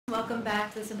Welcome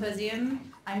back to the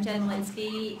symposium. I'm Jen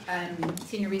Molinsky. I'm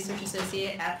Senior Research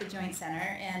Associate at the Joint Center,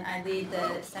 and I lead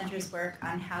the center's work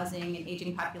on housing and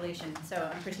aging population. So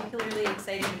I'm particularly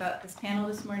excited about this panel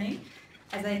this morning,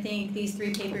 as I think these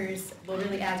three papers will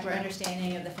really add to our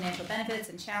understanding of the financial benefits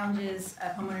and challenges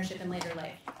of homeownership in later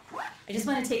life. I just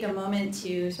want to take a moment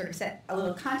to sort of set a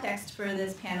little context for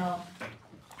this panel.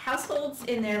 Households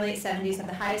in their late 70s have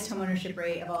the highest homeownership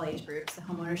rate of all age groups. The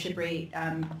homeownership rate,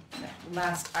 our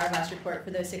last report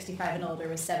for those 65 and older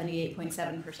was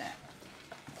 78.7%.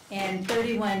 And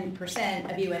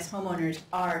 31% of U.S. homeowners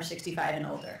are 65 and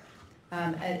older,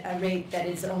 a rate that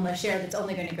is a share that's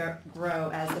only going to grow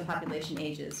as the population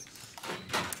ages.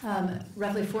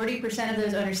 Roughly 40% of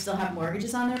those owners still have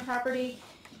mortgages on their property,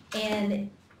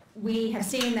 and we have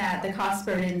seen that the cost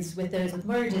burdens with those with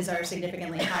mortgages are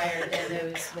significantly higher than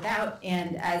those without,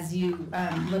 and as you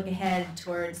look ahead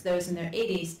towards those in their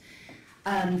 80s,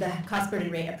 the cost burden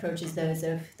rate approaches those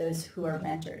of those who are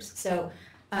renters. So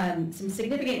some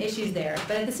significant issues there,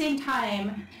 but at the same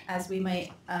time, as we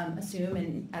might assume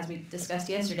and as we discussed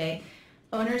yesterday,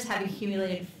 owners have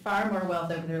accumulated far more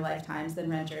wealth over their lifetimes than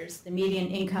renters. The median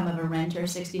income of a renter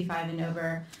 65 and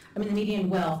over, the median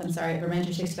wealth, of a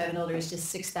renter 65 and older is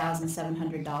just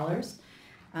 $6,700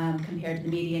 compared to the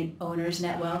median owner's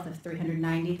net wealth of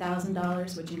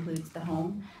 $390,000, which includes the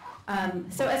home.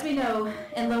 So as we know,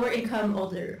 and lower income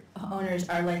older owners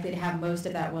are likely to have most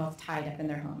of that wealth tied up in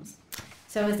their homes.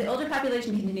 So as the older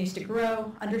population continues to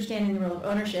grow, understanding the role of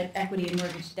ownership, equity, and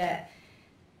mortgage debt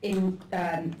and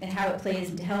how it plays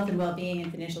into health and well-being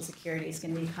and financial security is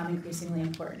going to become increasingly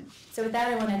important. So with that,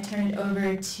 I want to turn it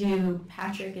over to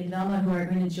Patryk and Velma, who are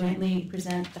going to jointly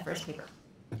present the first paper.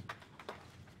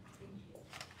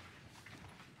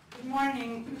 Good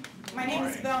morning. My name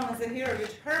is Velma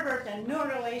Zahirovic-Herbert, and no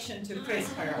relation to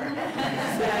Chrisse Herbert.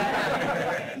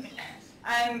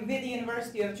 I'm with the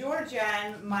University of Georgia,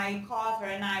 and my co-author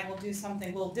and I will do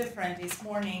something a little different this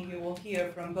morning. You will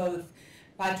hear from both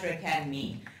Patryk and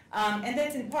me. And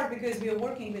that's in part because we are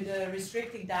working with the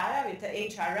restricted data, with the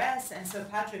HRS, and so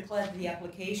Patryk led the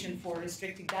application for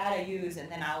restricted data use, and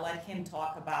then I'll let him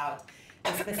talk about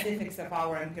the specifics of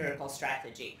our empirical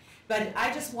strategy. But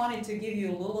I just wanted to give you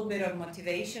a little bit of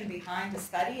motivation behind the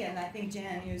study, and I think,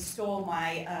 Jan, you stole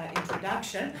my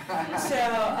introduction.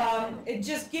 So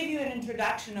just give you an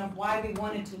introduction of why we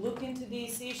wanted to look into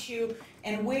this issue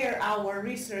and where our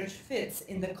research fits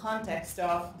in the context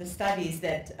of the studies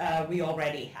that we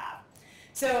already have.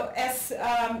 So as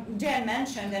Jan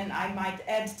mentioned, and I might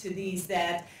add to these,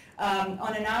 that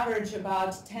on an average,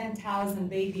 about 10,000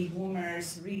 baby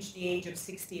boomers reach the age of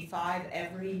 65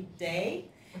 every day,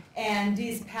 and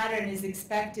this pattern is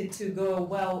expected to go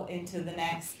well into the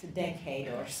next decade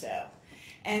or so.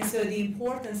 And so the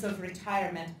importance of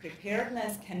retirement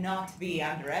preparedness cannot be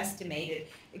underestimated,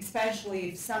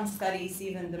 especially if some studies,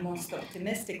 even the most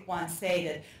optimistic ones, say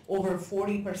that over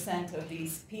 40% of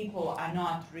these people are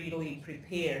not really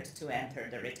prepared to enter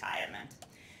the retirement.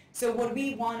 So what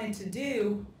we wanted to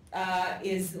do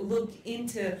is look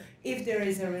into if there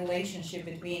is a relationship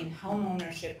between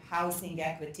homeownership, housing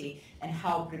equity, and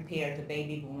how prepared the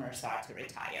baby boomers are to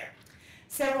retire.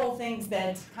 Several things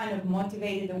that kind of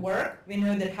motivated the work. We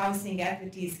know that housing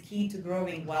equity is key to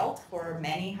growing wealth for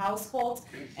many households,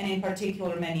 and in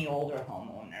particular many older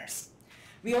homeowners.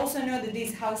 We also know that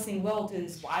this housing wealth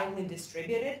is widely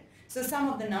distributed. So some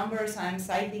of the numbers I'm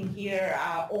citing here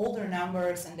are older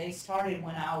numbers, and they started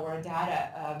when our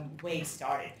data wave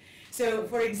started. So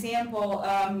for example,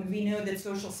 we know that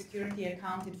Social Security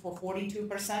accounted for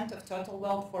 42% of total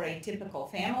wealth for a typical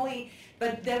family,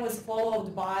 but that was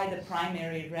followed by the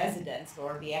primary residence,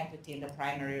 or the equity in the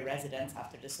primary residence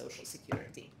after the Social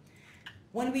Security.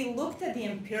 When we looked at the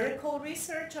empirical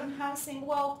research on housing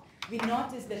wealth, we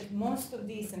noticed that most of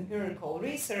this empirical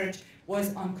research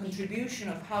was on contribution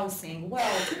of housing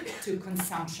wealth to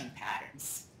consumption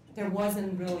patterns. There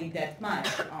wasn't really that much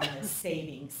on the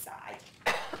savings side.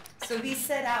 So we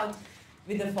set out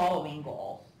with the following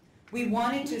goal. We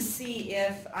wanted to see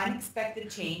if unexpected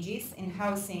changes in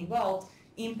housing wealth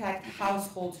impact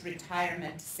households'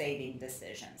 retirement saving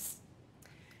decisions.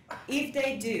 If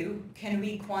they do, can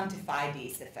we quantify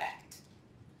this effect?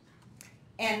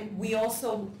 And we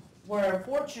also were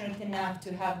fortunate enough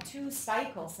to have 2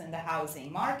 cycles in the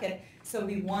housing market, so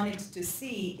we wanted to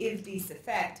see if this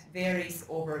effect varies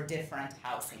over different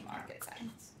housing market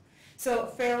cycles. So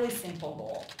fairly simple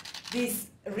goal. This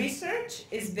research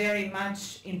is very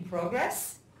much in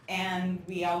progress, and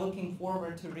we are looking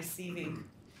forward to receiving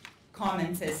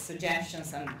comments as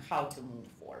suggestions on how to move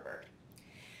forward.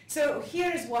 So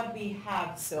here's what we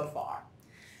have so far.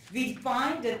 We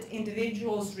find that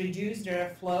individuals reduce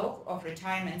their flow of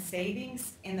retirement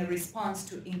savings in the response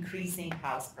to increasing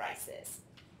house prices.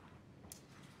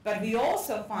 But we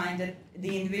also find that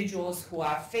the individuals who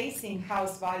are facing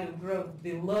house value growth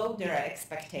below their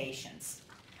expectations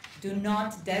do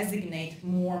not designate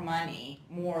more money,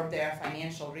 more of their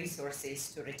financial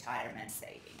resources to retirement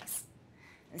savings.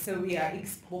 And so we are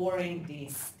exploring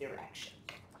this direction.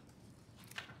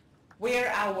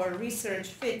 Where our research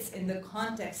fits in the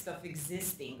context of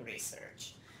existing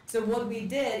research. So what we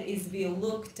did is we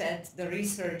looked at the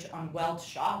research on wealth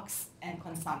shocks and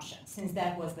consumption, since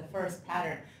that was the first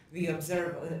pattern we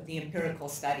observed the empirical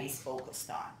studies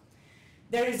focused on.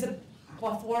 There is a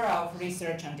plethora of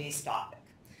research on this topic.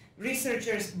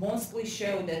 Researchers mostly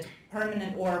show that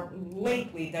permanent, or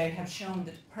lately they have shown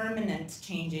that permanent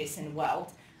changes in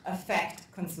wealth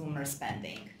affect consumer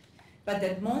spending, but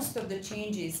that most of the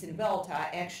changes in wealth are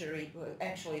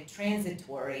actually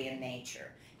transitory in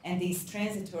nature, and these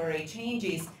transitory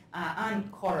changes are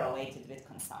uncorrelated with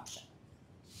consumption.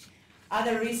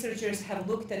 Other researchers have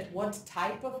looked at what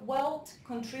type of wealth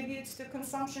contributes to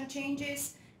consumption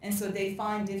changes, and so they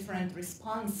find different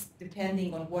response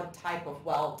depending on what type of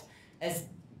wealth has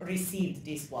received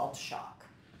this wealth shock.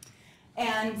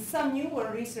 And some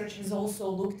newer research has also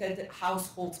looked at the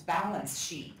household's balance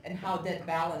sheet and how that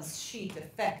balance sheet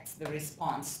affects the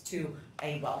response to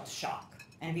a wealth shock.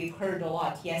 And we've heard a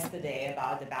lot yesterday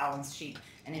about the balance sheet,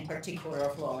 and in particular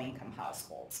of low-income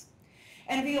households.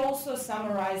 And we also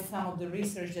summarized some of the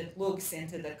research that looks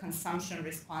into the consumption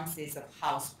responses of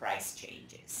house price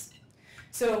changes.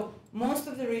 So most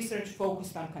of the research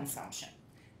focused on consumption.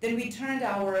 Then we turned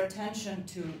our attention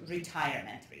to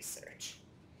retirement research.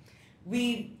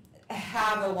 We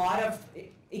have a lot of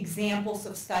examples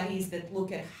of studies that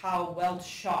look at how wealth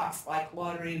shocks like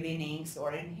lottery winnings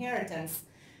or inheritance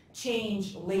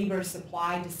change labor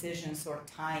supply decisions or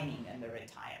timing in the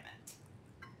retirement.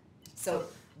 So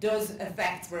those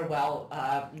effects were well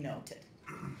noted.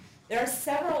 There are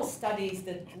several studies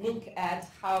that look at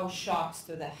how shocks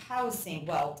to the housing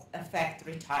wealth affect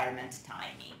retirement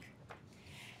timing.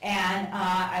 And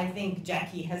I think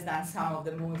Jackie has done some of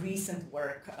the more recent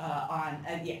work on,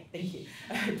 yeah, thank you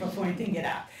for pointing it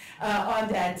out, on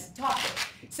that topic.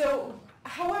 So,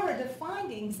 however, the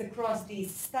findings across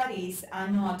these studies are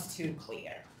not too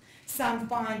clear. Some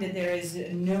find that there is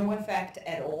no effect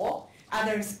at all.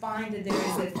 Others find that there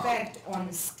is effect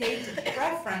on stated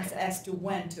preference as to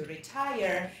when to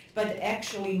retire, but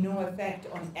actually no effect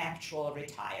on actual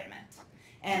retirement.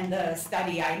 And the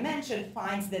study I mentioned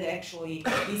finds that actually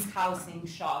these housing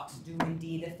shocks do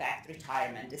indeed affect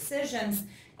retirement decisions,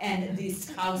 and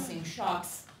these housing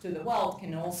shocks to the wealth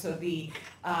can also be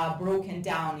broken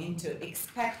down into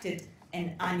expected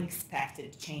and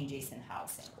unexpected changes in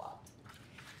housing wealth.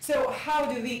 So how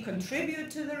do we contribute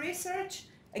to the research?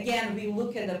 Again, we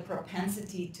look at the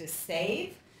propensity to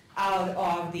save out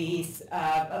of these,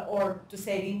 or to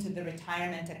save into the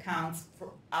retirement accounts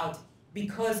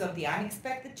because of the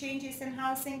unexpected changes in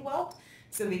housing wealth.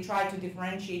 So we try to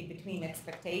differentiate between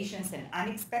expectations and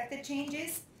unexpected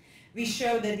changes. We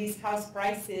show that these house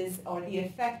prices, or the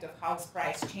effect of house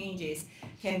price changes,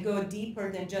 can go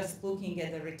deeper than just looking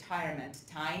at the retirement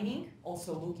timing,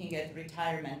 also looking at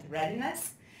retirement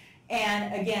readiness.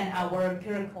 And again, our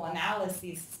empirical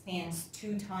analysis spans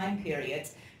 2 time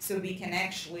periods, so we can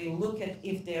actually look at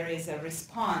if there is a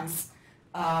response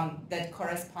that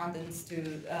corresponds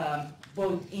to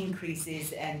both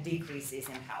increases and decreases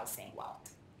in housing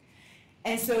wealth.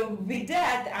 And so with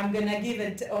that, I'm going to give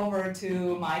it over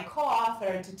to my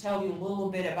co-author to tell you a little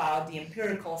bit about the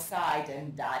empirical side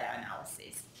and data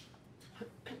analysis. All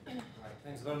right,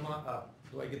 thanks, Velma.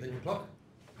 Do I get the new clock?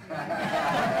 All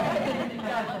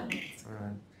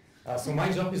right. So my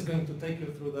job is going to take you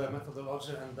through the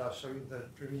methodology and show you the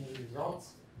preliminary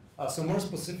results. So more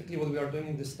specifically, what we are doing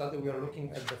in this study, we are looking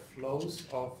at the flows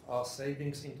of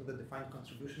savings into the defined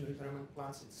contribution retirement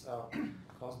plans. It's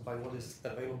caused by what is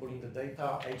available in the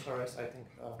data. HRS, I think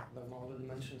Velma already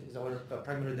mentioned, is our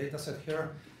primary data set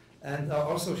here. And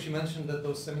also she mentioned that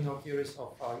those seminal theories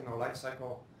of life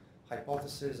cycle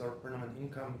hypothesis or permanent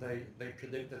income, they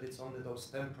predict that it's only those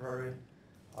temporary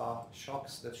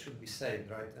shocks that should be saved,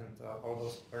 right? And all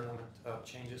those permanent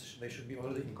changes, they should be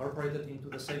already incorporated into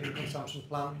the saving consumption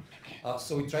plan.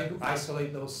 So we try to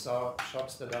isolate those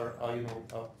shocks that are,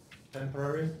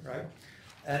 temporary, right?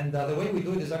 And the way we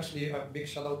do it is actually a big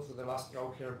shout out to the last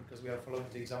row here, because we are following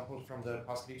the example from the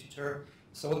past literature.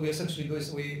 So what we essentially do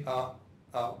is we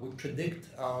predict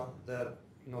the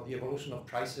evolution of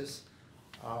prices,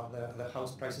 the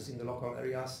house prices in the local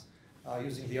areas,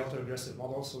 using the autoregressive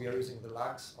model. So we are using the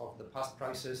lags of the past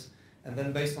prices, And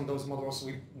then based on those models,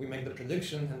 we make the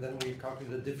prediction, and then we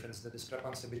calculate the difference, the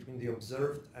discrepancy between the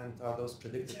observed and those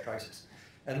predicted prices.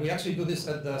 And we actually do this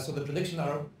at so the predictions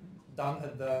are done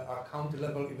at the county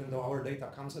level, even though our data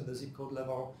comes at the zip code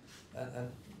level.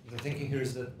 And the thinking here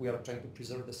is that we are trying to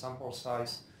preserve the sample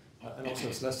size, and also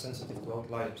it's less sensitive to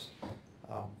outliers.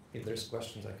 If there's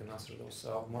questions, I can answer those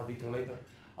more detail later.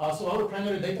 So our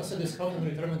primary data set is Housing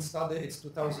Retirement Study. It's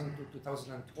 2000 to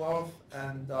 2012,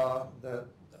 and the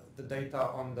data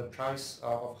on the price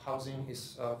of housing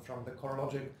is from the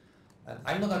CoreLogic. And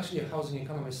I'm not actually a housing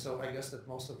economist, so I guess that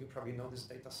most of you probably know this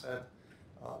data set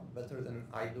better than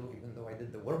I do, even though I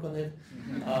did the work on it.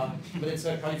 But it's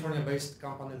a California-based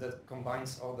company that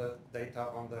combines all the data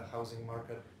on the housing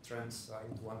market trends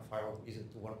into one file, easy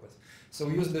to work with. So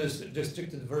we use this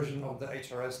restricted version of the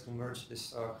HRS to merge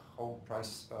this home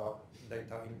price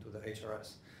data into the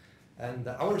HRS. And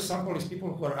our sample is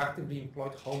people who are actively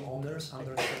employed homeowners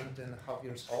under 17.5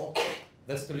 years old.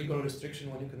 That's the legal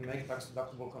restriction when you can make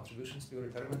tax-deductible contributions to your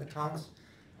retirement accounts.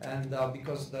 And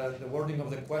because the wording of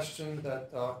the question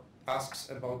that asks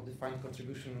about defined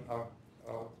contribution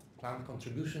plan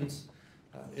contributions,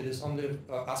 it is only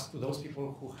asked to those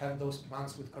people who have those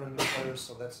plans with current employers,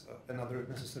 so that's another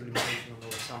necessary limitation on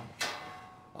our sample.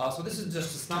 So this is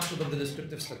just a snapshot of the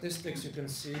descriptive statistics. You can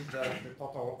see the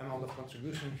total amount of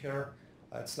contribution here.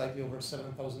 It's slightly over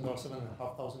 $7,000,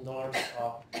 $7,500.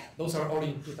 Those are all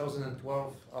in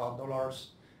 2012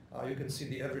 dollars. You can see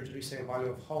the average resale value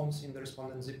of homes in the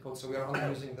respondent zip code. So we are only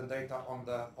using the data on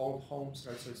the old homes,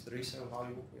 right? So it's the resale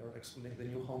value. We are excluding the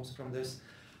new homes from this.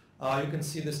 You can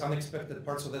see this unexpected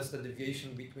part. So that's the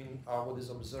deviation between what is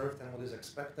observed and what is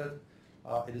expected.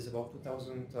 It is about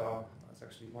 2,000. It's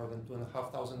actually more than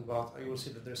 2,500. But you will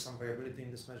see that there's some variability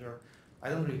in this measure. I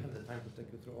don't really have the time to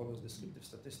take you through all those descriptive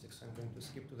statistics. I'm going to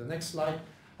skip to the next slide.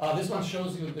 This one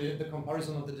shows you the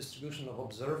comparison of the distribution of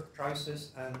observed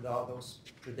prices and those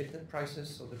predicted prices.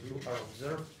 So the blue are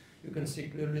observed. You can see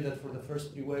clearly that for the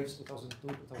first three waves, 2002,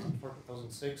 2004,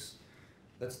 2006,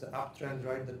 that's the uptrend,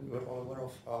 right, that we were all aware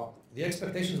of. The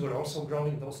expectations were also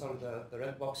growing. Those are the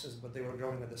red boxes, but they were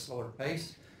growing at a slower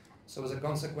pace. So as a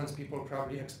consequence, people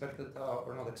probably expected,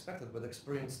 or not expected, but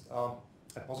experienced a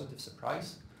positive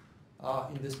surprise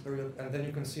in this period. And then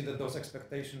you can see that those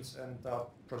expectations and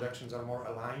projections are more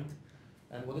aligned.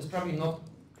 And what is probably not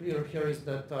clear here is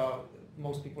that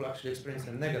most people actually experienced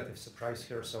a negative surprise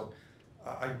here. So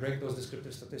I break those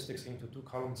descriptive statistics into two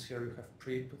columns here. You have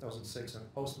pre-2006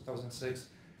 and post-2006.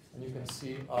 And you can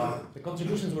see the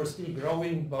contributions were still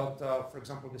growing, but for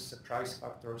example, this surprise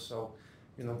factor. So,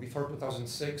 you know, before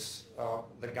 2006,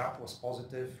 the gap was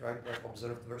positive, right,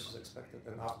 observed versus expected,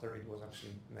 and after it was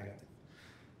actually negative.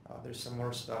 There's some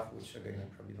more stuff, which again, I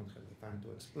probably don't have the time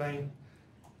to explain.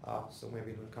 So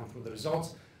maybe we'll come through the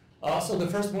results. So the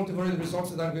first multivariate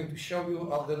results that I'm going to show you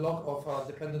are the log of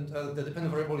the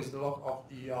dependent variable is the log of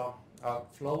the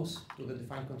flows to the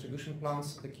defined contribution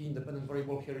plans. The key independent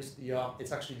variable here is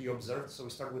it's actually the observed. So we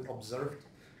start with observed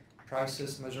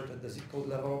prices measured at the zip code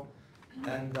level.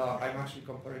 And I'm actually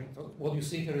comparing, what you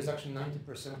see here is actually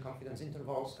 90% confidence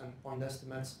intervals and point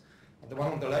estimates. The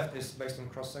one on the left is based on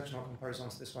cross-sectional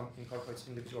comparisons. This one incorporates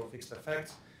individual fixed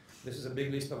effects. This is a big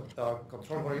list of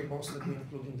control variables that we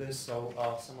include in this. So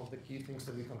some of the key things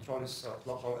that we control is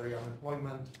local area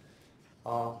unemployment,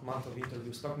 month of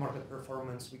interview stock market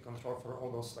performance. We control for all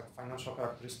those like financial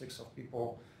characteristics of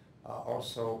people.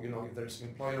 Also, you know, if there's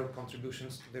employer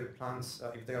contributions to their plans,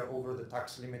 if they are over the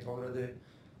tax limit already,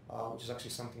 which is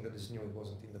actually something that is new. It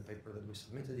wasn't in the paper that we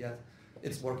submitted yet.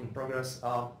 It's work in progress.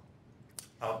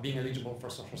 Being eligible for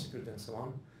Social Security and so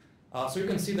on. So you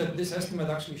can see that this estimate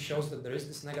actually shows that there is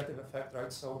this negative effect,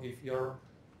 right? So if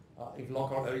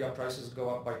local area prices go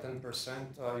up by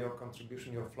 10%, your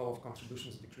contribution, your flow of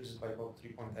contributions decreases by about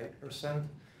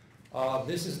 3.8%.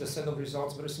 This is the set of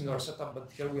results, very similar setup,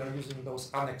 but here we are using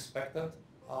those unexpected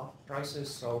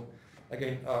prices. So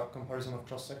again, comparison of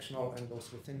cross-sectional and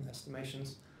those within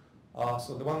estimations.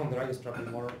 So the one on the right is probably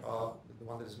more, the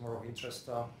one that is more of interest.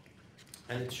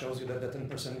 And it shows you that the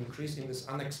 10% increase in this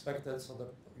unexpected, so the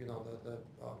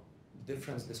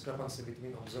difference, discrepancy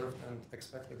between observed and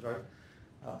expected, right?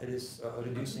 It is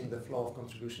reducing the flow of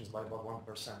contributions by about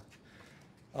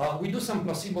 1%. We do some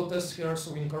placebo tests here,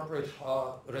 so we incorporate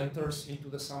renters into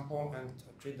the sample and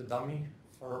treat the dummy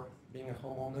for being a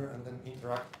homeowner, and then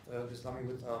interact this dummy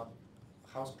with a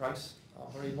house price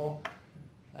variable.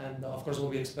 And of course, what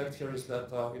we expect here is that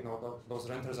those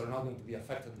renters are not going to be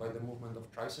affected by the movement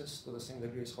of prices to the same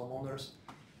degree as homeowners.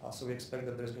 So we expect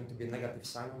that there's going to be a negative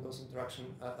sign on those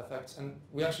interaction effects. And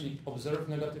we actually observe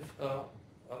negative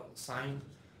sign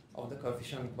of the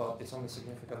coefficient, but it's only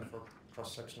significant for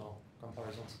cross-sectional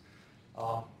comparisons.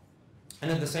 And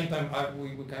at the same time,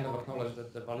 we kind of acknowledge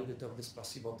that the validity of this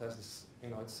placebo test is,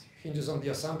 it hinges on the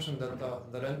assumption that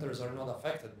the renters are not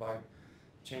affected by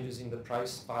changes in the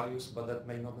price values, but that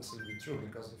may not necessarily be true,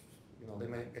 because if, they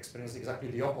may experience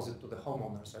exactly the opposite to the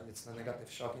homeowners, right? It's a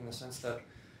negative shock in the sense that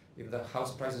if the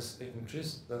house prices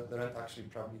increase, the rent actually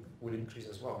probably will increase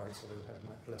as well, right? So they will have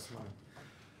less money.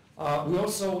 We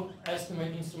also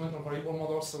estimate instrumental variable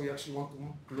models, so we actually want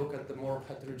to look at the more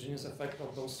heterogeneous effect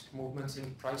of those movements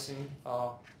in pricing,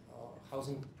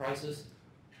 housing prices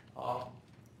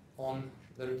on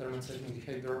the retirement saving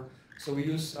behavior. So we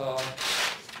use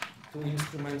two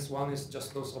instruments. One is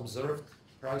just those observed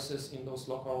prices in those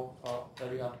local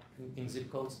area in zip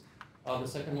codes. The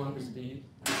second one is the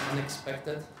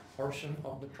unexpected portion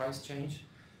of the price change.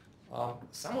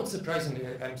 Somewhat surprisingly,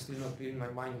 I'm still not clear in my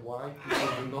mind why people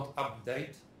do not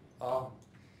update.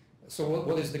 So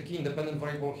what is the key independent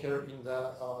variable here in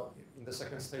the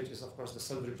second stage is, of course, the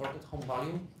self-reported home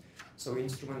value. So we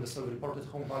instrument the self-reported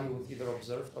home value with either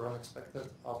observed or unexpected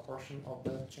portion of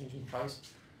the change in price.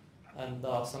 And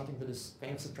something that is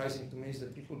kind of surprising to me is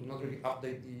that people do not really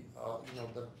update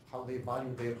how they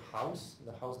value their house,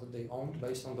 the house that they own,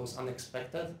 based on those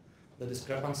unexpected. The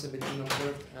discrepancy between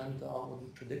observed and what we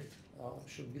predict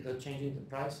should be the change in the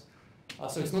price.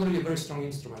 So it's not really a very strong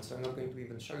instrument, so I'm not going to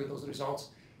even show you those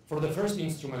results. For the first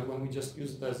instrument, when we just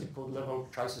use the zip code level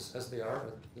prices as they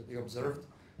are, that they observed,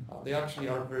 they actually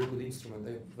are a very good instrument.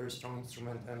 They're a very strong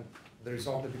instrument, and the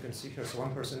result that you can see here, so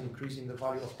 1% increase in the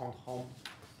value of owned home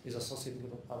is associated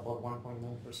with about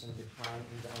 1.9% decline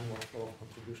in the annual flow of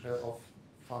contribution of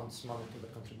funds money to the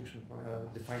contribution,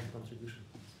 defined contribution.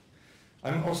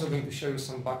 I'm also going to show you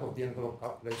some back of the envelope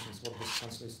calculations, what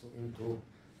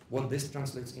this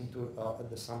translates into at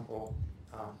the sample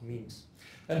means.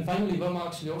 And finally, Velma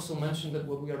actually also mentioned that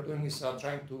what we are doing is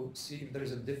trying to see if there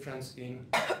is a difference in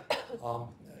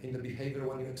the behavior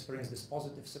when you experience this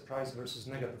positive surprise versus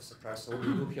negative surprise. So what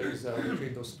we do here is we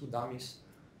create those two dummies.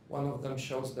 One of them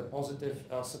shows the positive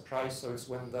surprise, so it's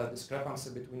when the discrepancy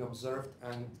between observed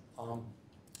and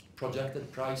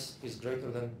projected price is greater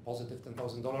than positive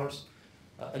 $10,000.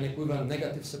 An equivalent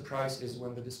negative surprise is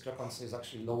when the discrepancy is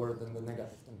actually lower than the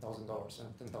negative $10,000,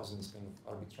 and 10,000 is kind of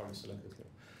arbitrarily selected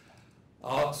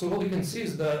here. So what you can see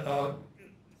is that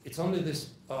it's only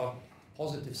this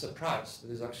positive surprise that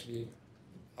is actually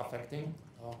affecting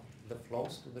the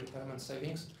flows to the retirement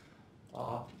savings.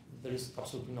 There is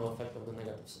absolutely no effect of the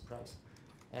negative surprise.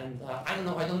 And I don't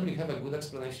know, I don't really have a good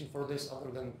explanation for this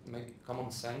other than maybe common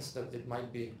sense that it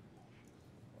might be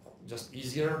just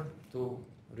easier to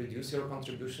reduce your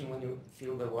contribution when you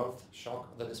feel the wealth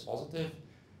shock that is positive,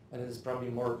 and it is probably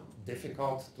more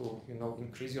difficult to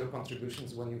increase your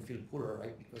contributions when you feel poorer,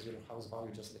 right? Because your house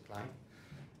value just declined.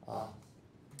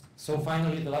 So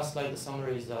finally, the last slide, the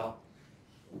summary is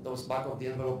those back of the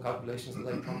envelope calculations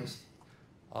that I promised.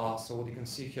 So what you can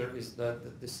see here is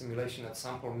that this simulation at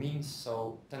sample means,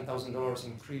 so $10,000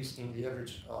 increase in the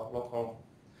average local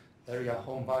area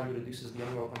home value reduces the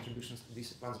annual contributions to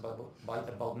these plans by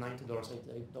about $90,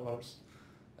 $88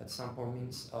 at sample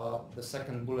means. The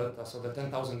second bullet, so the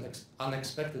 10,000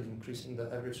 unexpected increase in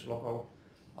the average local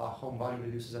home value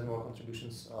reduces annual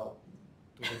contributions to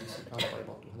the DC plans by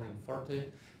about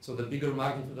 240. So the bigger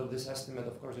magnitude of this estimate,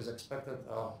 of course, is expected.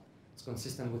 It's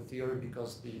consistent with theory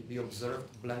because the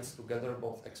observed blends together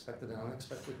both expected and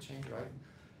unexpected change, right?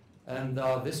 And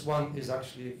this one is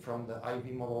actually from the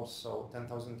IV model, so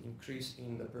 10,000 increase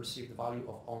in the perceived value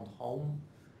of owned home.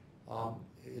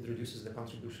 It reduces the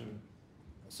contribution.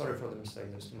 Sorry for the mistake,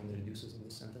 there's too many reduces in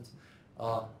this sentence.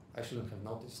 I shouldn't have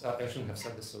noticed, I shouldn't have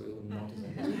said this so you wouldn't notice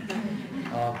it.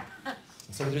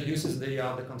 So it reduces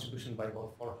the contribution by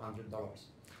about $400.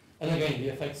 And again, the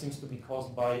effect seems to be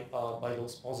caused by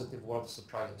those positive wealth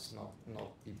surprises, not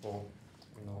people,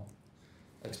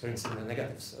 experiencing the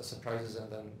negative surprises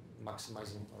and then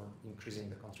maximizing or increasing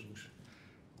the contribution.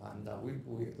 And we,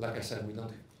 like I said, we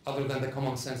don't, other than the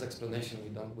common sense explanation,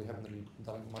 we haven't really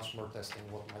done much more testing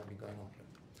what might be going on here.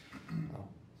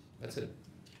 That's it.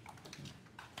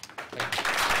 Thank you.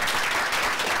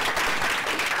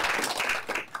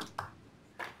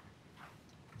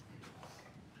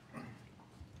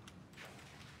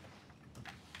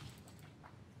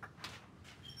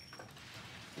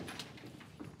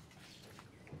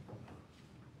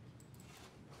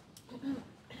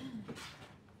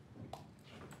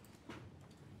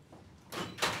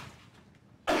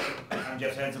 I'm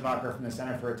Jeff Sanzenbacher from the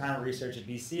Center for Retirement Research at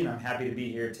BC, and I'm happy to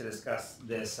be here to discuss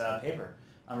this paper,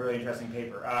 a really interesting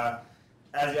paper.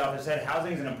 As the author said,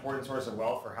 housing is an important source of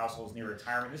wealth for households near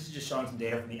retirement. This is just showing some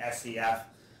data from the SCF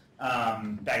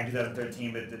back in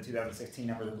 2013, but the 2016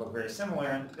 numbers look very similar.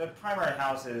 And the primary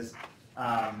house is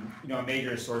a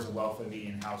major source of wealth for the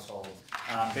median household.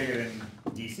 Bigger than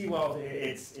DC wealth,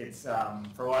 it's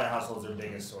for a lot of households their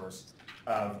biggest source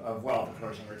of wealth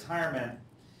approaching retirement.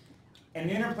 And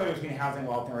the interplay between housing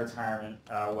wealth and retirement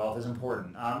wealth is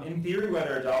important. In theory,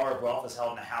 whether a dollar of wealth is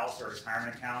held in a house or a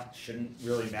retirement account shouldn't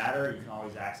really matter. You can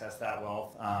always access that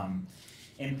wealth.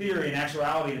 In theory, in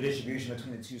actuality, the distribution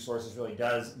between the two sources really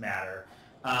does matter.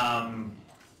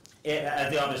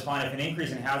 As the authors find, if an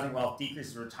increase in housing wealth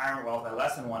decreases retirement wealth by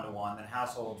less than 1-to-1, then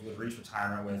households would reach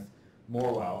retirement with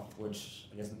more wealth, which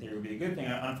I guess in theory would be a good thing.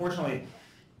 Unfortunately,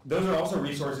 those are also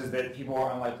resources that people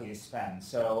are unlikely to spend.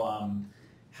 So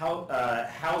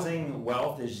housing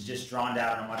wealth is just drawn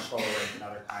down at a much slower rate than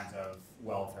other kinds of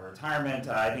wealth or retirement.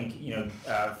 I think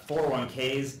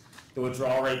 401ks, the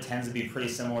withdrawal rate tends to be pretty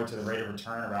similar to the rate of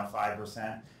return, about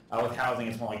 5%. With housing,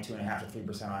 it's more like 2.5 to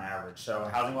 3% on average. So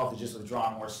housing wealth is just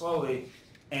withdrawn more slowly.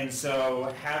 And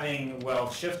so having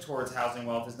wealth shift towards housing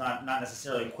wealth is not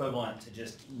necessarily equivalent to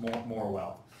just more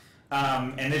wealth.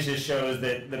 And this just shows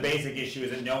that the basic issue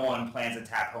is that no one plans to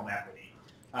tap home equity.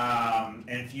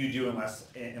 And few do unless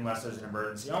there's an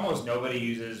emergency. Almost nobody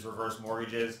uses reverse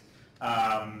mortgages.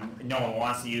 No one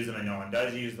wants to use them and no one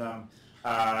does use them.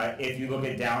 If you look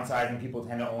at downsizing, people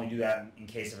tend to only do that in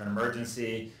case of an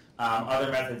emergency.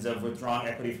 Other methods of withdrawing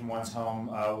equity from one's home,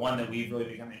 one that we've really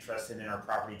become interested in are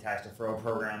property tax deferral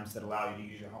programs that allow you to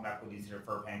use your home equity to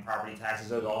defer paying property taxes.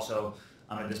 Those also,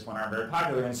 at this point, aren't very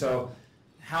popular. And so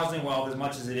housing wealth, as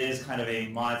much as it is kind of a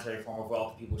monetary form of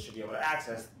wealth that people should be able to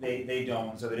access, they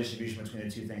don't. So the distribution between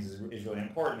the two things is really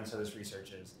important, and so this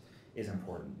research is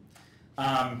important.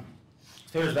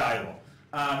 So it's valuable.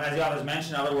 As the authors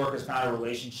mentioned, other work has found a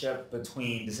relationship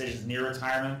between decisions near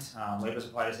retirement, labor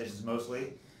supply decisions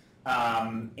mostly,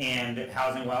 and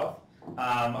housing wealth.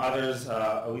 Others,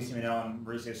 Alicia Minot and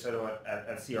Mauricio Soto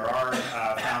at CRR,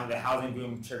 found that the housing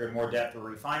boom triggered more debt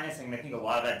through refinancing, and I think a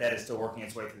lot of that debt is still working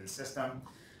its way through the system.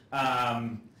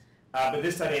 But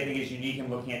this study, I think, is unique in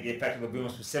looking at the effect of the boom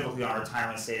specifically on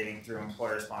retirement saving through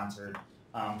employer-sponsored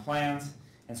plans,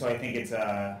 and so I think it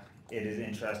is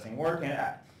interesting work. And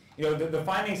the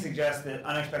findings suggest that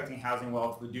unexpected housing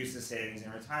wealth reduces savings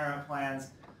in retirement plans.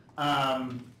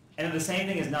 And the same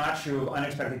thing is not true of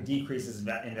unexpected decreases in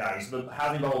value. So the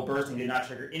housing bubble bursting did not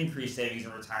trigger increased savings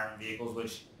in retirement vehicles,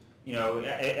 which,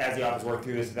 as the authors work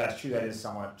through this, if that's true, that is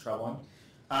somewhat troubling.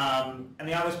 And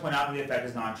the authors point out that the effect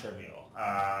is non-trivial.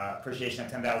 Appreciation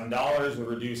of $10,000 would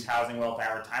reduce housing wealth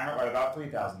at retirement by about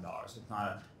 $3,000. It's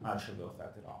not a trivial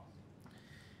effect at all.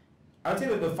 I would say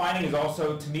that the finding is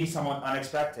also, to me, somewhat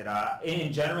unexpected.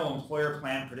 In general, employer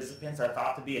plan participants are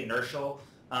thought to be inertial.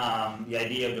 The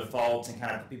idea of defaults and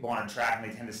kind of people on a track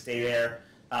and they tend to stay there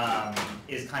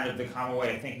is kind of the common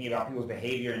way of thinking about people's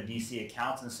behavior in DC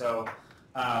accounts. And so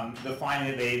the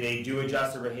finding that they do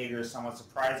adjust their behavior is somewhat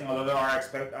surprising, although there are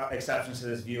exceptions to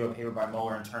this view. A paper by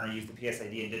Muller and Turner used the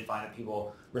PSID and did find that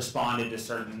people responded to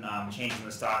certain changes in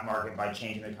the stock market by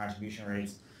changing their contribution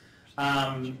rates.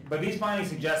 But these findings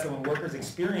suggest that when workers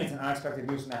experience an unexpected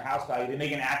boost in their house value, they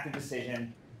make an active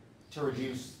decision to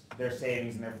reduce their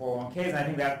savings in their 401ks, and I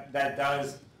think that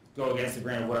does go against the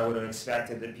grain of what I would have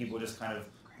expected, that people just kind of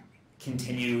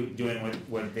continue doing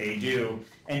what they do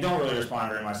and don't really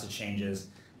respond very much to changes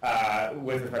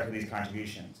with respect to these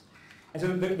contributions. And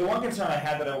so the one concern I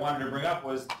had that I wanted to bring up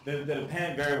was the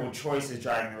dependent variable choice is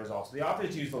driving the results. So the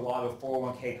authors used the log of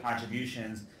 401k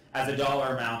contributions as a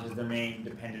dollar amount as their main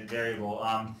dependent variable.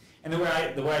 And the way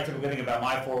I typically think about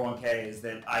my 401k is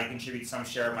that I contribute some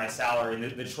share of my salary, and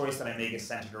the choice that I make is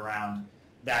centered around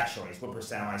that choice. What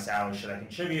percent of my salary should I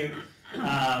contribute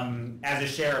as a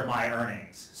share of my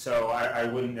earnings? So I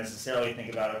wouldn't necessarily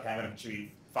think about, okay, I'm going to contribute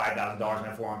 $5,000 in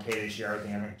my 401k this year. I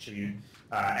think I'm going to contribute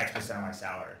X percent of my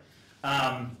salary.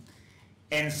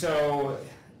 And so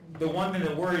the one thing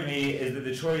that worried me is that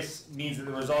the choice means that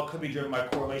the result could be driven by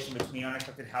correlation between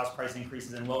unexpected house price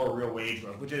increases and lower real wage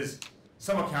growth, which is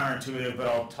somewhat counterintuitive, but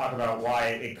I'll talk about why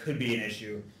it could be an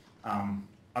issue on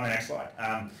the next slide.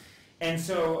 And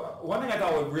so one thing I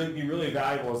thought would be really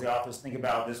valuable as the authors think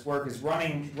about this work is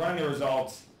running the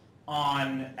results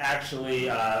on actually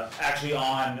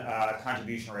on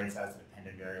contribution rates as a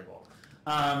dependent variable.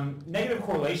 Negative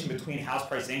correlation between house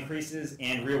price increases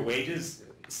and real wages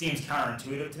seems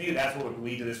counterintuitive to me. That's what would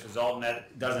lead to this result, and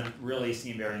that doesn't really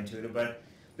seem very intuitive. But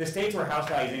the states where house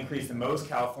values increased the most,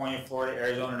 California, Florida,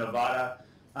 Arizona, Nevada,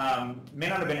 may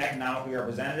not have been economically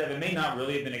representative. It may not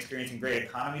really have been experiencing great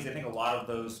economies. I think a lot of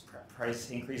those price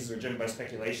increases are driven by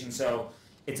speculation, so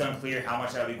it's unclear how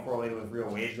much that would be correlated with real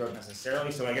wage growth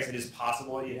necessarily. So I guess it is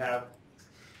possible that you'd have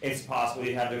it's possible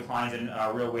you have declines in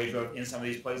real wage growth in some of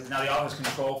these places. Now, the office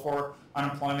control for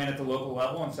unemployment at the local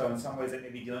level, and so in some ways it may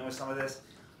be dealing with some of this.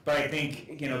 But I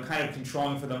think, kind of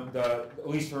controlling for the at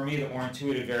least for me, the more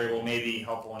intuitive variable may be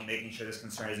helpful in making sure this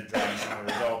concern isn't driving some of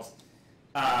the results.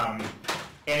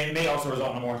 And it may also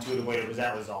result in a more intuitive way to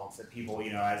present results, that people,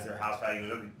 as their house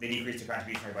value, they decrease their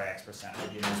contribution rate by X%,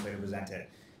 would be a nice way to present it.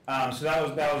 So that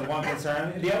was one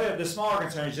concern. The smaller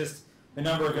concern is just the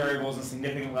number of variables and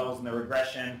significant levels in the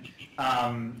regression.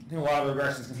 I think a lot of the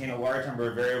regressions contain a large number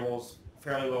of variables,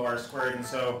 fairly low R-squared, and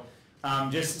so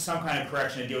just some kind of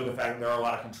correction to deal with the fact that there are a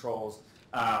lot of controls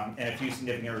and a few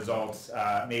significant results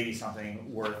may be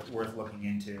something worth looking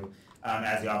into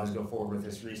as the authors go forward with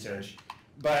this research.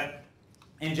 But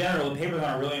in general, the paper is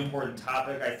on a really important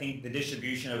topic. I think the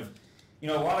distribution of, a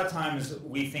lot of times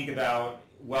we think about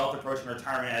wealth approaching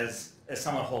retirement as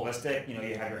somewhat holistic. You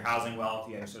have your housing wealth,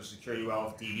 you have your Social Security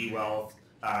wealth, DB wealth,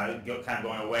 kind of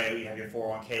going away, you have your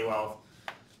 401k wealth.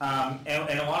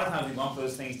 And a lot of times we lump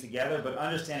those things together, but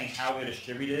understanding how they're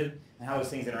distributed and how those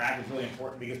things interact is really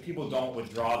important because people don't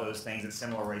withdraw those things at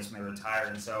similar rates when they retire.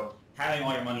 And so having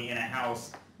all your money in a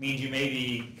house means you may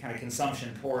be kind of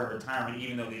consumption poor in retirement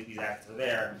even though these assets are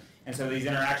there. And so these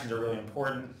interactions are really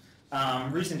important.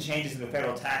 Recent changes in the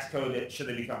federal tax code, that should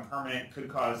they become permanent, could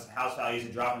cause house values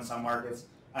to drop in some markets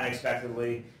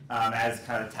unexpectedly as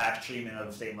kind of tax treatment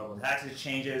of state and local taxes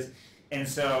changes. And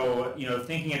so,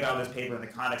 thinking about this paper in the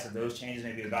context of those changes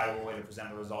may be a valuable way to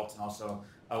present the results and also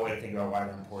a way to think about why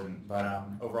they're important. But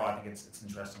overall, I think it's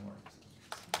interesting work.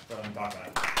 So let me talk about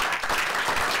it.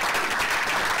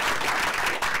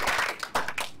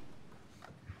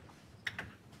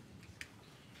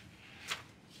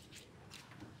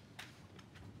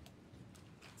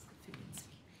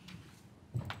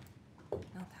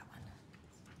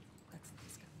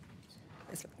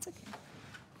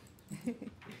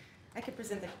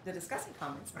 The discussing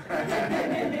comments.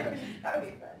 That would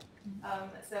be fun.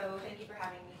 So thank you for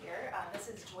having me here. This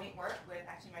is joint work with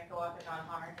actually my co-author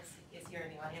Haurin is here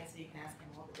in the audience, so you can ask him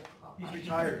all the difficult questions. He's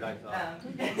retired, I thought.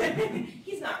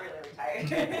 He's not really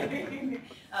retired.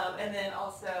 And then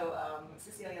also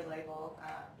Cecilia Loibl,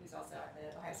 who's also at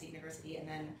the Ohio State University, and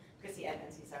then Chrisse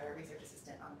Edmunds, who's our research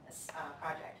assistant on this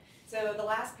project. So the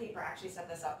last paper actually set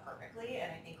this up perfectly,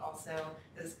 and I think also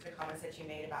the comments that you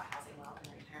made about housing wealth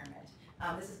and retirement.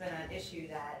 This has been an issue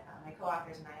that my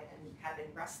co-authors and I have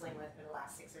been wrestling with for the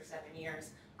last 6 or 7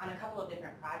 years on a couple of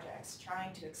different projects,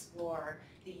 trying to explore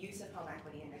the use of home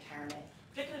equity in retirement.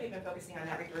 Particularly, we've been focusing on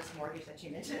that reverse mortgage that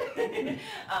you mentioned,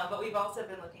 but we've also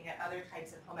been looking at other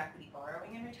types of home equity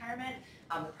borrowing in retirement,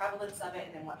 the prevalence of it,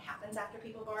 and then what happens after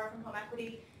people borrow from home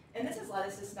equity. And this has led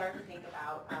us to start to think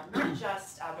about not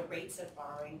just the rates of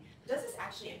borrowing, but does this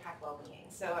actually impact well-being?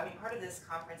 So, part of this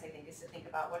conference, I think, is to think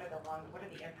about what are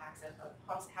the impacts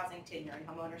of housing tenure and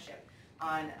home ownership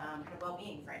on kind of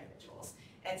well-being for individuals.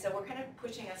 And so we're kind of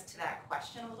pushing us to that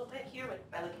question a little bit here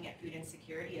by looking at food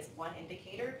insecurity as one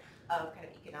indicator of kind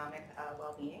of economic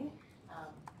well-being. I'm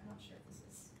not sure if this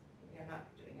is, maybe I'm not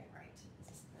doing it right.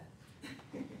 This is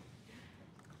the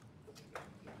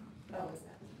oh, is that?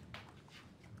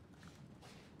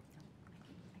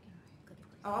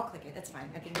 Oh, I'll click it. That's fine.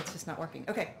 I think it's just not working.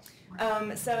 Okay.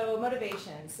 So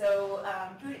motivation. So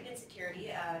food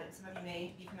insecurity. Some of you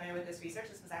may be familiar with this research.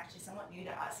 This was actually somewhat new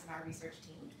to us and our research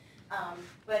team.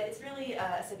 But it's really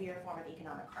a severe form of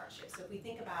economic hardship. So if we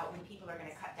think about when people are going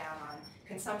to cut down on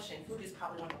consumption, food is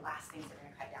probably one of the last things they're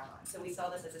going to cut down on. So we saw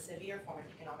this as a severe form of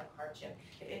economic hardship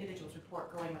if individuals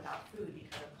report going without food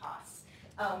because of costs.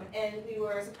 And we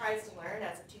were surprised to learn,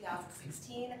 as of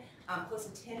 2016, close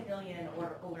to 10 million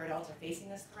older adults are facing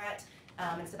this threat.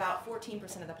 It's about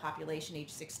 14% of the population age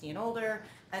 60 and older,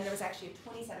 and there was actually a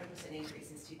 27% increase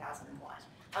since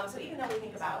 2001. So even though we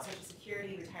think about Social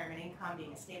Security, retirement income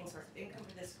being a stable source of income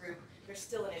for this group, there's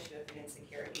still an issue of food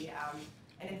insecurity.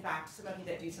 And in fact, some of you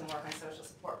that do some work on social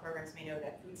support programs may know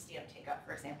that food stamp take-up,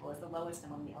 for example, is the lowest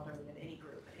among the elderly of any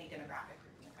group, any demographic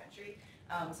group in the country.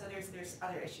 So there's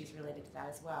other issues related to that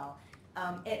as well.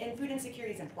 And food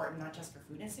insecurity is important not just for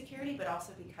food insecurity, but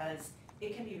also because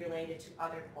it can be related to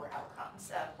other poor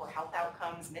outcomes, poor health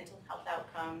outcomes, mental health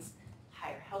outcomes,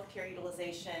 higher healthcare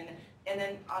utilization, and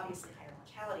then obviously higher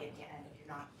mortality at the end if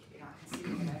you're not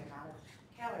consuming the right amount of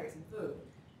calories in food.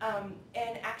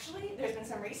 And actually, there's been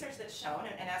some research that's shown,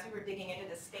 and as we were digging into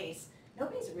this space,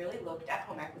 nobody's really looked at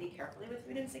home equity carefully with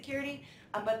food insecurity,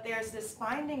 but there's this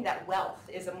finding that wealth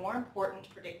is a more important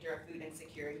predictor of food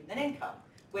insecurity than income,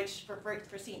 which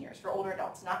for seniors, for older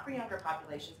adults, not for younger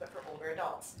populations, but for older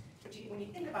adults. But when you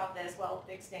think about this, well,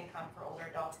 fixed income for older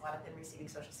adults, a lot of them receiving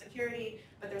Social Security,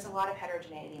 but there's a lot of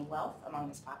heterogeneity in wealth among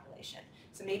this population.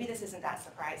 So maybe this isn't that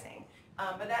surprising.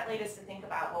 But that led us to think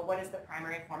about, well, what is the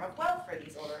primary form of wealth for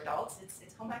these older adults?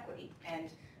 It's home equity, and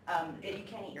you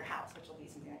can't eat your house, which will be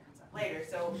something that comes up later.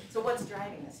 So what's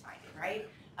driving this finding, right?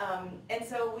 And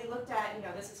so we looked at,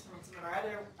 this is from some of our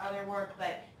other work,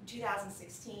 but in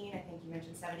 2016, I think you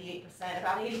mentioned 78%,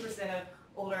 about 80% of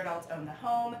older adults own the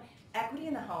home. Equity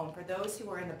in the home, for those who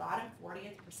are in the bottom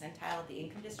 40th percentile of the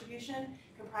income distribution,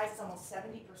 comprises almost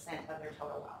 70% of their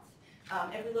total wealth.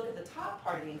 If we look at the top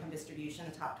part of the income distribution,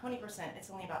 the top 20%, it's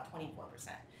only about 24%.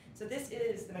 So this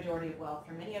is the majority of wealth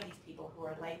for many of these people who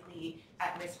are likely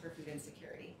at risk for food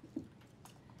insecurity.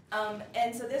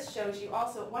 And so this shows you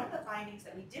also, one of the findings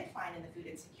that we did find in the food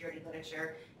insecurity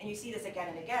literature, and you see this again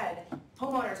and again,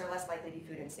 homeowners are less likely to be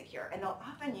food insecure. And they'll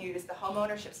often use the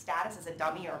homeownership status as a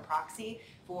dummy or a proxy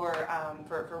for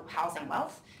housing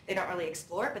wealth. They don't really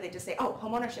explore it, but they just say, oh,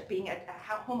 homeownership, being a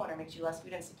homeowner makes you less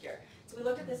food insecure. So we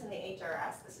looked at this in the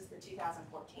HRS. This is the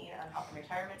 2014 Health and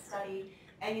Retirement Study.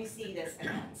 And you see this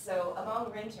again. So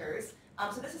among renters,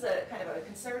 so this is a kind of a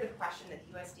conservative question that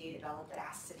the USDA developed that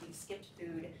asks if you've skipped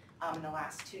food in the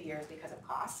last 2 years because of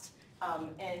cost.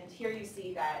 And here you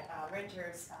see that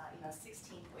renters,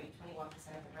 16.21%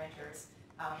 of the renters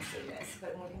say this.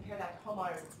 But when we compare that to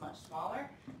homeowners, it's much smaller.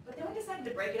 But then we decided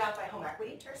to break it out by home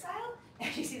equity tercile.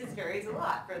 And you see this varies a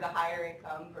lot for the higher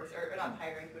income, or not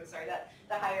higher income, sorry,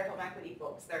 the higher home equity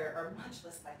folks. They are much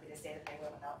less likely to stay at the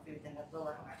payroll without food than the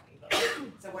lower home equity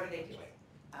folks. So what are they doing?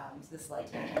 So this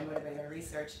slide can motivate our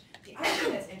research. The other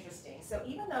thing that's interesting, so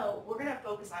even though we're going to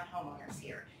focus on homeowners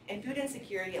here, and food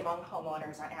insecurity among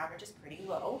homeowners on average is pretty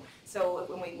low. So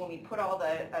when we put all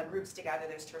the groups together,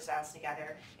 those terciles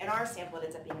together, in our sample it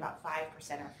ends up being about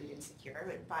 5% are food insecure,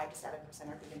 but 5 to 7%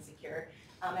 are food insecure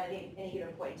at any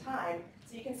given point in time.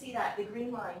 So you can see that the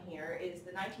green line here is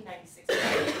the 1996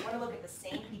 study. We want to look at the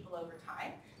same people over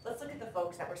time. Let's look at the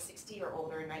folks that were 60 or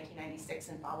older in 1996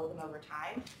 and follow them over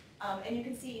time. And you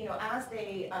can see, as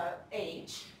they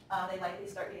age, they likely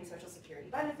start getting Social Security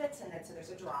benefits, and then so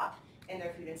there's a drop in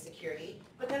their food insecurity.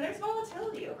 But then there's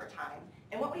volatility over time.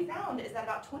 And what we found is that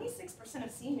about 26%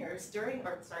 of seniors 25%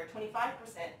 from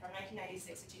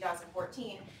 1996 to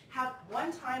 2014 have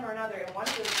one time or another in one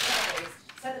of those families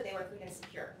said that they were food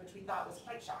insecure, which we thought was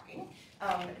quite shocking.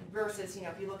 Versus,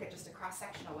 if you look at just a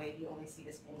cross-sectional wave, you only see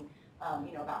this being,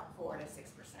 about 4 to 6%.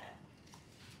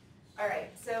 All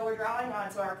right, so we're drawing on,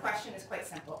 so our question is quite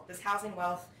simple. Does housing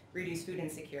wealth reduce food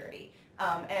insecurity?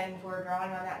 And we're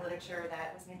drawing on that literature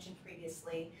that was mentioned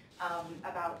previously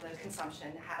about the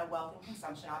consumption, wealth and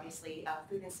consumption. Obviously,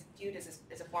 food viewed as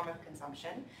a form of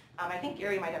consumption. I think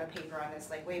Gary might have a paper on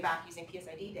this, like way back using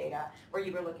PSID data, where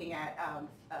you were looking at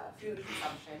food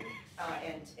consumption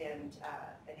and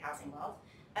housing wealth.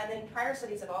 And then prior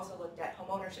studies have also looked at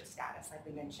homeownership status, like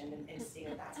we mentioned, and seeing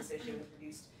that that's associated with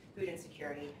reduced food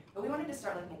insecurity. But we wanted to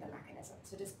start looking at the mechanism.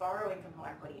 So does borrowing from home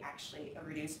equity actually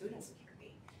reduce food insecurity?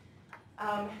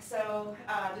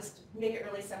 Just to make it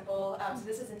really simple, so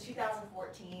this is in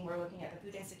 2014. We're looking at the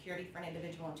food insecurity for an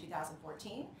individual in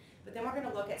 2014. But then we're going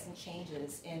to look at some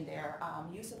changes in their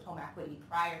use of home equity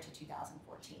prior to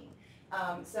 2014.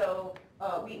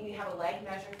 We have a leg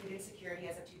measure of food insecurity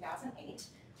as of 2008.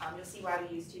 You'll see why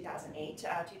we use 2008.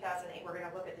 2008, we're going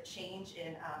to look at the change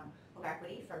in home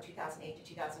equity from 2008 to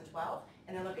 2012,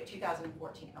 and then look at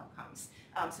 2014 outcomes.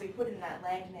 So we put in that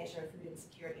lagged measure of food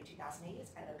insecurity in 2008 as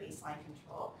kind of a baseline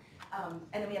control.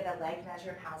 And then we have that lagged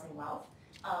measure of housing wealth,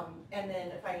 and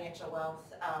then financial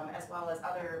wealth, as well as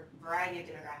other variety of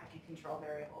demographic and control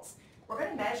variables. We're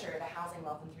going to measure the housing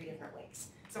wealth in 3 different ways.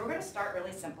 So we're going to start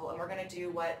really simple, and we're going to do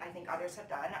what I think others have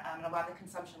done, and a lot of the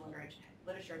consumption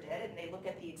literature did, and they looked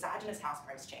at the exogenous house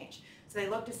price change. So they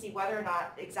looked to see whether or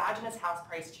not exogenous house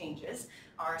price changes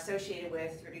are associated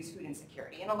with reduced food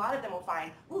insecurity. And a lot of them will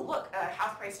find, ooh, look,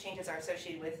 house price changes are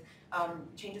associated with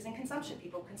changes in consumption.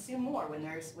 People consume more when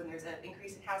there's an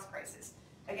increase in house prices.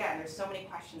 Again, there's so many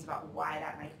questions about why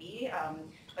that might be,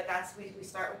 but we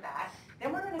start with that.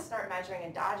 Then we're going to start measuring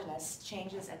endogenous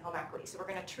changes in home equity. So we're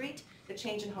going to treat the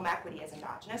change in home equity as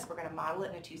endogenous. We're going to model it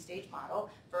in a 2-stage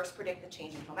model. First, predict the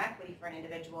change in home equity for an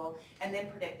individual, and then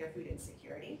predict their food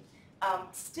insecurity.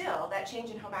 Still, that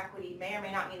change in home equity may or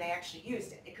may not mean they actually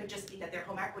used it. It could just be that their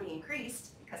home equity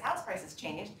increased because house prices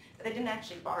changed, but they didn't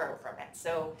actually borrow from it.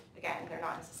 So again,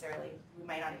 we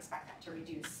might not expect that to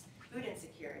reduce food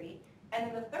insecurity. And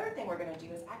then the third thing we're going to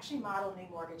do is actually model new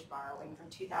mortgage borrowing from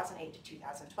 2008 to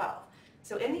 2012.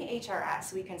 So in the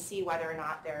HRS, we can see whether or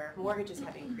not their mortgages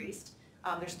have increased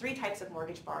There's 3 types of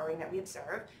mortgage borrowing that we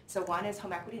observe. So one is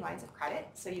home equity lines of credit.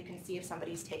 So you can see if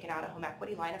somebody's taken out a home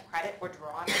equity line of credit or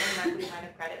drawn a home equity line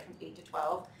of credit from 8 to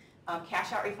 12.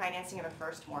 Cash out refinancing of a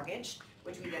first mortgage,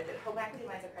 which we did. The home equity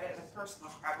lines of credit are the first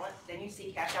most prevalent. Then you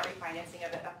see cash out refinancing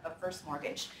of a first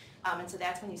mortgage. And so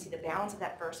that's when you see the balance of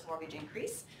that first mortgage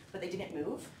increase, but they didn't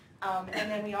move.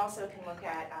 And then we also can look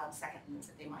at second liens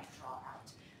that they might draw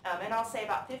out. And I'll say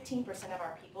about 15% of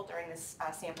our people during this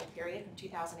sample period from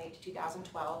 2008 to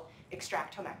 2012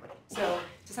 extract home equity. So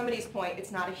to somebody's point,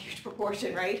 it's not a huge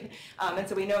proportion, right? And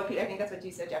so we know, I think that's what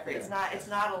you said, Geoffrey, it's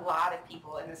not a lot of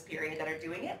people in this period that are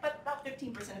doing it, but about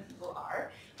 15% of people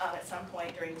are at some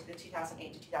point during the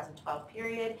 2008 to 2012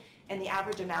 period. And the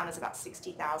average amount is about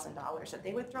 $60,000 that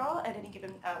they withdraw at any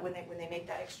given, when they make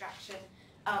that extraction.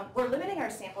 We're limiting our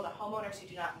sample to homeowners who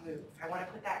do not move. I want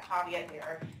to put that caveat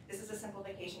there. This is a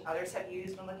simplification others have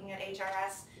used when looking at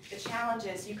HRS. The challenge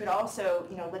is you could also,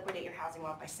 liquidate your housing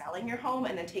wealth by selling your home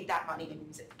and then take that money and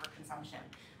use it for consumption.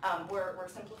 We're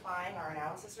simplifying our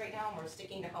analysis right now, and we're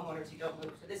sticking to homeowners who don't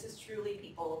move. So this is truly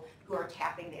people who are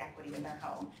tapping the equity in their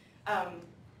home.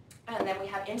 And then we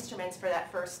have instruments for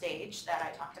that first stage that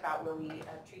I talked about where we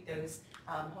treat those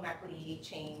home equity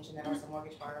change and then also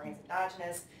mortgage borrowings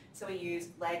endogenous. So we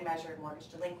used lag measured mortgage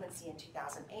delinquency in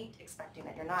 2008, expecting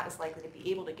that you're not as likely to be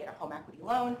able to get a home equity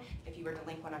loan if you were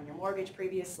delinquent on your mortgage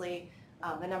previously.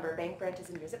 The number of bank branches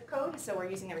in your zip code, so we're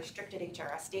using the restricted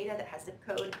HRS data that has zip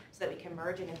code so that we can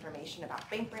merge in information about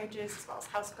bank branches as well as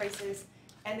house prices.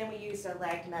 And then we used a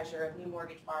lagged measure of new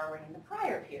mortgage borrowing in the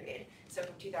prior period, so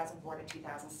from 2004 to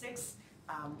 2006,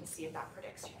 to see if that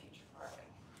predicts your future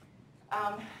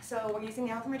borrowing. So we're using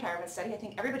the health and retirement study. I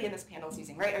think everybody in this panel is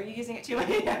using, right? Are you using it too?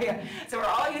 Yeah. So we're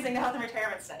all using the health and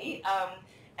retirement study.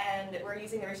 And we're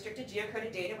using the restricted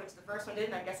geocoded data, which the first one did,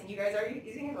 and I'm guessing you guys are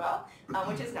using as well,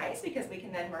 which is nice because we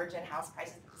can then merge in house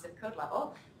prices at the zip code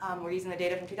level. We're using the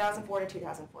data from 2004 to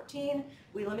 2014.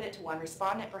 We limit it to 1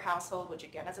 respondent per household, which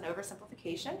again is an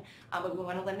oversimplification, but we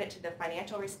want to limit it to the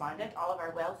financial respondent. All of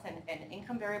our wealth and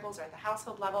income variables are at the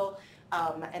household level,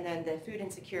 and then the food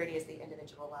insecurity is the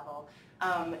individual level.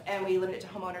 And we limit it to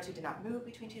homeowners who did not move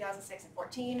between 2006 and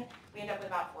 14. We end up with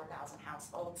about 4,000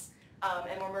 households.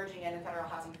 And we're merging in the Federal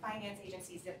Housing Finance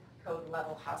Agency zip code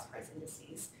level house price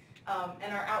indices.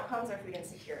 And our outcomes are food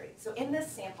insecurity. So in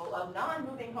this sample of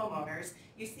non-moving homeowners,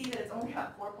 you see that it's only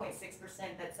about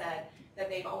 4.6% that said that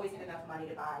they've always had enough money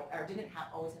to buy, or didn't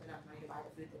always have enough money to buy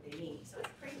the food that they need. So it's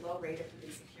a pretty low rate of food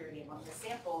insecurity among the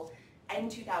sample in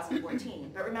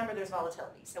 2014. But remember, there's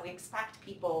volatility. So we expect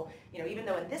people, even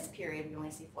though in this period we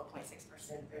only see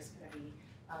 4.6%, there's going to be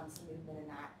some movement in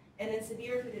that. And then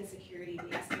severe food insecurity,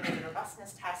 we estimated a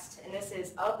robustness test, and this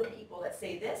is of the people that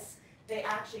say this, they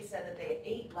actually said that they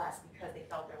ate less because they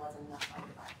felt there wasn't enough money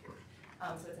to buy food.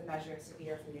 So it's a measure of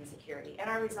severe food insecurity. And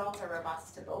our results are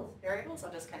robust to both variables.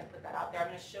 I'll just kind of put that out there. I'm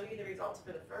going to show you the results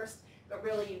for the first, but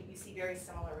really you see very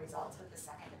similar results with the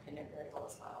second dependent variable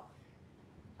as well.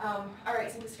 All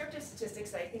right, some descriptive statistics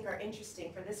that I think are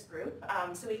interesting for this group.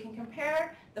 So we can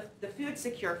compare the food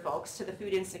secure folks to the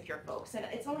food insecure folks. And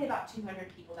it's only about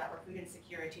 200 people that were food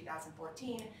insecure in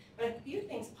 2014. But a few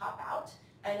things pop out.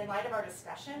 And in light of our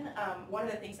discussion, one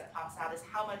of the things that pops out is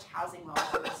how much housing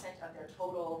wealth, % of their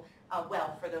total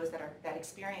wealth for those that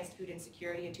experienced food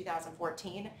insecurity in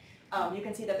 2014. You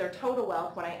can see that their total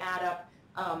wealth, when I add up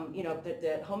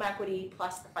the home equity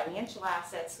plus the financial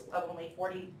assets of only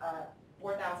 $4,000,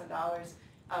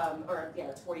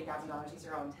 it's $40,000, these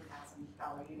are all in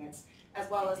 $10,000 units, as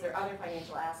well as their other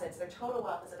financial assets. Their total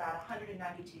wealth is about $192,000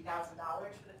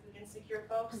 for the food insecure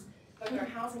folks, but their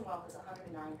housing wealth is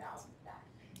 $109,000 for that.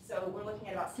 So we're looking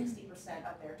at about 60%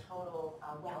 of their total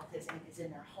wealth is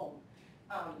in their home.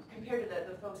 Compared to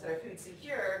the folks that are food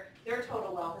secure, their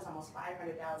total wealth is almost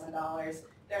 $500,000,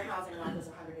 their housing wealth is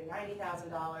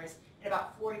 $190,000, and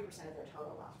about 40% of their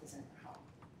total wealth is in their home.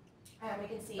 And we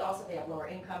can see also they have lower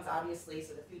incomes, obviously,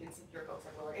 so the food insecure folks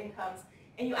have lower incomes.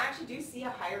 And you actually do see a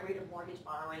higher rate of mortgage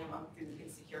borrowing among food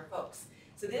insecure folks.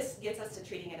 So this gets us to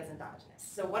treating it as endogenous.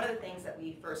 So one of the things that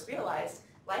we first realized,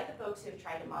 like the folks who have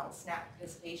tried to model SNAP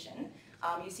participation,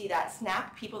 you see that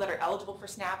SNAP, people that are eligible for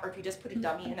SNAP, or if you just put a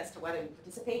dummy in as to whether you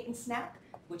participate in SNAP,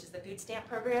 which is the food stamp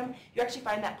program, you actually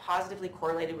find that positively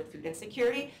correlated with food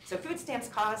insecurity. So food stamps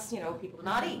cause, people to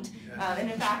not eat.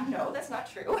 And in fact, no, that's not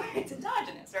true. It's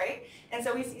endogenous, right? And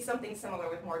so we see something similar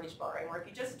with mortgage borrowing, where if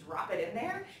you just drop it in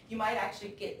there, you might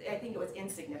actually get, I think it was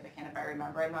insignificant if I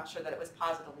remember. I'm not sure that it was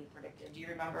positively predicted. Do you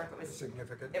remember if it was?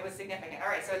 Significant. It was significant. All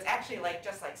right, so it's actually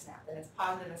just like SNAP, and it's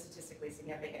positive and statistically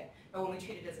significant. But when we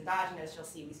treat it as endogenous, you'll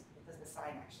see the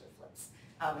sign actually flips.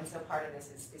 And so part of this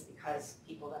is because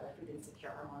people that are food insecure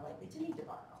are more likely to need to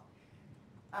borrow.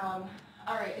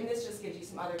 All right, and this just gives you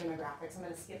some other demographics. I'm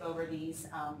going to skip over these,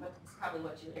 but it's probably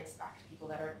what you would expect. People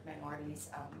that are minorities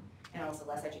and also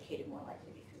less educated, more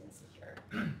likely to be food insecure.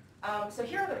 So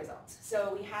here are the results.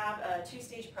 So we have a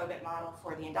two-stage probit model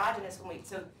for the endogenous.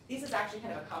 So these is actually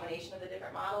kind of a combination of the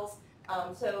different models.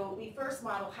 So we first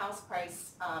model house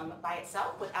price by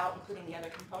itself without including the other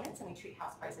components, and we treat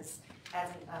house prices as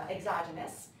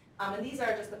exogenous. And these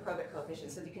are just the probit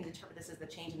coefficients, so you can interpret this as the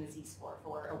change in the z-score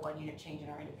for a one-unit change in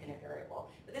our independent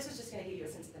variable. But this is just going to give you a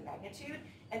sense of the magnitude,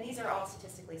 and these are all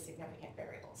statistically significant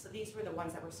variables. So these were the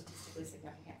ones that were statistically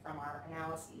significant from our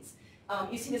analyses.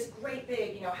 You see this great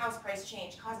big, house price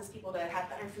change causes people to have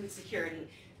better food security.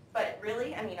 But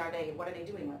really, I mean, what are they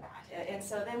doing with that? And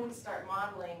so then we start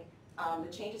modeling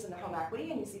the changes in the home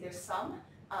equity, and you see there's some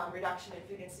reduction in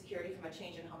food insecurity from a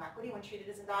change in home equity when treated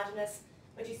as endogenous.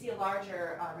 But you see a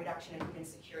larger reduction in food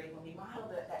insecurity when we model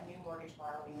that new mortgage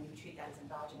borrowing when we treat that as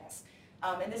endogenous.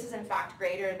 And this is in fact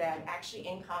greater than actually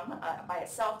income by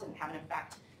itself didn't have an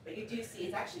effect. But you do see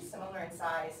it's actually similar in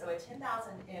size. So a $10,000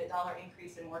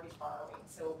 increase in mortgage borrowing.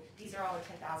 So these are all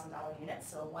 $10,000 units.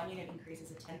 So one unit increase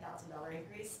is a $10,000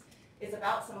 increase. Is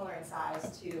about similar in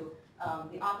size to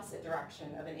the opposite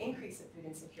direction of an increase in food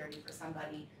insecurity for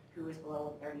somebody who is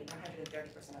below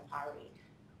 130% of poverty.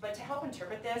 But to help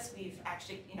interpret this, we've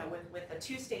actually, with the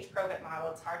two-stage probit model,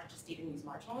 it's hard to just even use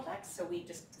marginal effects, so we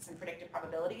just did some predictive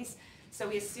probabilities. So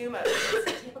we assume a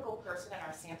typical person in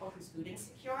our sample who's food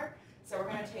insecure. So we're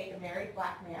going to take a married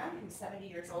black man who's 70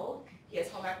 years old. He has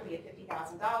home equity of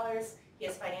 $50,000. He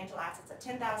has financial assets of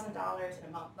 $10,000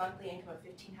 and a monthly income of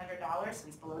 $1,500, so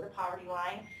he's below the poverty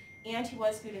line. And he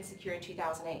was food insecure in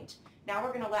 2008. Now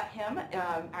we're going to let him,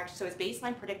 so his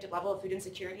baseline predicted level of food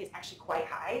insecurity is actually quite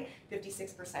high,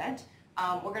 56%.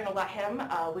 We're going to let him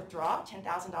withdraw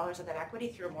 $10,000 of that equity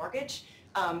through a mortgage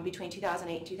between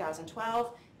 2008 and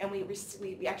 2012, and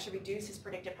we actually reduce his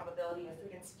predicted probability of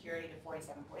food insecurity to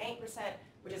 47.8%,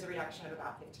 which is a reduction of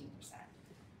about 15%.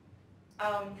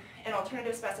 In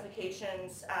alternative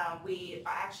specifications, we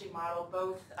actually model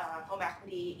both home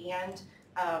equity and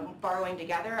borrowing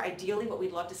together. Ideally, what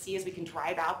we'd love to see is we can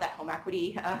drive out that home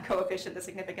equity coefficient, the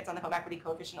significance on the home equity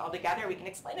coefficient altogether. We can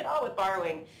explain it all with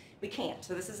borrowing. We can't.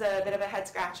 So this is a bit of a head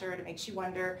scratcher. It makes you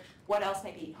wonder what else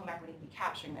maybe home equity can be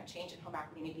capturing. That change in home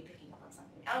equity may be picking up on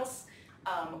something else,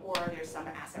 or there's some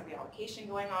asset reallocation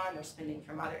going on. They're spending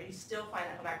from other. You still find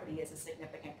that home equity is a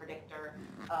significant predictor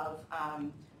of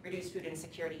reduced food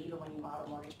insecurity, even when you model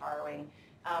mortgage borrowing.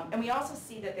 And we also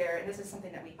see that and this is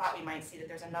something that we thought we might see, that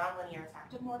there's a nonlinear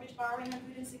effect of mortgage borrowing on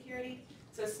food insecurity.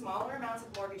 So smaller amounts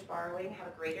of mortgage borrowing have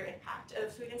a greater impact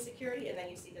of food insecurity, and then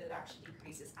you see that it actually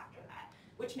decreases after that,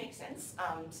 which makes sense.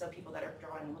 So people that are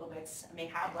drawing little bits may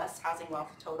have less housing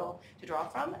wealth total to draw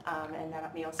from, and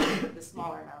that may also mean that the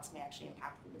smaller amounts may actually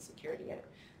impact food insecurity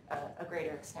at a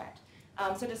greater extent.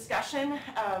 So discussion.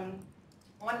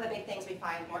 One of the big things we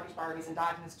find mortgage borrowing is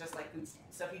endogenous, just like food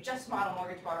stamps. So if you just model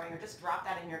mortgage borrowing or just drop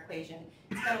that in your equation,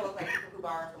 it's going to look like people who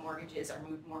borrow for mortgages are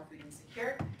more food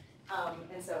insecure.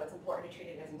 And so it's important to treat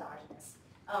it as endogenous.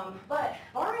 But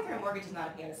borrowing through a mortgage is not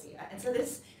a panacea. And so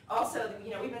this also,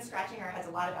 we've been scratching our heads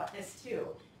a lot about this too.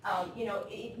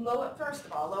 First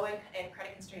of all, low and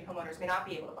credit constrained homeowners may not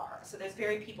be able to borrow. So there's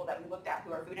very people that we looked at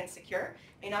who are food insecure,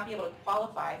 may not be able to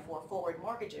qualify for forward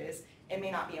mortgages, and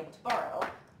may not be able to borrow.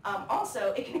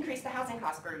 Also, it can increase the housing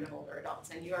cost burden of older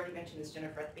adults. And you already mentioned this,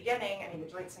 Jennifer, at the beginning. I mean, the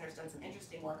Joint Center's done some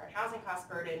interesting work on housing cost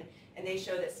burden, and they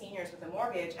show that seniors with a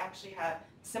mortgage actually have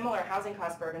similar housing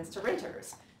cost burdens to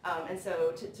renters. And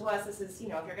so to us, this is, if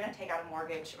you're going to take out a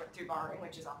mortgage or through borrowing,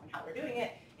 which is often how we're doing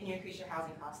it, and you increase your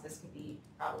housing costs, this could be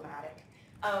problematic.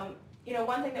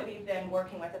 One thing that we've been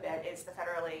working with a bit is the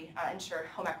federally insured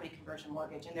home equity conversion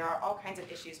mortgage, and there are all kinds of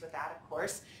issues with that, of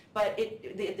course, but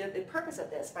the purpose of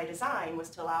this by design was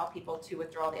to allow people to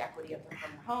withdraw the equity from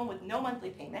their home with no monthly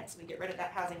payments. We get rid of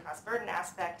that housing cost burden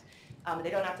aspect. They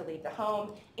don't have to leave the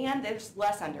home, and there's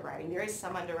less underwriting. There is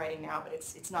some underwriting now, but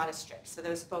it's not as strict. So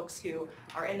those folks who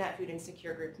are in that food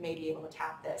insecure group may be able to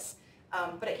tap this,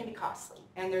 but it can be costly,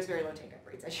 and there's very low take-up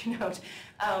rates, as you note.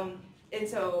 And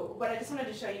so what I just wanted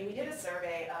to show you, we did a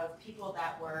survey of people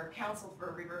that were counseled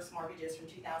for reverse mortgages from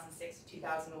 2006 to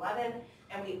 2011,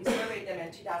 and we surveyed them in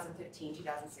 2015,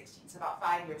 2016, so about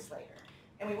 5 years later.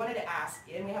 And we wanted to ask,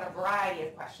 and we had a variety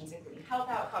of questions, including health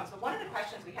outcomes, but one of the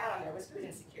questions we had on there was food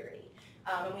insecurity.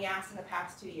 And we asked in the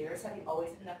past 2 years, have you always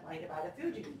had enough money to buy the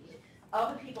food you need?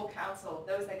 Of the people counseled,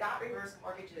 those that got reverse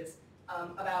mortgages,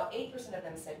 about 8% of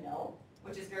them said no,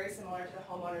 which is very similar to the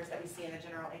homeowners that we see in the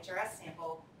general HRS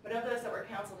sample. But of those that were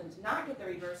counseled them to not get the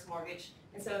reverse mortgage.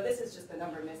 And so this is just the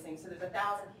number missing. So there's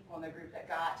 1,000 people in the group that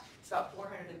got, it's about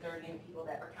 430 people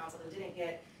that were counseled and didn't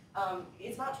get.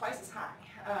 It's about twice as high.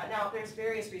 Now, there's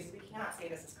various reasons. We cannot say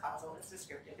this is causal. It's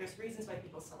descriptive. There's reasons why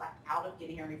people select out of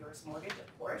getting a reverse mortgage,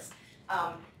 of course.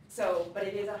 But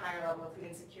it is a higher level of food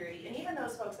insecurity. And even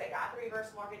those folks that got the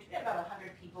reverse mortgage, we had about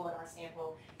 100 people in our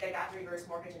sample that got the reverse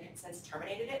mortgage and had since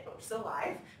terminated it, but we're still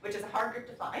alive, which is a hard group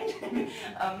to find.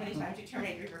 Many times you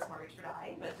terminate your reverse mortgage for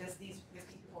dying, but these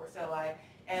people were still alive.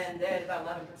 And then about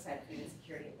 11% food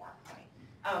insecurity at that point.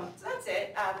 So that's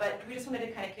it, but we just wanted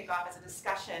to kind of kick off as a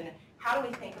discussion, how do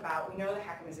we think about, we know the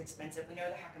HECM is expensive, we know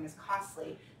the HECM is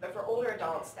costly, but for older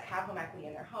adults that have home equity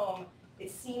in their home,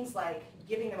 it seems like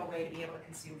giving them a way to be able to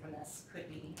consume from this could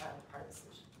be part of the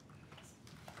solution.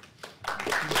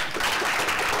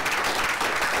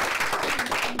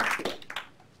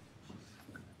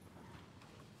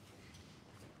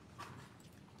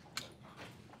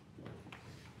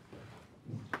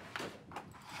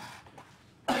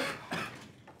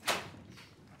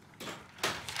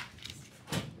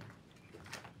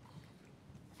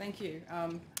 Thank you.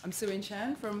 I'm Sewin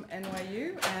from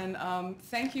NYU, and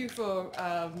thank you for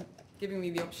giving me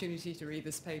the opportunity to read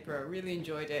this paper. I really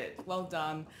enjoyed it. Well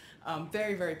done.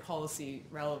 Very, very policy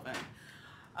relevant.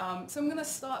 So I'm going to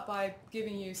start by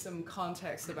giving you some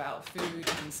context about food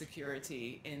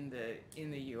insecurity in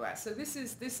the U.S. So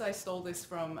I stole this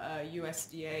from a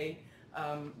USDA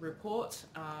report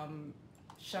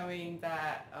showing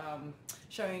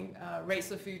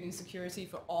rates of food insecurity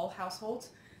for all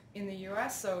households in the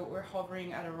U.S. So we're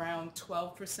hovering at around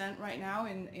 12% right now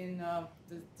in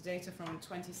the data from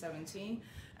 2017,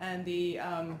 and the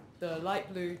light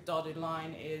blue dotted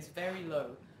line is very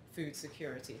low food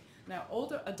security. Now,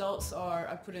 older adults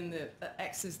I put in the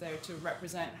X's there to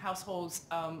represent households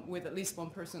with at least one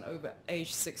person over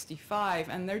age 65,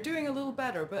 and they're doing a little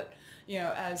better, but you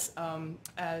know, as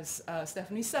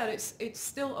Stephanie said, it's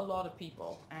still a lot of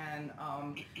people, and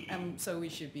so we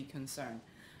should be concerned.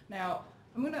 Now,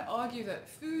 I'm going to argue that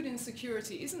food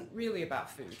insecurity isn't really about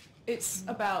food. It's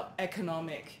about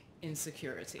economic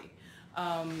insecurity.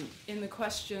 In the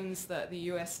questions that the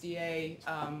USDA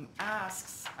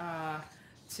asks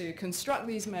to construct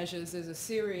these measures, there's a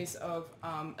series of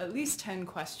at least 10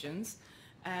 questions,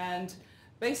 and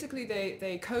basically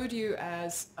they code you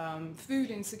as food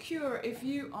insecure if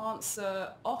you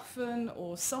answer often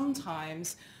or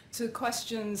sometimes to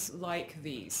questions like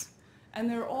these. And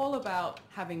they're all about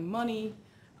having money,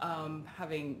 food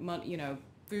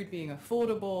being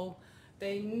affordable.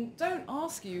 They don't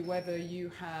ask you whether you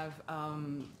have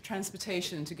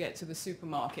transportation to get to the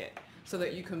supermarket so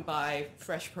that you can buy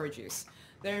fresh produce.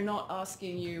 They're not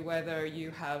asking you whether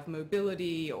you have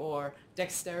mobility or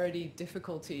dexterity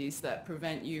difficulties that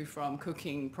prevent you from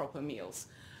cooking proper meals.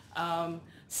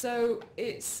 So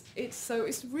it's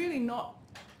really not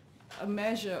a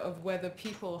measure of whether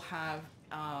people have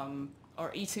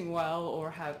are eating well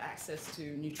or have access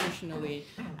to nutritionally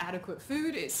adequate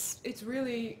food. It's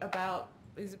really about,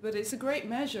 but it's a great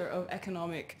measure of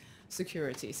economic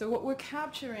security. So what we're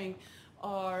capturing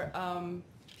are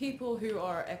people who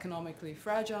are economically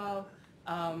fragile.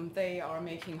 They are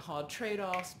making hard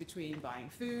trade-offs between buying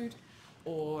food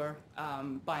or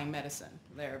buying medicine.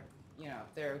 They're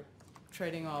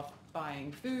trading off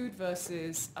buying food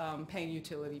versus paying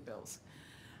utility bills.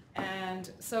 And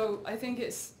so I think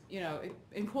it's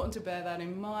important to bear that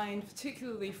in mind,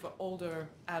 particularly for older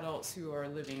adults who are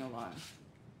living alone.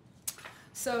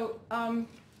 So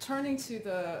turning to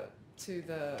the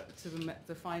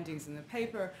findings in the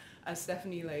paper, as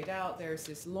Stephanie laid out, there's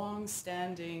this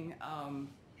long-standing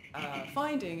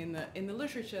finding in the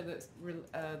literature that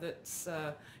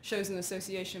shows an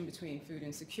association between food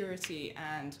insecurity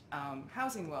and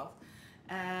housing wealth.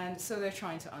 And so they're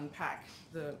trying to unpack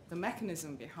the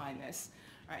mechanism behind this.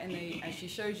 Right? And as she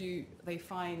showed you, they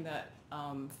find that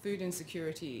food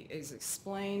insecurity is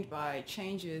explained by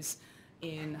changes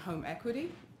in home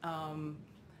equity.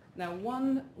 Now,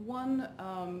 one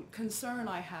concern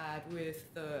I had with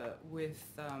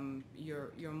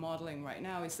your modeling right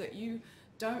now is that you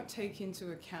don't take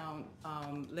into account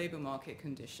labor market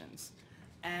conditions,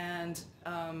 and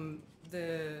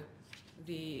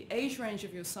the age range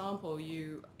of your sample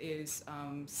is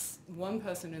one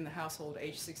person in the household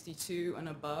age 62 and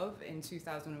above in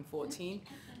 2014,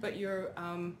 but you're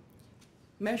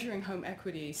measuring home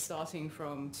equity starting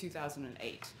from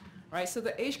 2008, right? So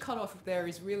the age cutoff there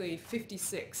is really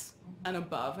 56 and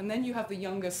above, and then you have the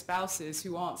younger spouses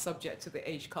who aren't subject to the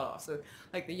age cutoff. So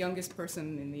like the youngest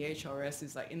person in the HRS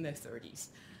is like in their 30s.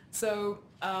 So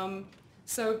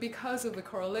because of the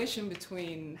correlation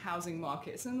between housing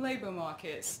markets and labor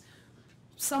markets,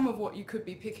 some of what you could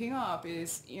be picking up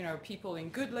is, you know, people in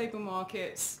good labor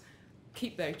markets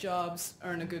keep their jobs,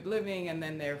 earn a good living, and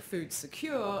then they're food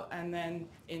secure, and then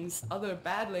in other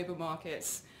bad labor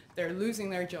markets, they're losing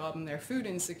their job and they're food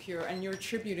insecure, and you're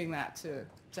attributing that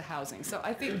to housing. So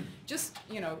I think just,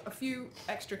 you know, a few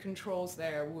extra controls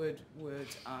there would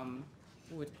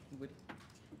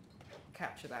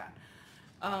capture that.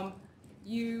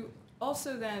 You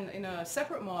also then, in a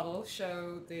separate model,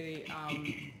 show the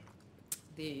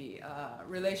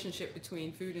relationship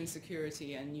between food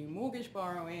insecurity and new mortgage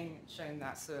borrowing, showing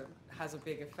that has a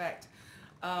big effect.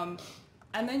 And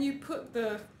then you put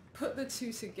the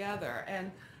two together,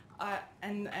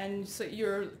 and so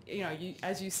you're, you know,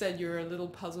 as you said, you're a little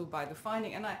puzzled by the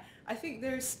finding, and I think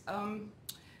there's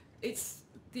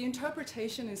the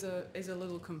interpretation is a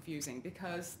little confusing,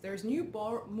 because there's new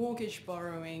mortgage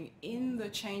borrowing in the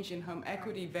change in home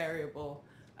equity variable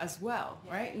as well,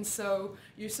 right? And so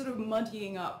you're sort of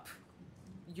muddying up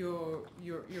the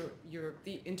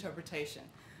interpretation.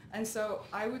 And so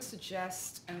I would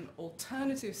suggest an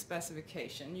alternative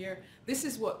specification. This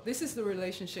is the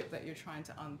relationship that you're trying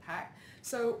to unpack.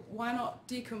 So why not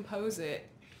decompose it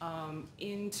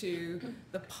into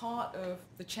the part of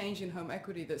the change in home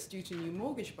equity that's due to new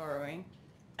mortgage borrowing,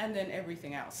 and then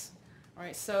everything else,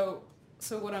 right? So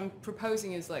what I'm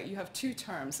proposing is, like, you have two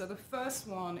terms. So the first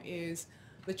one is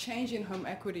the change in home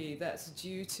equity that's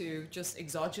due to just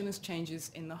exogenous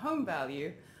changes in the home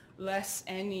value, less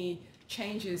any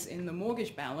changes in the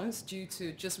mortgage balance due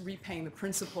to just repaying the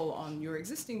principal on your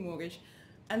existing mortgage.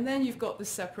 And then you've got the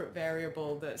separate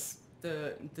variable that's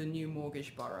the new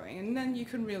mortgage borrowing. And then you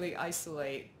can really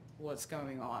isolate what's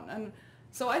going on. And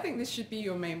so I think this should be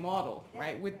your main model,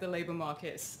 right, with the labor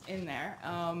markets in there.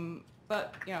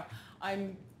 But, you know,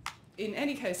 in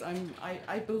any case,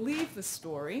 I believe the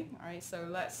story, all right? So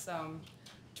let's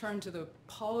turn to the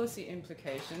policy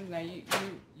implications. Now,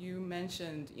 you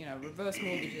mentioned, you know, reverse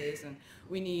mortgages, and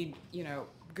we need, you know,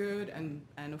 good and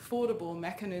affordable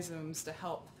mechanisms to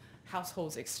help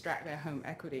households extract their home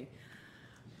equity.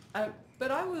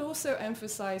 But I would also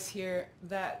emphasize here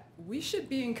that we should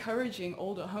be encouraging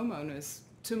older homeowners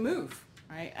to move,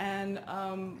 right? And,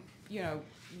 you know,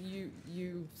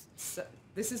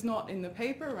 this is not in the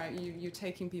paper, right? You're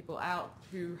taking people out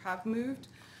who have moved.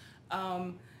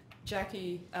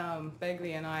 Jackie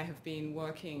Begley and I have been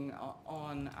working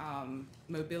on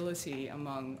mobility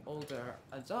among older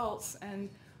adults, and,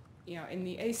 you know, in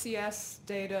the ACS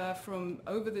data from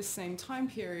over the same time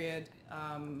period,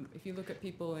 if you look at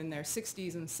people in their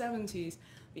 60s and 70s,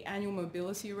 the annual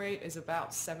mobility rate is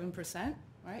about 7%,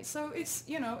 right? So it's,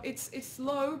 you know, it's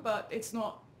low, but it's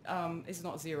not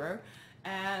zero,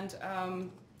 and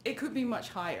it could be much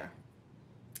higher.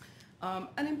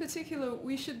 And in particular,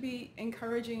 we should be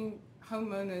encouraging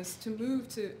homeowners to move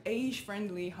to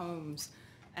age-friendly homes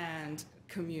and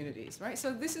communities, right?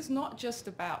 So this is not just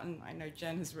about, and I know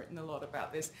Jen has written a lot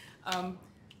about this,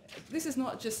 this is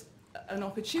not just an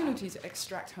opportunity to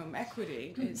extract home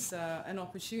equity. It's an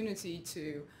opportunity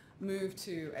to move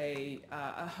to a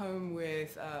home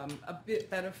with a bit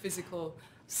better physical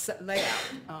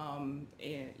layout,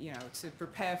 you know, to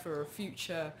prepare for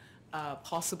future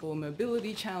possible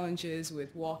mobility challenges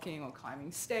with walking or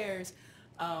climbing stairs.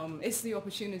 It's the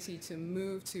opportunity to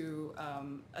move to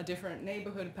a different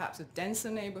neighborhood, perhaps a denser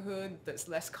neighborhood that's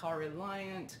less car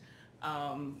reliant,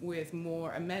 with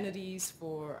more amenities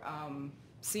for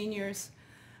seniors.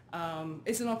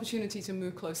 It's an opportunity to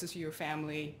move closer to your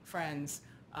family, friends,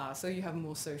 so you have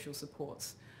more social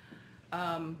supports.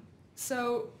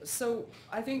 So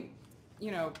I think,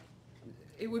 you know,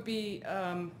 it would be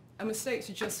a mistake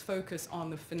to just focus on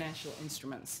the financial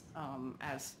instruments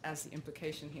as the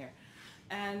implication here.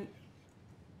 And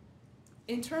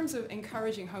in terms of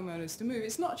encouraging homeowners to move,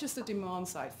 it's not just a demand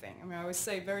side thing. I mean, I would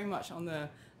say very much on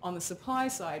the supply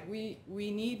side, we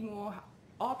need more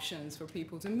options for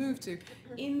people to move to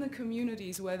in the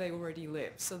communities where they already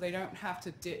live, so they don't have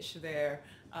to ditch their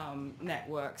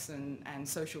networks and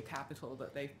social capital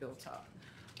that they've built up.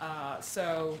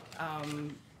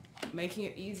 Making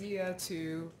it easier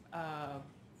to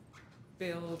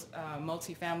build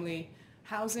multifamily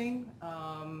housing,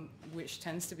 which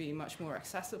tends to be much more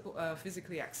accessible,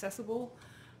 physically accessible,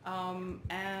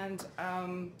 and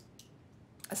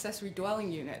accessory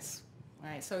dwelling units,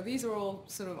 right? So these are all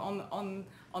sort of on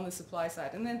the supply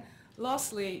side. And then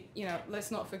lastly, you know, let's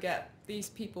not forget these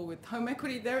people with home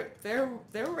equity, they're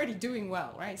already doing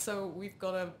well, right? So we've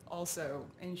got to also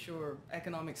ensure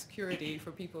economic security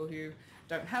for people who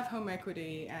don't have home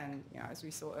equity and, you know, as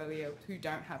we saw earlier, who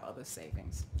don't have other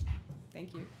savings.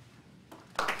 Thank you.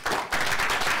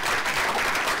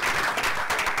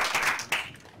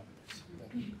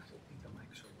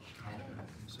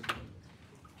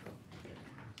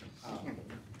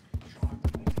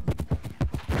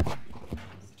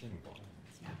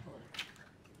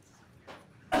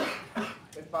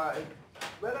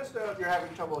 let us know if you're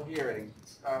having trouble hearing.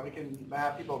 We can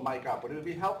have people mic up. Would it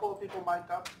be helpful if people mic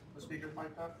up? The speakers mic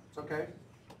up? It's okay?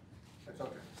 It's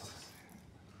okay.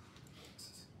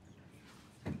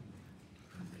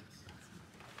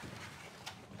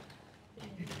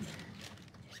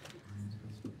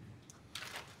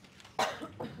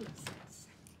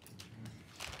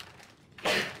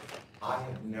 I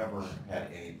have never had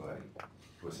anybody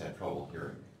who has had trouble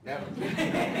hearing. Never.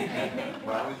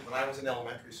 When I was in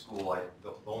elementary school,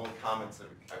 the only comments that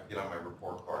I get on my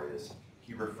report card is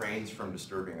he refrains from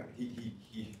disturbing it.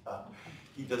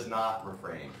 He does not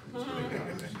refrain from disturbing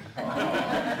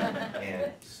others.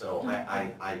 And so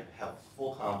I have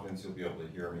full confidence you'll be able to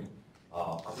hear me.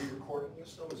 Are we recording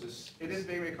this though? Is this? It is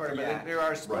being recorded, Yeah. but there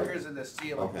are speakers Right. in the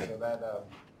ceiling, Okay. so that.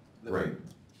 Great.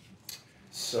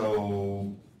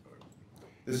 So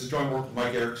this is joint work with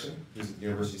Mike Eriksen, who's at the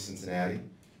University of Cincinnati.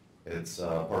 It's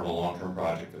part of a long-term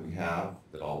project that we have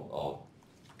that I'll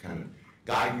kind of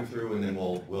guide you through, and then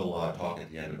we'll talk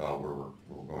at the end about where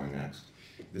we're going next.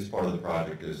 This part of the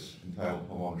project is entitled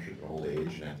Homeownership in Old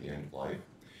Age and at the End of Life.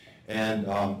 And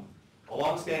a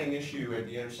long-standing issue at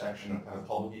the intersection of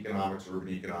public economics, urban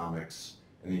economics,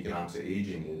 and the economics of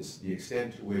aging is the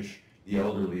extent to which the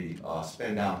elderly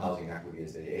spend down housing equity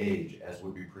as they age, as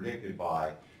would be predicted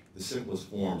by the simplest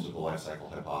forms of the life cycle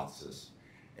hypothesis.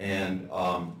 And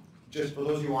just for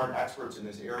those of you who aren't experts in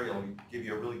this area, let me give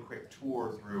you a really quick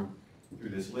tour through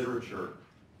this literature.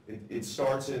 It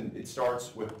starts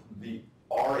with the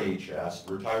RHS,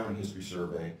 the Retirement History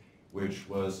Survey, which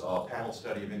was a panel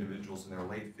study of individuals in their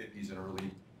late 50s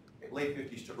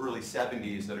to early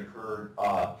 70s that occurred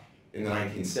in the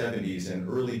 1970s, and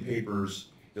early papers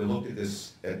that looked at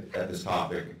this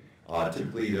topic.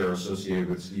 Typically, they're associated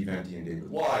with Steve Enty and David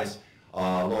Wise.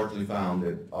 Largely found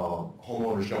that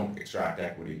homeowners don't extract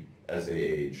equity as they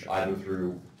age, either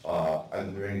through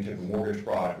any type of mortgage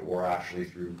product or actually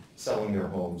through selling their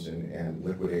homes and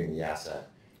liquidating the asset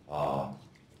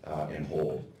in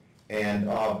whole. And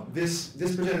this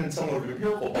presented somewhat of an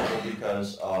empirical bubble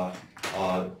because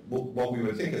what we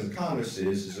would think as economists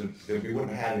is that we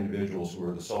wouldn't have individuals who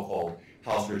are the so-called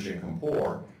house-rich income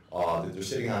poor, that they're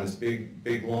sitting on this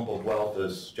big lump of wealth,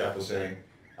 as Jeff was saying,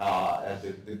 that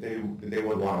they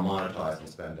would want to monetize and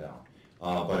spend down.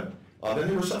 But then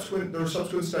there were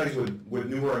subsequent studies with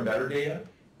newer and better data,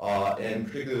 and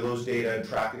particularly those data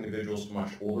track individuals to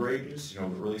much older ages. The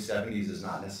early 70s is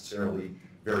not necessarily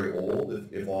very old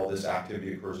if all this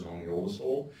activity occurs among the oldest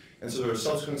old. And so there were a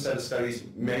subsequent set of studies,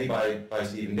 many by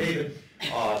Steve and David,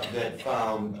 that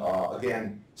found,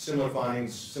 again, similar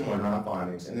findings, similar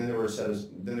non-findings. And then there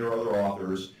were other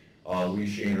authors, Lee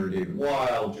Shaner, David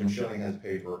Weil, Jim Schilling has a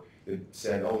paper that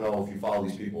said, oh no, if you follow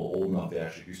these people old enough, they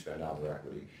actually do spend down their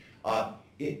equity.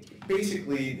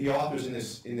 Basically, the authors in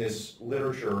this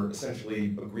literature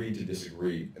essentially agreed to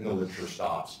disagree, and the literature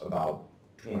stops about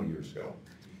 20 years ago,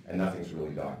 and nothing's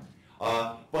really done.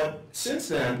 But since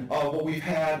then, what we've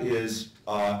had is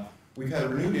we've had a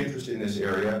renewed interest in this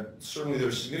area. Certainly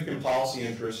there's significant policy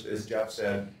interest, as Jeff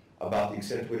said, about the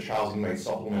extent to which housing might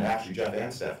supplement, actually Jeff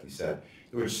and Stephanie said,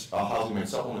 to which housing might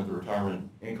supplement the retirement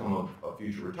income of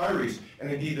future retirees.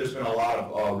 And indeed, there's been a lot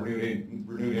of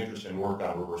renewed interest and work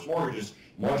on reverse mortgages,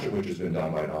 much of which has been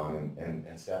done by Don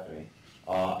and Stephanie.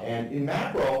 And in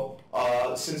macro,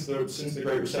 since the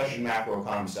Great Recession,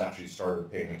 macroeconomists actually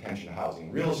started paying attention to housing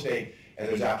and real estate, and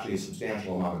there's actually a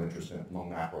substantial amount of interest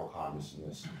among macroeconomists in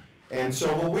this. And so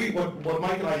what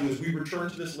Mike and I do is we return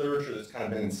to this literature that's kind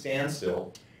of been in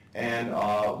standstill, and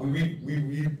we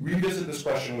revisit this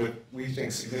question with, we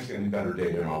think, significantly better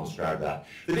data, and I'll describe that.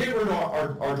 The data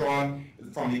are drawn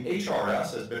from the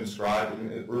HRS, has been described in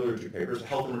the earlier two papers, the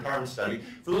Health and Retirement Study.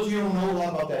 For those of you who don't know a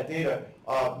lot about that data,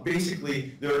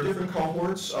 basically there are different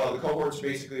cohorts. The cohorts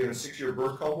basically are in 6-year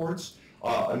birth cohorts.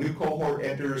 A new cohort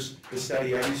enters the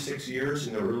study every 6 years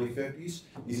in their early 50s.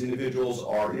 These individuals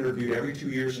are interviewed every 2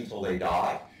 years until they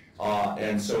die.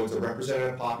 And so it's a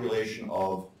representative population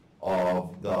of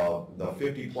the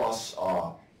 50 plus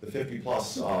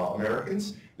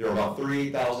Americans. There are about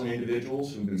 38,000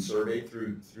 individuals who've been surveyed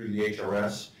through the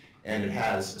HRS, and it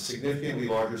has significantly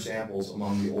larger samples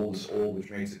among the oldest old, which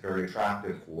makes it very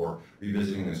attractive for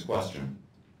revisiting this question.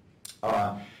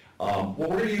 What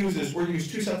we're going to use is we're going to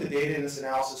use two sets of data in this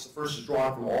analysis. The first is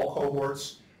drawn from all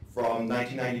cohorts from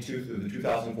 1992 through the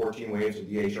 2014 waves of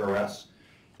the HRS.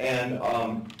 And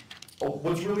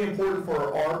what's really important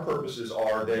for our purposes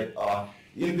are that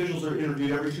the individuals are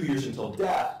interviewed every 2 years until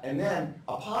death, and then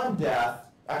upon death,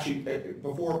 actually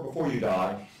before you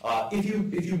die, if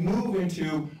you move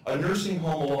into a nursing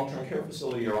home, a long-term care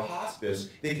facility, or a hospice,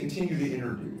 they continue to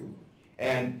interview you.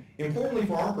 And importantly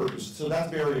for our purposes, so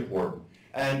that's very important.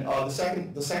 And the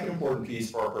second important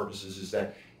piece for our purposes is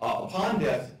that upon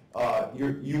death,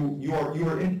 you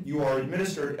are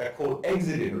administered a quote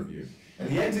exit interview. And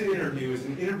the exit interview is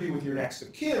an interview with your next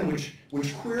of kin, which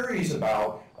queries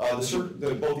about both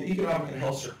the economic and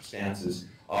health circumstances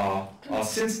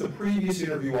since the previous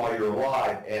interview while you're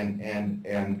alive and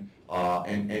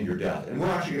your death. And we're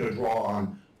actually going to draw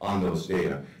on those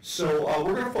data. So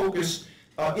we're going to focus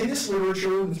in this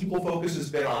literature. The typical focus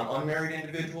has been on unmarried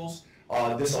individuals.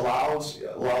 This allows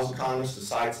economists to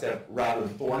sidestep rather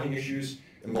thorny issues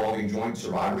involving joint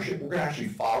survivorship. We're going to actually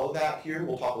follow that here.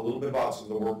 We'll talk a little bit about some of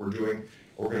the work we're doing,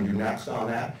 what we're going to do next on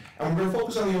that. And we're going to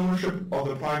focus on the ownership of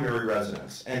the primary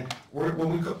residence. And when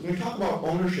we talk about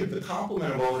ownership, the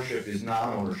complement of ownership is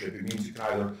non-ownership. It means you can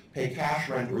either pay cash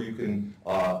rent or you can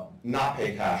not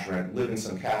pay cash rent, live in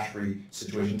some cash-free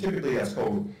situation. Typically that's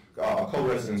a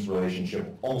co-residence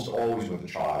relationship, almost always with a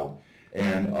child.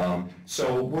 And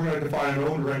so we're going to define an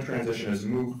own-to-rent transition as a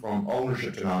move from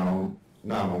ownership to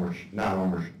non-ownership.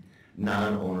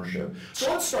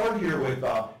 So let's start here with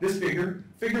this figure.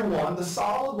 Figure 1, the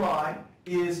solid line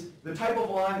is the type of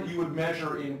line that you would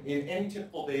measure in any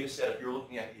typical data set if you're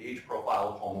looking at the age profile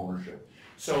of home ownership.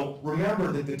 So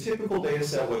remember that the typical data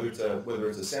set, whether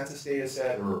it's a census data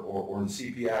set or the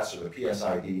CPS or the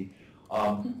PSID,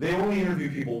 they only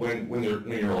interview people when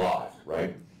you're alive,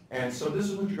 right? And so this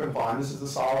is what you're going to find. This is the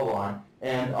solid line.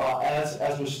 And as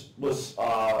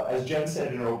Jen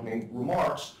said in her opening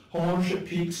remarks, home ownership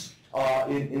peaks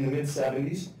in the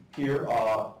mid-70s here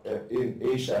in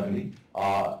age 70,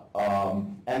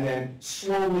 and then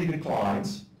slowly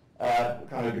declines, at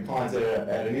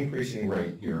an increasing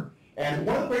rate here. And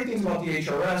one of the great things about the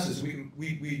HRS is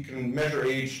we can measure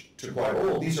age to quite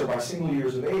old. These are by single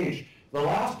years of age. The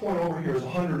last point over here is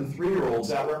 103-year-olds.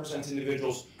 That represents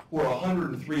individuals who are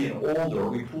 103 and older.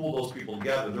 We pool those people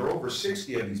together. There are over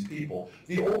 60 of these people.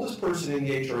 The oldest person in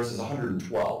the HRS is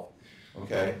 112.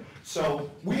 Okay,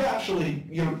 so we actually,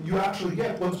 you actually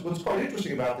get what's quite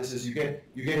interesting about this is you get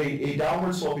a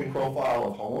downward sloping profile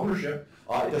of home ownership.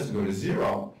 It doesn't go to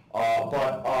 0,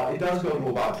 but it does go to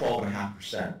about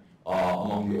 12.5%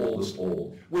 among the oldest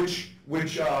old, which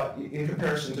in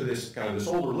comparison to this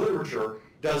older literature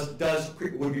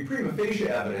would be prima facie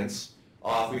evidence.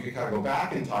 If we could kind of go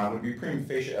back in time, would be prima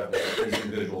facie evidence that these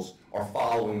individuals are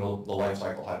following the life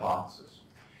cycle hypothesis.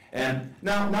 And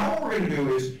now what we're going to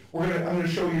do is I'm going to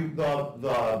show you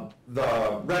the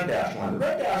red dash line. The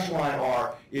red dash line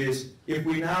is if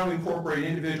we now incorporate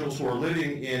individuals who are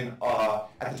living in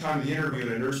at the time of the interview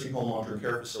in a nursing home, long-term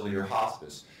care facility, or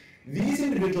hospice. These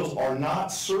individuals are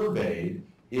not surveyed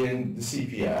in the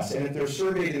CPS, and if they're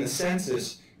surveyed in the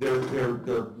census, they're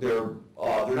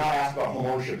not asked about home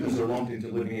ownership because they're lumped into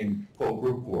living in quote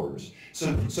group quarters.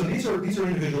 So these are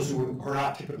individuals who are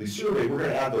not typically surveyed. We're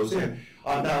going to add those in.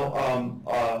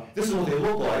 This is what they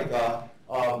look like.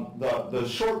 The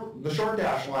short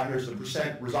dash line here is the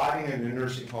percent residing in a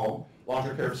nursing home,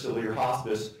 long-term care facility, or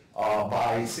hospice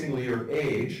by single year of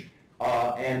age,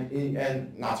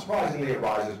 and not surprisingly, it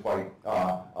rises quite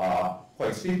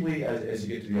steeply as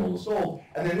you get to the oldest old.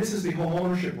 And then this is the home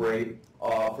ownership rate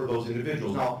for those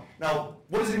individuals. Now,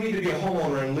 what does it mean to be a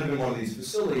homeowner and live in one of these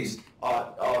facilities?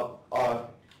 We're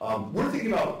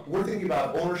thinking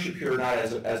about ownership here not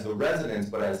as the residence,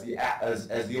 but as the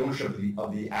ownership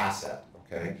of the asset.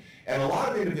 Okay, and a lot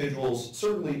of individuals,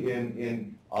 certainly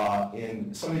in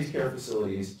some of these care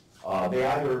facilities, they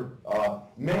either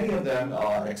many of them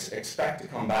expect to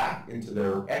come back into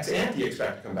their ex ante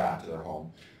expect to come back to their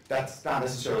home. That's not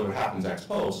necessarily what happens ex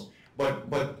post. But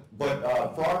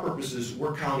for our purposes,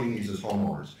 we're counting these as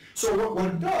homeowners. So what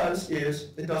it does is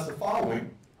it does the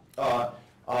following.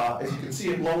 As you can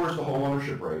see, it lowers the home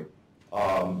ownership rate,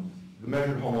 the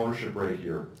measured home ownership rate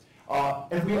here.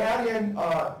 If we add in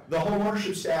the home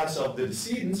ownership status of the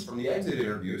decedents from the exit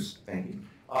interviews, thank you,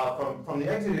 from the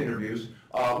exit interviews,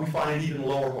 we find an even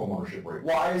lower home ownership rate.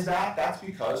 Why is that? That's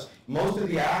because most of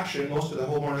the action, most of the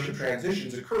home ownership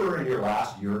transitions occur in your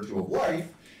last year or two of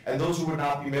life, and those would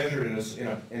not be measured in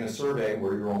a survey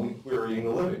where you're only querying the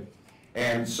living.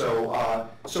 And so,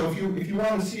 if you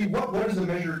want to see what is the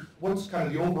measured, what's kind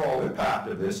of the overall impact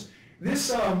of this,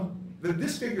 this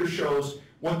figure shows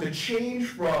what the change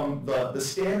from the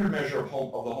standard measure of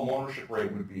the home ownership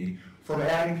rate would be from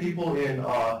adding people in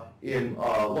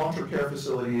long-term care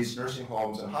facilities, nursing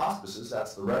homes, and hospices.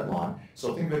 That's the red line.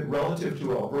 So think of it relative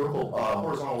to a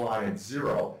horizontal line at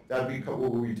 0. That would be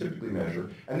what we typically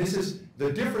measure. And this is the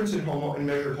difference in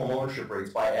measured homeownership rates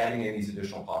by adding in these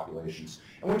additional populations.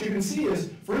 And what you can see is,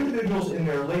 for individuals in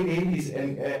their late 80s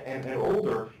and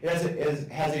older, it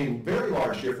has a very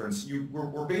large difference.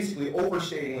 We're basically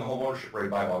overstating the homeownership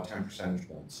rate by about 10 percentage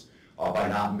points by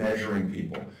not measuring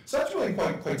people. So that's really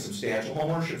quite substantial.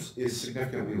 Homeownership is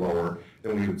significantly lower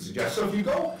than we would suggest. So if you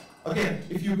go, again,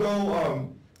 if you go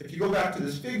back to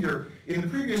this figure, in the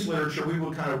previous literature, we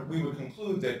would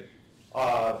conclude that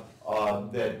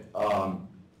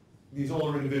these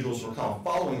older individuals were kind of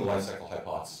following the life cycle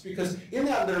hypothesis, because in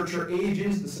that literature, age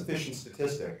is the sufficient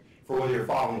statistic for whether you're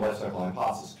following the life cycle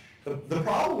hypothesis. The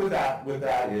problem with that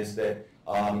is that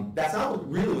that's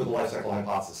not really what the life cycle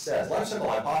hypothesis says. Life cycle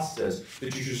hypothesis says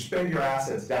that you should spend your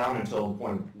assets down until the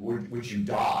point at which you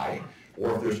die,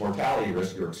 or if there's mortality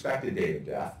risk, your expected date of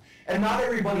death. And not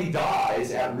everybody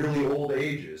dies at really old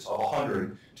ages of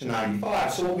 100 to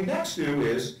 95. So what we next do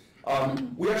is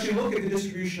we actually look at the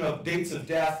distribution of dates of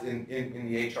death in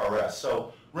the HRS.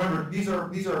 So remember, this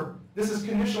is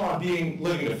conditional on living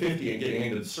to 50 and getting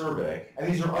into the survey, and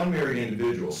these are unmarried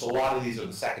individuals. So a lot of these are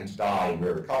the second to die in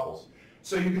married couples.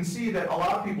 So you can see that a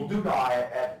lot of people do die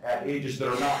at ages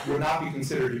that would not be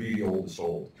considered to be the oldest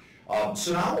old.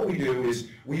 So now what we do is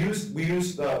we use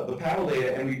the panel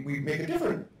data, and we make a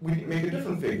different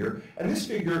figure, and this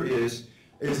figure is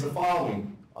the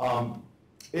following.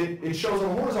 It shows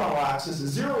on the horizontal axis,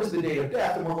 0 is the date of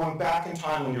death, and we're going back in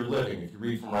time when you're living, if you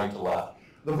read from right to left.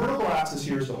 The vertical axis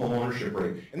here is the homeownership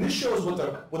rate, and this shows what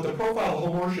the profile of the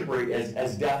homeownership rate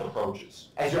as death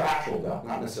approaches, as your actual death,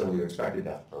 not necessarily your expected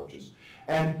death approaches.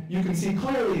 And you can see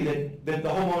clearly that the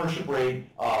homeownership rate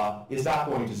is not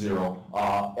going to 0.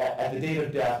 At the date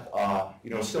of death,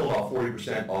 still about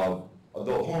 40% of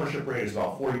the homeownership rate is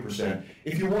about 40%.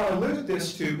 If you want to limit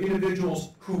this to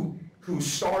individuals who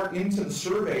start into the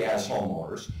survey as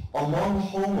homeowners, among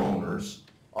homeowners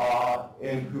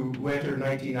and who entered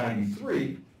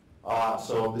 1993,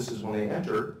 so this is when they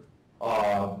entered,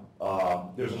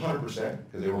 there's 100%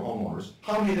 because they were homeowners.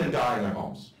 How many of them die in their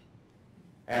homes?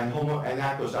 And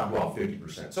that goes down to about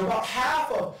 50%. So about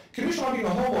half of, conditional on being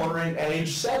a homeowner at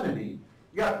age 70,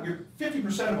 your 50%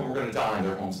 of them are going to die in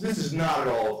their homes. This is not at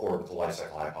all according to the life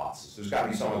cycle hypothesis. There's got to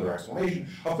be some other explanation.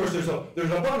 Of course, there's an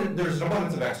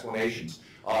abundance of explanations.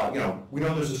 We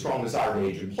know there's a strong desire to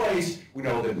age in place. We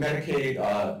know that Medicaid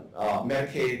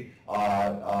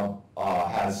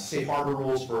has safe harbor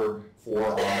rules for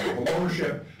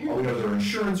homeownership. We know there are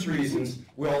insurance reasons.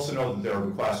 We also know that there are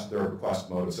request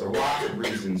motives. There are lots of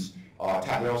reasons. There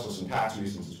are also some tax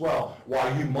reasons as well why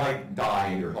you might die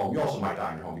in your home. You also might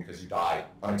die in your home because you die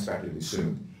unexpectedly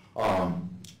soon.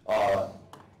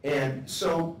 And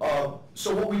so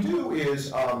what we do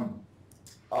is the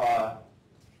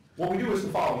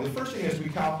following. The first thing is we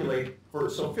calculate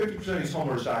so 50% of these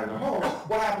homeowners die in their home.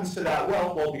 What happens to that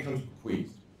wealth? Well, it becomes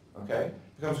bequeathed. Okay,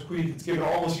 it becomes bequeathed. It's given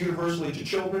almost universally to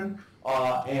children.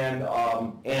 And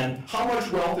how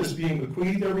much wealth is being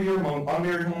bequeathed every year among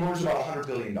unmarried homeowners? About $100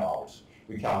 billion.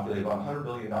 We calculate about $100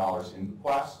 billion in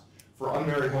bequests for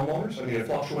unmarried homeowners. I mean, it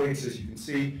fluctuates, as you can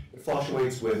see. It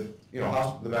fluctuates with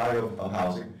the value of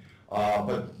housing,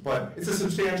 but it's a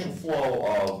substantial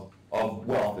flow of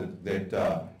wealth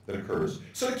that occurs.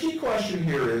 So the key question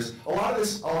here is a lot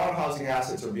of housing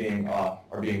assets are being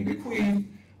bequeathed.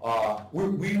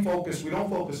 We don't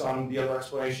focus on the other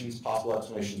possible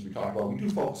explanations we talked about. We do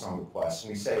focus on bequests,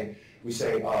 and we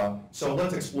say, so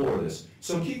let's explore this.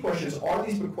 So key question is, are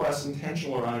these bequests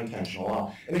intentional or unintentional?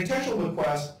 Well, an intentional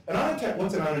bequest,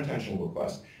 what's an unintentional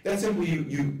bequest? That's simply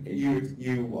you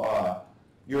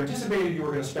anticipated you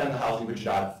were going to spend the housing, but you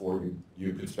died before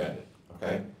you could spend it.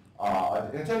 Okay.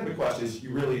 An intended bequest is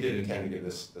you really did intend to give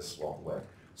this wealth away.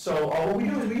 So what we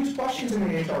do is we use questions in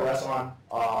the HRS on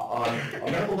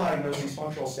medical diagnosis,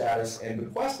 functional status, and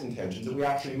bequest intentions, and we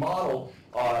actually model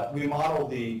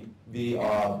the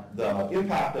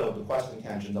impact of bequest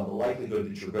intentions on the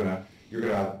likelihood that you're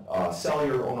gonna sell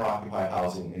your owner-occupied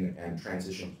housing and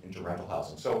transition into rental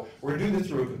housing. So we're gonna do this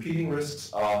through a competing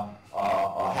risks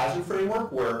hazard framework,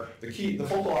 where the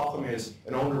focal outcome is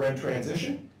an own-to-rent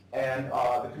transition. And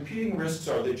the competing risks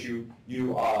are that you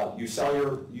sell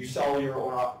your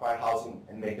owner-occupied housing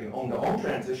and make an own-to-own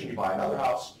transition. You buy another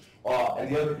house, and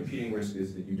the other competing risk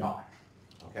is that you die.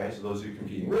 Okay, so those are your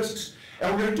competing risks.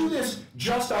 And we're going to do this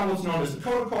just on what's known as the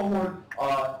CODA cohort.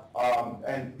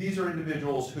 And these are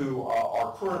individuals who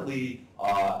are currently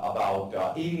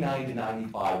about 89 to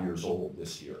 95 years old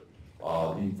this year.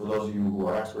 For those of you who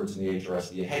are experts in the HRS,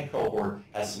 the head cohort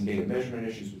has some data measurement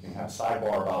issues we can have a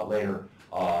sidebar about later.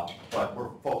 But we're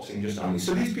focusing just on these.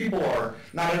 So these people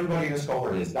not everybody in this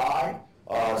cohort has died.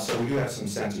 So we do have some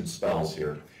censored spells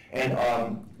here.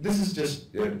 And this is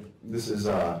just kind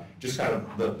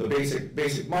of the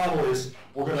basic model is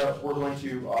we're going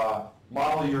to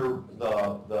model your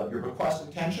bequest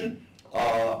intention,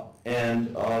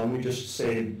 and let me just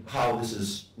say how this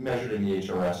is measured in the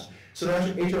HRS. So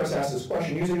the HRS asks this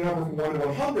question: using a number from 1 to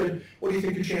 100, what do you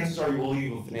think your chances are you will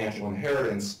leave a financial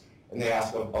inheritance? And they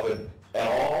ask of it at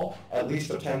all, at least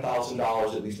of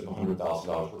 $10,000, at least of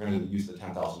 $100,000. We're going to use the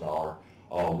 $10,000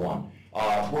 one.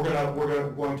 We're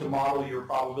going to model your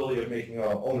probability of making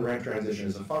an own-rent transition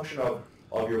as a function of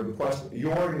your bequest,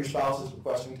 your and your spouse's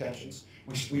bequest intentions.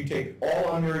 We take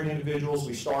all unmarried individuals.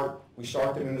 We start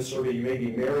them in the survey. You may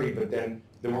be married, but then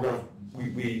we're going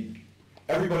to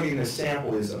everybody in this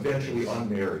sample is eventually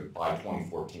unmarried by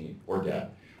 2014 or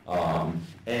dead.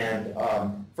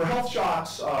 For health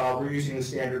shocks, we're using the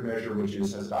standard measure, which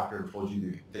is, as the doctor told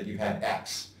you, that you've had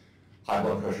X: high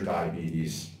blood pressure,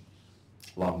 diabetes,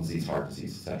 lung disease, heart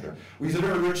disease, etc. We use a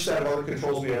very rich set of other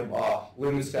controls. We have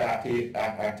limits to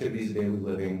activities of daily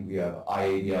living. We have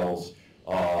IADLs.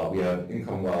 We have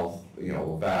income, wealth.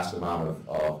 A vast amount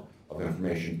of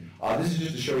information. This is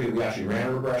just to show you that we actually ran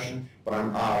a regression.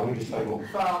 But let me just tell you what we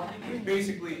found.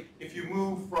 Basically, if you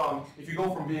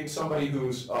go from being somebody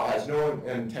who's has no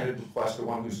intended bequest to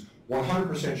one who's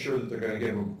 100% sure that they're going to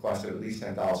get a bequest of at least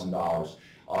 $10,000,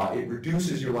 it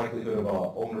reduces your likelihood of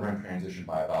an owner-rent transition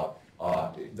by about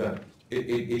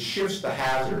it shifts the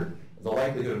hazard, the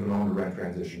likelihood of an owner-rent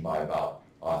transition by about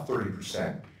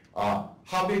 30%.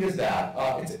 How big is that?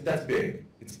 That's big.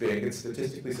 It's big. It's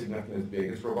statistically significant. It's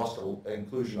big. It's robust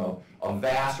inclusion of a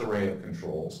vast array of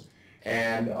controls.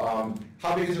 And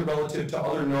how big is it relative to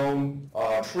other known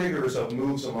triggers of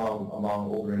moves among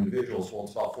older individuals? Well,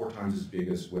 it's about 4 times as big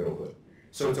as widowhood.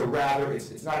 So it's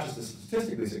it's not just a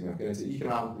statistically significant, it's an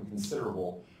economically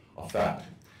considerable effect.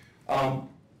 So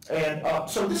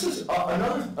this is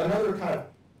another kind of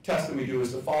test that we do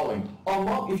is the following.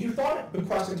 If you thought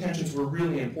bequest intentions were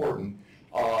really important,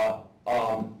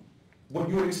 what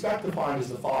you would expect to find is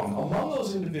the following. Among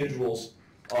those individuals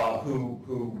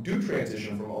who do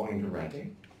transition from owning to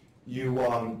renting, we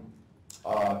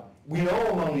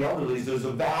know among the elderly there's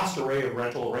a vast array of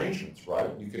rental arrangements, right?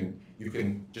 You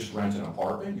can just rent an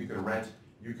apartment. You can rent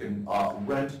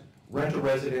a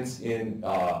residence in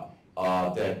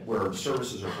where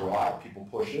services are provided. People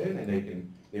push in and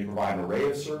they provide an array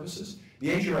of services. The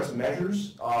HRS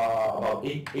measures about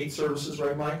eight services,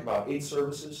 right, Mike? About 8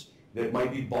 services that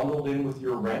might be bundled in with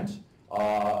your rent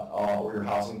or your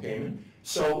housing payment.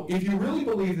 So if you really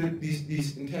believe that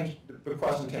these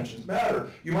bequest intentions matter,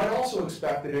 you might also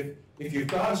expect that if you've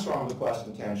got a strong bequest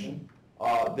intention,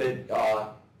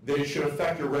 that it should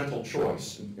affect your rental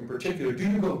choice. In particular, do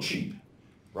you go cheap,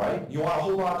 right? You want to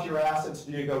hold on to your assets,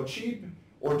 do you go cheap,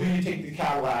 or do you take the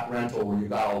Cadillac rental where you've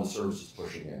got all the services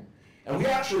pushing in? And we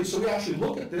actually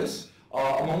look at this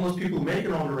among those people who make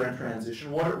an owner-rent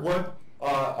transition. What's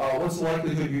the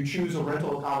likelihood you choose a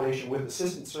rental accommodation with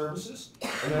assisted services,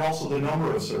 and then also the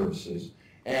number of services?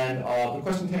 And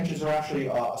bequest intentions are actually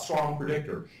a strong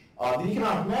predictor. The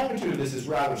economic magnitude of this is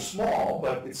rather small,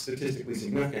 but it's statistically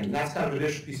significant, and that's kind of an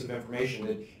additional piece of information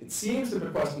that it seems that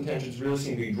bequest intentions really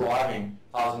seem to be driving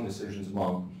housing decisions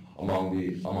among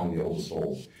the oldest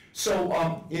old. So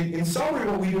in summary,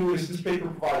 what we do is this paper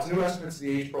provides new estimates of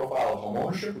the age profile of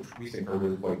homeownership, which we think are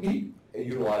really quite neat,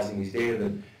 utilizing these data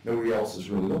that nobody else has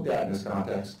really looked at in this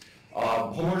context.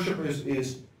 Homeownership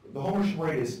the homeownership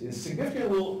rate is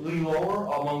significantly lower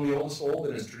among the oldest old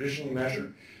than is traditionally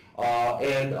measured.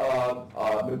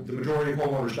 The majority of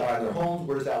homeowners die in their homes.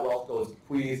 Where does that wealth go? It's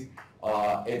bequeathed.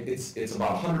 It's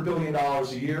about $100 billion a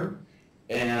year.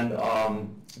 And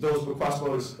those bequest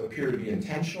motives appear to be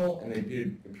intentional, and they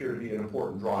appear to be an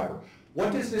important driver.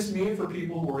 What does this mean for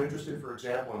people who are interested, for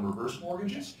example, in reverse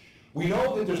mortgages? We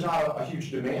know that there's not a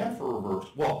huge demand for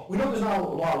reverse. Well, we know there's not a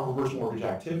lot of reverse mortgage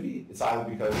activity. It's either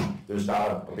because there's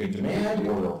not a big demand,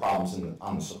 or there are problems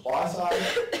on the supply side,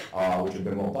 which have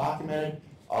been well documented.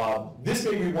 This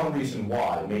may be one reason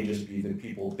why. It may just be that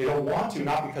people, they don't want to,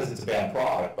 not because it's a bad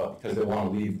product, but because they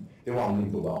want to leave the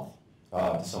wealth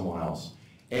to someone else.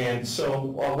 And so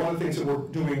one of the things that we're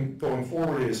doing going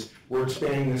forward is we're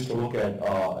expanding this to look at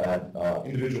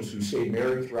individuals who stayed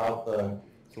married throughout the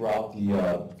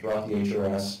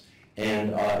HRS,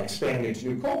 and expanding it to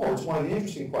new cohorts. One of the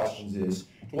interesting questions is,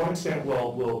 to what extent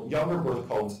will younger birth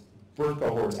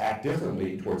cohorts act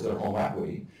differently towards their home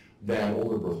equity than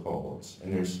older birth cohorts?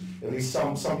 And there's at least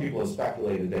some people have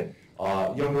speculated that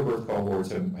younger birth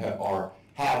cohorts have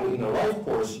in their life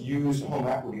course used home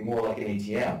equity more like an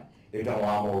ATM they've done a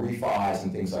lot more refis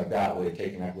and things like that where they've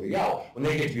taken equity out. When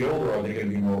they get to be older, are they going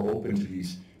to be more open to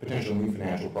these potential new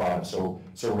financial products? So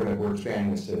we're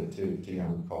expanding this to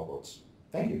younger cohorts.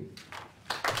 Thank you.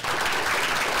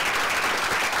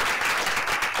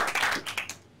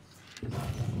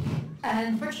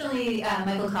 Unfortunately,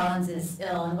 Michael Collins is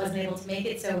ill and wasn't able to make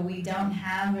it, so we don't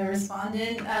have a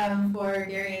respondent for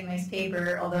Gary and Mike's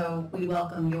paper, although we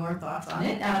welcome your thoughts on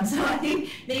it. So I think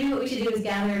maybe what we should do is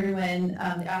gather everyone,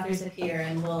 the authors up here,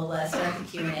 and we'll start the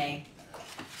Q&A.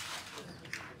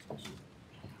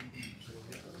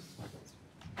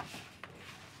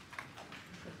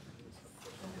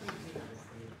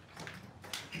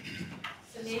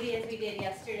 So maybe as we did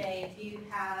yesterday, if you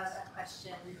have a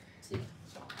question to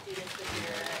do this with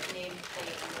your name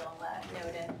plate, and we'll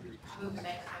note and move the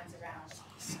microphones around.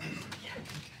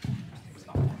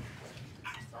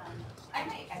 I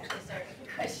might actually start with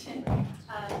a question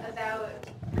about,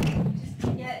 just to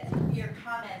get your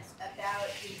comments about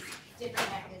these different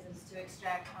mechanisms to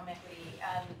extract home equity,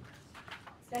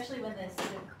 especially when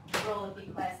the role of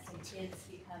bequests and kids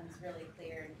becomes really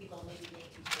clear and people may be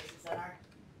making choices that aren't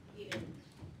even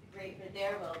great for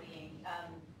their well-being.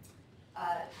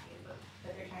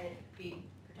 But they're trying to be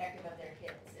protective of their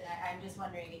kids. And I'm just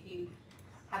wondering if you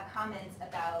have comments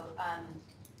about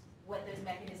what those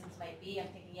mechanisms might be. I'm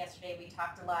thinking yesterday we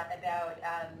talked a lot about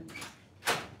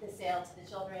the sale to the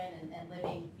children and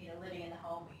living in the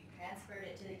home where you transferred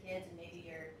it to the kids and maybe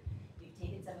you've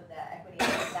taken some of the equity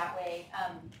that way. I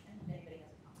don't know if anybody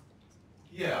has a comment.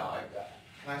 Yeah,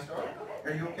 can I start?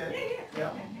 Are you okay?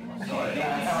 Yeah. Sorry.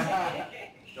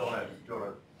 Don't want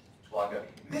to plug it.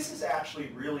 This is actually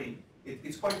really,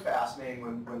 it's quite fascinating.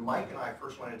 When Mike and I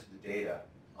first went into the data,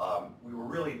 we were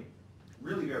really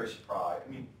very surprised.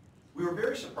 I mean, we were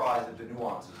very surprised at the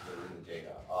nuances that are in the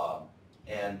data.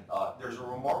 There's a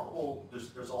remarkable,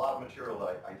 there's a lot of material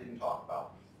that I didn't talk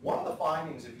about. One of the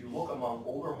findings, if you look among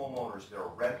older homeowners that are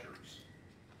renters,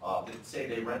 that say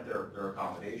they rent their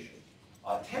accommodation,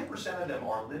 10% of them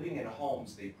are living in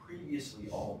homes they previously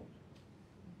owned,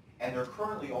 and they're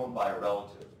currently owned by a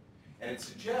relative. And it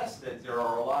suggests that there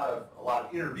are a lot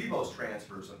of inter vivos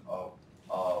transfers of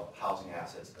housing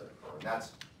assets that occur. And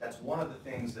that's one of the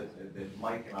things that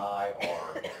Mike and I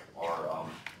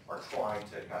are trying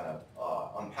to kind of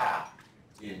unpack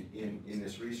in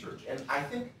this research. And I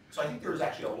think there's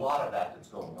actually a lot of that that's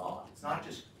going on. It's not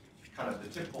just kind of the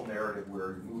typical narrative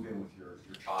where you move in with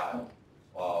your child,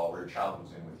 or your child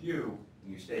moves in with you,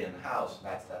 and you stay in the house. And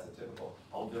that's a typical.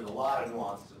 There's a lot of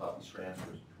nuances about these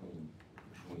transfers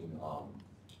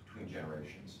between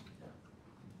generations. Yeah.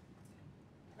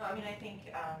 No, I mean, I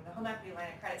think the home equity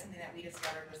line of credit is something that we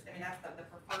discovered was, I mean, that's the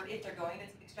preferred, if they're going to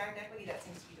extract equity, that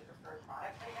seems to be the preferred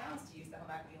product right now, is to use the home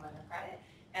equity line of credit.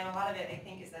 And a lot of it, I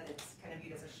think, is that it's kind of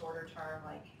viewed as a shorter term,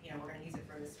 like, we're going to use it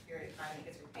for this period of time and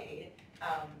it gets repaid.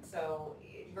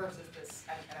 Versus this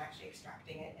kind of actually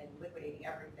extracting it and liquidating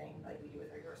everything like we do with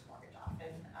our reverse mortgage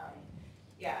often.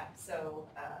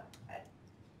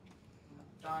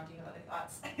 John, do you have other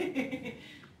thoughts?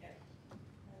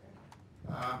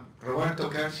 Roberto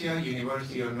Garcia,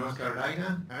 University of North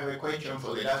Carolina. I have a question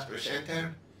for the last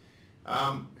presenter.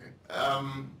 I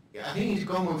think it's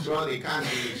common throughout the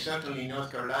country, certainly in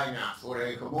North Carolina, for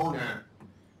a homeowner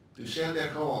to sell their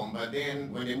home, but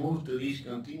then when they move to this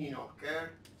continuum of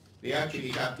care, they actually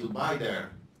have to buy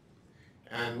there.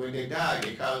 And when they die,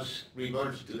 the house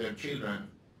reverts to their children.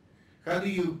 How do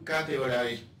you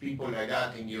categorize people like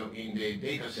that in the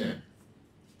data set?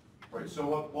 Right, so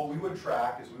what we would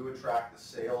track is we would track the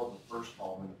sale of the first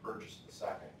home and the purchase of the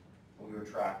second. And we would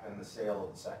track then the sale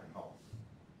of the second home.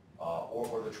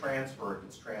 Or the transfer if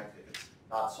it's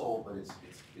not sold, but it's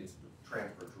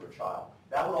transferred to a child.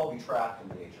 That would all be tracked in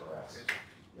the HRS.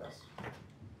 Yes.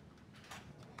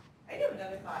 I do have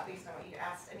another thought based on what you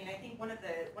asked. I mean, I think one of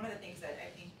the things that I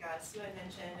think Sewin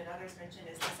mentioned and others mentioned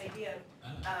is this idea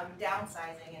of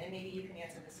downsizing, and maybe you can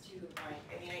answer this too, Mike.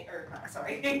 I mean,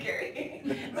 sorry, Gary.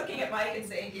 Looking at Mike and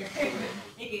saying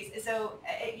Gary. So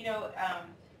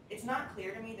it's not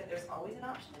clear to me that there's always an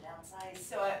option to downsize.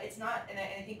 So it's not, and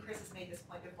I think Chris has made this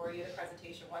point before you, the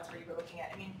presentation once where you were looking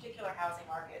at, particular housing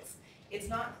markets, it's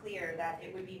not clear that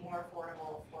it would be more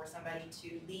affordable for somebody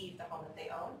to leave the home that they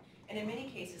own. And in many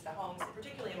cases, the homes,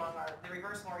 particularly among the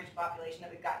reverse mortgage population that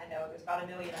we've gotten to know, there's about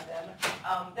 1 million of them,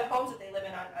 the homes that they live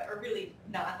in are really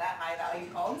not that high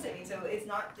value homes. I mean, so it's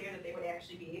not clear that they would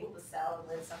actually be able to sell and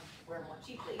live somewhere more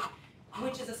cheaply,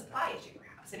 which is a supply issue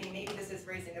perhaps. I mean, maybe this is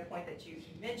raising a point that you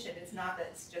mentioned. It's not that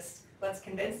it's just, let's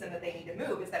convince them that they need to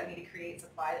move, it's that we need to create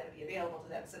supply that would be available to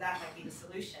them. So that might be the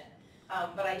solution.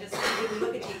 But I just, when we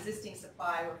look at the existing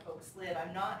supply where folks live,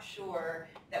 I'm not sure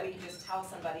that we can just tell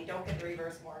somebody, don't get the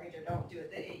reverse mortgage or don't do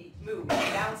it, move,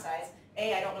 downsize.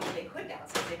 A, I don't know that they could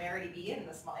downsize, they may already be in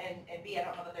the small, and B, I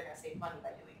don't know that they're gonna save money by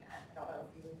doing that. I don't know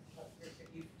if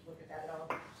you've looked at that at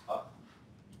all.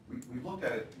 We've looked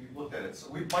at it,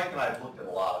 so Mike and I have looked at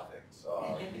a lot of things.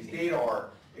 These data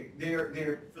are,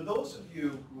 they're, for those of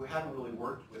you who haven't really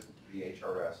worked with the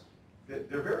HRS,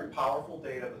 they're very powerful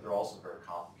data, but they're also very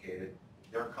complicated.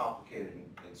 They're complicated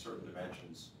in certain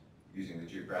dimensions using the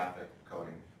geographic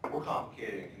coding. We're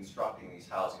complicated in constructing these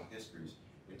housing histories.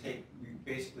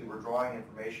 We're drawing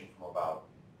information from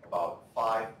about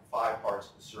five parts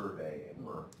of the survey, and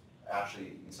we're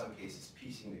actually, in some cases,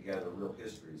 piecing together real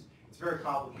histories. It's very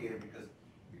complicated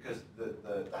because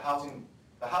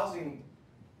the housing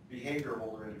behavior of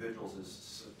older individuals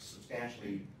is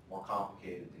substantially more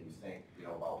complicated than you think. You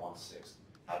know, about 1/6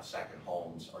 have second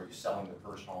homes. Are you selling the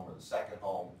first home or the second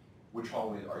home? Which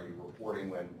home are you reporting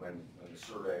when the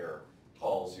surveyor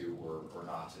calls you or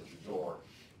knocks at your door?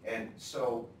 And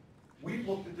so we've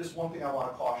looked at this. One thing I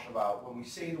want to caution about, when we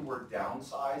say the word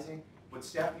downsizing, what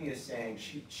Stephanie is saying,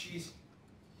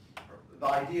 the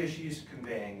idea she's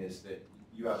conveying is that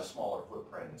you have a smaller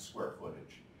footprint in square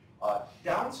footage.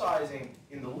 Downsizing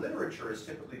in the literature has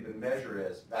typically been measured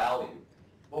as value,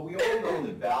 but we all know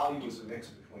that value is a mix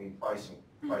between price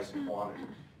and quantity.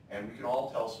 And we can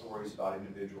all tell stories about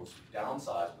individuals who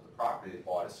downsize, but the property they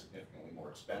bought is significantly more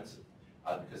expensive.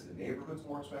 Because the neighborhood's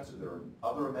more expensive, there are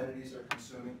other amenities they're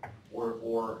consuming,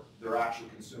 or they're actually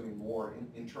consuming more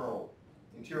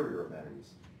interior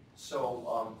amenities.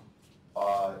 So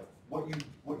what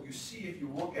you see if you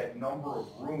look at number of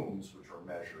rooms which are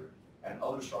measured and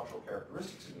other structural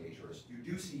characteristics in the HRS, you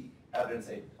do see evidence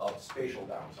of spatial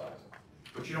downsizing,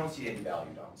 but you don't see any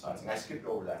value downsizing. I skipped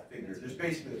over that figure. There's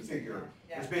basically a figure.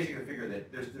 There's basically a figure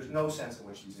that there's no sense in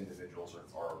which these individuals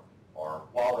are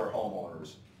while they're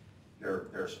homeowners, they're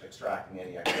extracting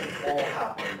any equity. It's all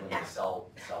happening when they sell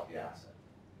the asset.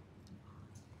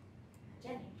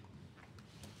 Jenny.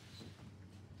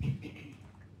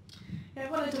 Yeah, I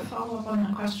wanted to follow up on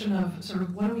that question of sort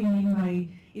of what do we mean by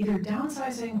either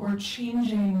downsizing or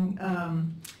changing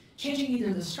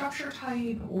either the structure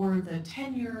type or the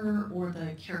tenure or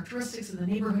the characteristics of the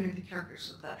neighborhood or the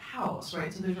characteristics of that house,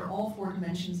 right? So those are all four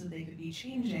dimensions that they could be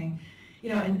changing. You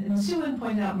know, and Sewin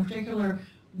pointed out in particular,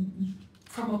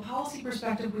 from a policy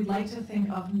perspective, we'd like to think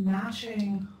of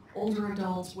matching older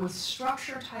adults with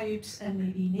structure types and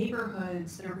maybe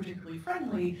neighborhoods that are particularly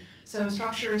friendly. So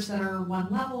structures that are one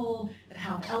level, that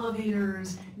have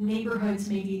elevators, neighborhoods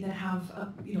maybe that have,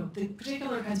 the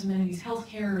particular kinds of amenities,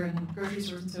 healthcare and grocery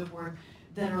stores and so forth,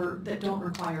 that don't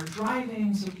require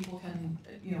driving, so people can,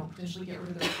 potentially get rid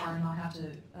of their car and not have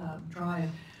to drive.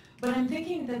 But I'm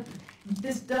thinking that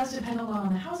this does depend a lot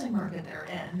on the housing market they're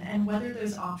in and whether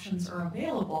those options are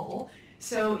available.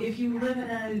 So if you live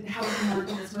in a housing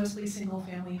market that's mostly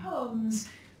single-family homes,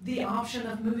 the option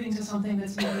of moving to something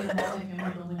that's maybe a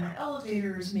multi-family building with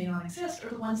elevators may not exist, or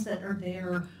the ones that are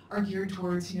there are geared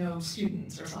towards,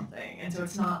 students or something. And so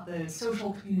it's not the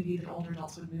social community that older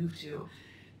adults would move to.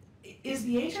 Is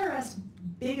the HRS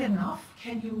big enough?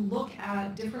 Can you look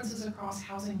at differences across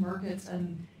housing markets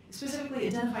and specifically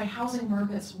identify housing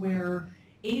markets where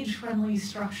age-friendly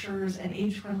structures and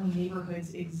age-friendly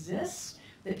neighborhoods exist,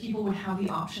 that people would have the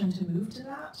option to move to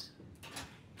that?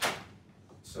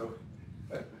 So,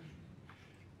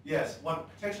 yes,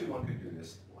 potentially one could do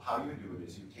this. How you would do it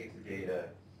is you take the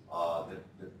data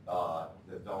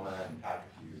that Velma and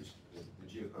Patryk used, the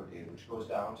geocode data, which goes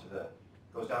down to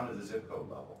the zip code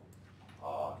level,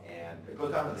 and it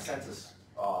goes down to the census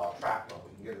tract level.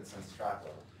 You can get the census tract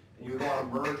level. And you want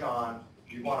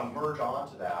to merge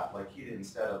onto that, like he did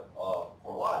instead of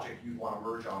CoreLogic, you'd want to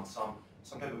merge on some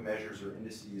type of measures or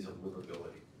indices of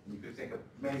livability. And you could think of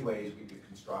many ways we could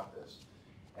construct this.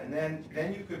 And then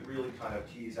you could really kind of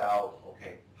tease out,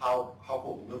 okay, how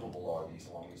quote, livable are these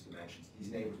along these dimensions?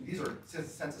 These neighborhoods, these are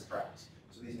census tracts,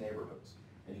 so these neighborhoods.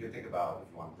 And you could think about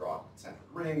if you want to draw concentric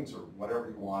rings or whatever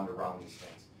you want around these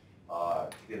things to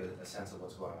get a sense of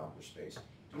what's going on with their space.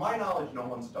 To my knowledge, no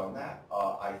one's done that.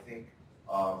 I think,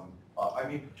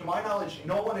 to my knowledge,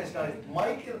 no one has done it.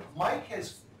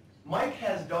 Mike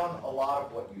has done a lot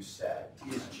of what you said.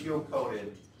 He has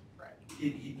geocoded.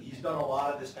 He's done a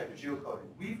lot of this type of geocoding.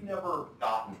 We've never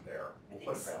gotten there. We'll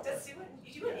put it that way. Does Sewin,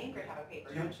 you and Ingrid have a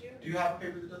paper, don't you? Do you have a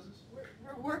paper that does this?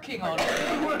 We're working on it.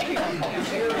 We're working on it.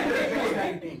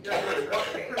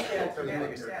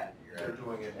 They're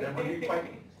doing it. And it would be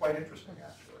quite interesting,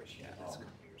 actually.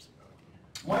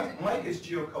 Mike has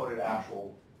geocoded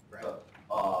actual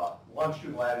longitude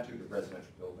and latitude of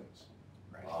residential buildings.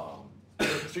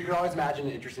 So you can always imagine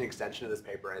an interesting extension of this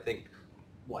paper. I think,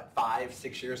 what, 5,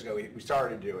 6 years ago, we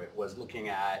started to do it, was looking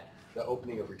at the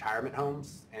opening of retirement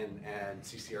homes and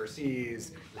CCRCs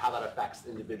and how that affects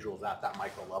individuals at that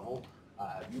micro level.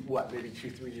 What, maybe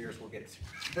 2-3 years we'll get to.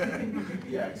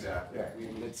 Yeah, exactly. Yeah, I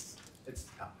mean, it's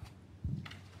tough.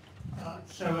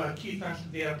 Keith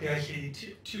Benson, the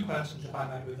FDIC. Two questions, if I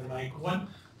might, with the mic.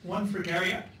 One for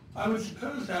Gary. I would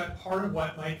suppose that part of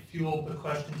what might fuel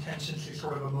bequest intentions is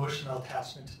sort of emotional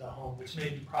attachment to the home, which may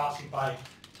be proxied by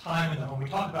time in the home. We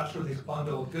talked about sort of this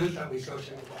bundle of goods that we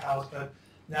associate with the house, but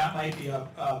that might be an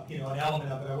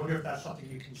element of it. I wonder if that's something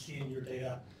you can see in your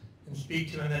data and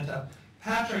speak to. And then to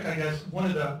Patryk, I guess one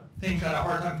of the things I had a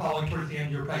hard time following towards the end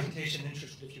of your presentation,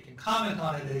 interested if you can comment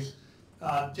on it, is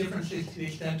differences to the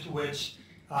extent to which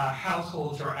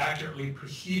households are accurately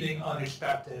perceiving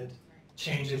unexpected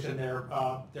changes in their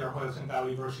housing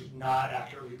value versus not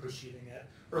accurately perceiving it,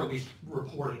 or at least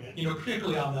reporting it.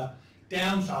 Particularly on the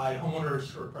downside,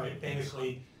 homeowners are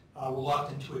famously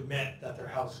reluctant to admit that their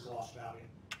house has lost value.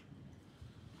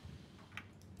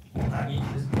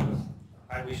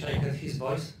 I wish I had his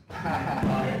voice.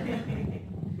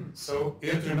 So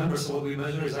you have to remember, so what we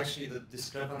measure is actually the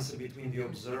discrepancy between the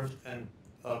observed and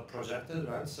projected,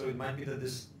 right? So it might be that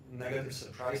this negative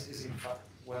surprise is in fact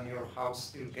when your house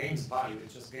still gains value, it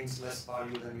just gains less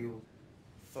value than you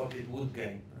thought it would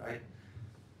gain, right?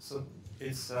 So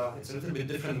it's a little bit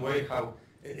different way how,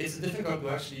 it's difficult to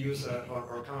actually use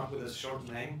or come up with a short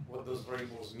name, what those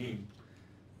variables mean.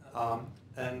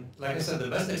 And like I said, the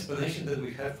best explanation that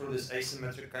we have for this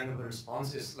asymmetric kind of a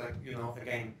response is like,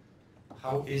 again,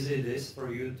 how easy it is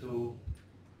for you to,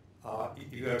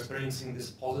 if you are experiencing this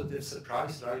positive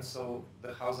surprise, right? So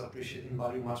the house appreciating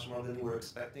value much more than you were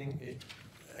expecting.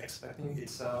 I think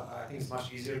it's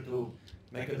much easier to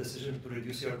make a decision to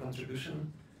reduce your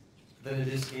contribution than it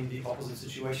is in the opposite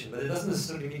situation. But it doesn't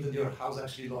necessarily mean that your house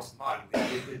actually lost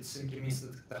value. It simply means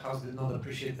that the house did not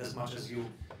appreciate as much as you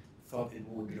thought it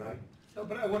would, right? No,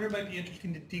 but I wonder if it might be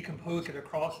interesting to decompose it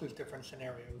across those different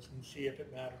scenarios and see if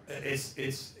it matters.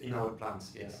 It's in our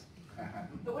plans, yes.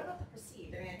 But what about the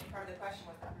perceived? I think part of the question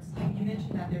was that perceived. You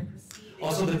mentioned that they're perceived.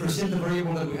 Also, the perceived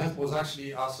variable that we had was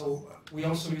actually, so we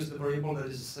also used the variable that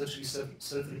is essentially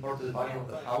self-reported value of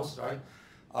the house, right?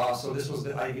 So this was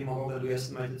the IV model that we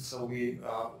estimated, so we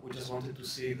just wanted to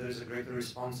see if there is a greater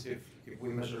response if we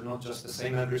measure not just the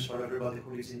same average for everybody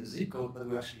who lives in the zip code, but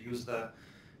we actually use the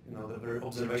very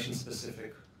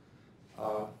observation-specific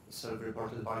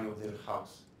self-reported value of their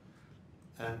house.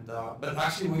 And but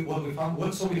actually, what we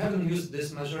found, so we haven't used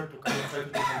this measure to kind of try to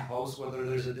decompose whether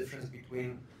there's a difference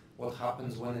between what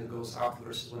happens when it goes up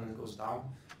versus when it goes down.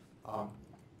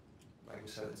 Like we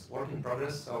said, it's work in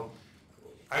progress. So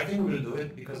I think we'll do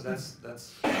it because that's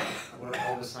where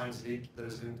all the science lead.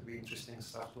 There's going to be interesting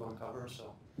stuff to uncover.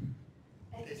 So.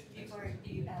 I think before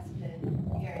you ask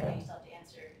Gary, you still have to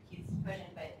answer Keith's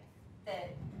question, but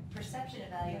the perception of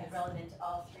value is relevant to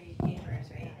all three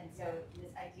papers, right? And so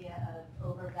this idea of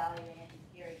overvaluing, I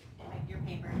think your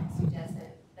paper suggests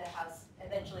that the house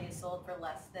eventually is sold for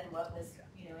less than what was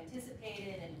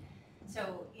anticipated, and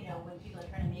so when people are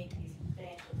trying to make these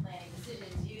financial planning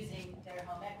decisions using their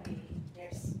home equity,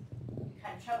 there's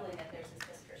kind of troubling that there's this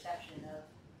misperception of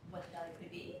what the value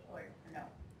could be, or no.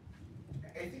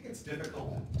 I think it's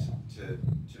difficult to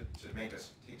make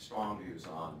us take strong views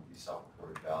on these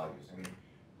self-reported values. I mean,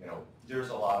 there's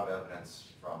a lot of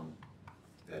evidence from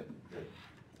that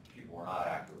people were not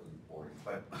accurately reporting.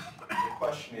 But the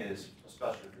question is,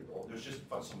 especially for older, there's just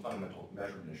some fundamental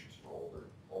measurement issues for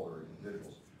older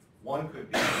individuals. One could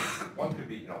be,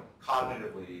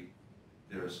 cognitively,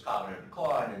 there's cognitive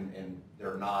decline, and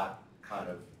they're not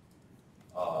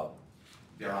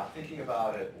they're not thinking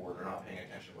about it, or they're not paying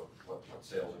attention to what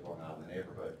sales are going on in the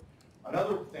neighborhood.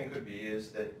 Another thing could be is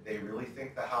that they really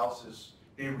think the house is,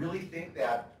 they really think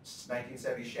that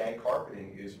 1970 shag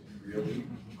carpeting is really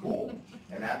cool,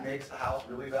 and that makes the house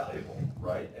really valuable,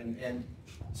 right? And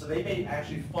so they may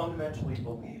actually fundamentally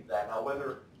believe that. Now,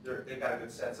 whether they've got a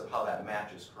good sense of how that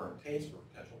matches current taste for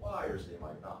potential buyers, they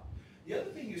might not. The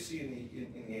other thing you see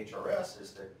in the HRS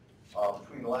is that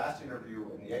between the last interview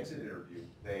and the exit interview,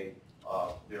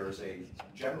 there's a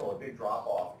big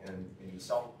drop-off in the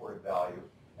self-reported value,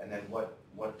 and then what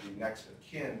the next of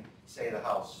kin say the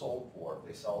house sold for if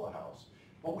they sell the house.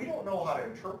 But we don't know how to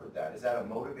interpret that. Is that a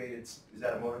motivated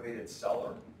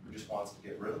seller who just wants to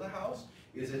get rid of the house?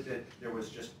 Is it that there was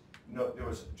just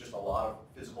a lot of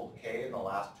physical decay in the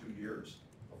last 2 years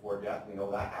before death? We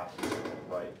know that happens,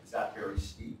 right? Is that very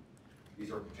steep? These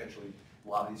are potentially, a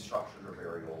lot of these structures are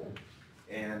very old.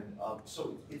 And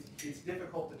so it's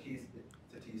difficult to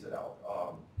tease it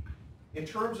out. In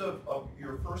terms of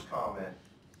your first comment,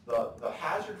 the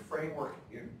hazard framework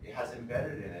has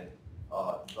embedded in it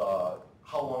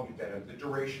how long you've been in, the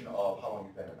duration of how long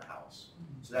you've been in the house.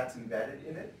 So that's embedded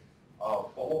in it.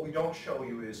 But what we don't show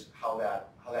you is how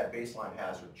that baseline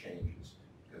hazard changes,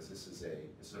 because this is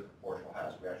a proportional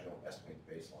hazard. We actually don't estimate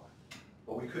the baseline,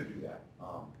 but we could do that.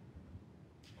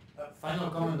 Final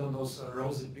comment on those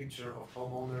rosy picture of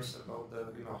homeowners about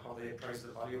how they appraise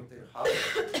the value of their house.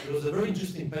 There was a very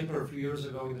interesting paper a few years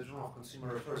ago in the Journal of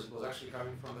Consumer Affairs. It was actually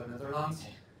coming from the Netherlands,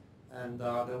 and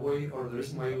the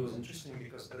reason why it was interesting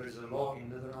because there is a law in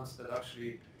Netherlands that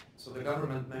actually, so the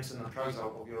government makes an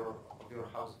appraisal of your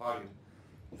house value,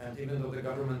 and even though the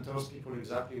government tells people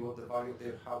exactly what the value of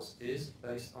their house is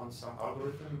based on some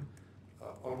algorithm,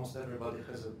 almost everybody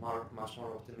has a much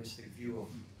more optimistic view of.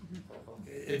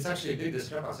 It's actually a big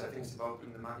discrepancy. I think it's about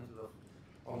in the magnitude of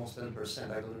almost 10%.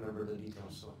 I don't remember the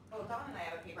details. So. Well, Don and I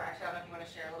have a paper. Actually, I don't know if you want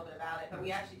to share a little bit about it, but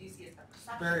we actually do see it's a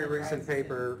perception. Very recent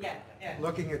paper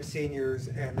looking at seniors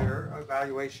and their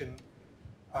evaluation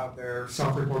of their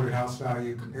self-reported house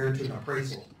value compared to an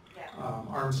appraisal,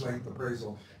 arm's length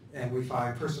appraisal. And we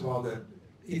find, first of all, that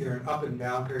either in up and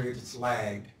down periods it's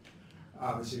lagged,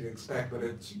 as you'd expect, but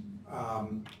it's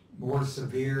more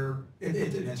severe,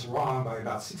 it's wrong by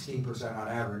about 16% on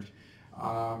average,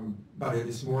 but it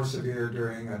is more severe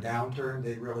during a downturn.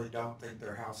 They really don't think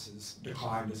their house has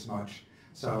declined as much.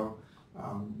 So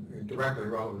directly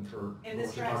relevant for and this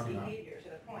what you're drives talking about. behavior to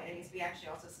the point. I mean, we actually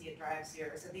also see it drives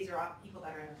here. So these are all people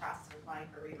that are in the process of applying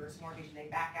for a reverse mortgage, and they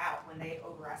back out when they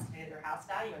overestimated their house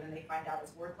value, and then they find out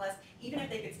it's worth less, even if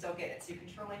they could still get it. So you're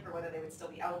controlling for whether they would still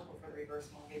be eligible for the reverse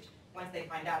mortgage. Once they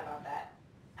find out about that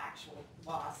actual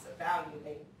loss of value,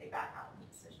 they back out of the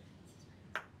decision.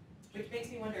 Which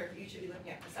makes me wonder if you should be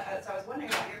looking at, so I was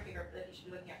wondering about your figure, if you should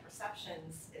be looking at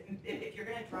perceptions. If you're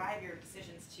going to drive your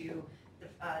decisions to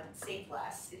save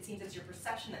less, it seems it's your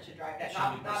perception that should drive that,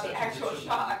 not the actual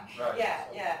shock. Right.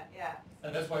 Yeah.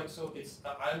 And that's why, so it's,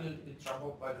 I'm a little bit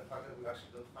troubled by the fact that we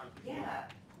actually don't find people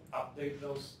update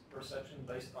those perceptions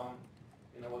based on,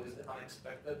 what is the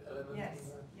unexpected element in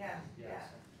that. Yeah.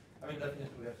 So, I mean, definitely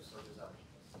we have to sort this out.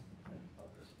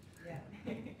 Yeah.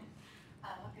 Welcome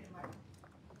to Mark.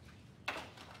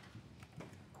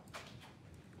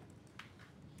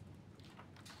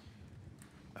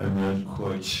 I'm not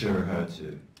quite sure how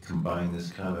to combine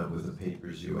this comment with the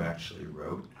papers you actually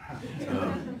wrote.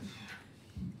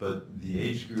 But the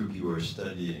age group you are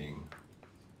studying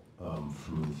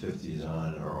from the 50s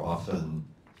on are often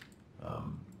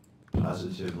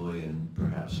positively and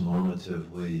perhaps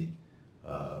normatively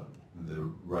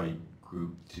the right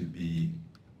group to be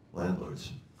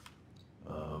landlords.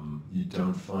 You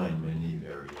don't find many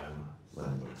very young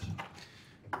landlords.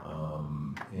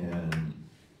 And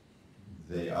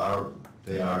they are,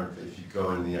 if you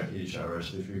go in the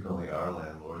HRS, they frequently are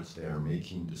landlords. They are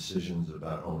making decisions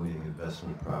about owning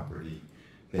investment property.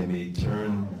 They may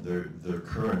turn their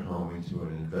current home into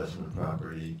an investment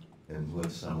property and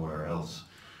live somewhere else.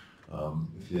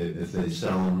 If they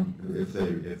sell, if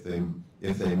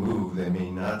they move, they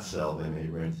may not sell. They may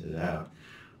rent it out.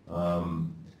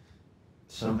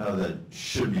 Somehow that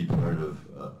should be part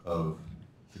of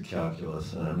the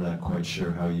calculus, and I'm not quite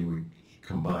sure how you would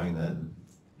combine that,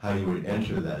 how you would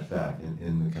enter that fact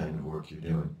in the kind of work you're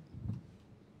doing.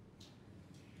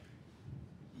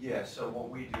 Yeah, so what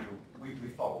we do, we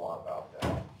thought a lot about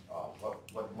that.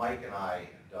 What Mike and I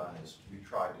have done is we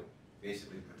tried to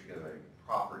basically put together a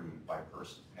property by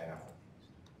person panel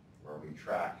where we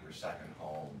track your second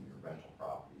home, your rental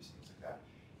properties, things like that.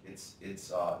 It's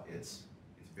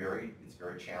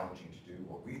very challenging to do.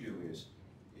 What we do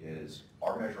is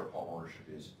our measure of home ownership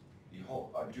is the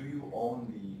whole, do you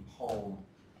own the home,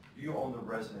 do you own the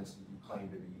residence that you claim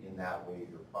to be in that way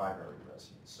your primary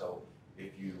residence? So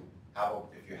if you have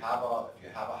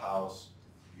a house,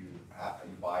 you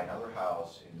buy another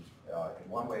house. In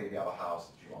one way, you have a house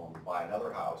that you own. You buy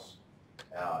another house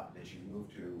that you move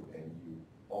to, and you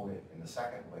own it in the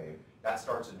second wave. That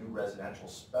starts a new residential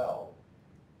spell,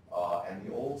 and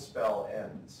the old spell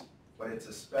ends. But it's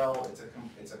a spell.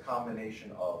 It's a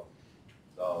combination of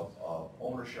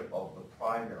ownership of the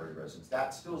primary residence.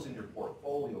 That still's in your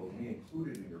portfolio, and we include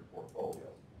it in your portfolio.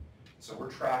 So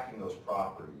we're tracking those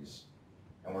properties,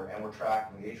 and we're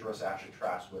tracking, the HRS actually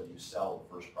tracks whether you sell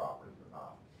the first property or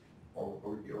not,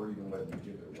 or even whether you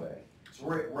give it away. So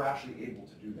we're actually able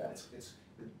to do that.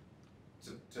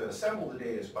 To assemble the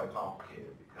data is quite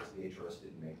complicated because the HRS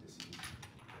didn't make this easy.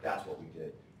 That's what we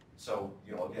did. So,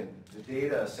 again, the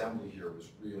data assembly here was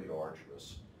really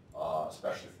arduous,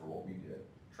 especially for what we did,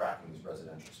 tracking these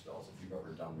residential spells. If you've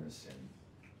ever done this in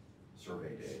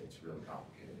survey data, it's really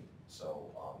complicated.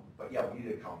 So, but yeah, we need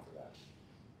to account for that.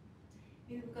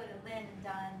 You go to Lynn and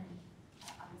Don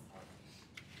on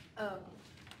the side.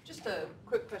 Just a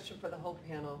quick question for the whole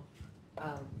panel.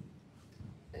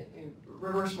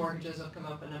 Reverse mortgages have come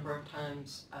up a number of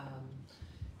times,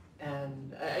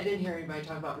 and I didn't hear anybody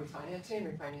talk about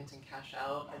refinancing cash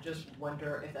out. I just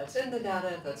wonder if that's in the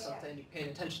data, if that's something you paid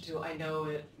attention to. I know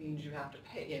it means you have to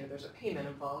pay, there's a payment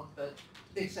involved, but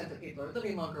to the extent that people are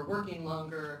living longer, working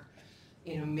longer,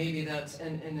 maybe that's,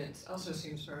 and it also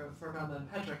seems for Velma and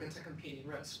Patryk, it's a competing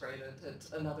risk, right?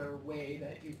 It's another way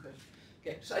that you could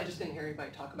get, so I just didn't hear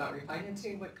anybody talk about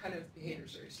refinancing. What kind of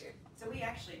behaviors are you seeing? So we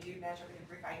actually do measure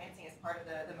refinancing as part of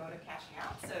the mode of cashing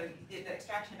out. So the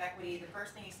extraction of equity, the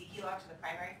first thing you see, HELOCs are the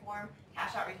primary form.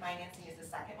 Cash out refinancing is the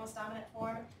second most dominant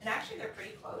form. And actually they're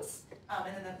pretty close. And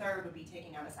then the third would be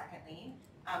taking out a second lien.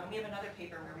 And we have another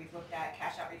paper where we've looked at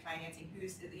cash out refinancing,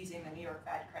 who's using the New York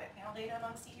Fed credit panel data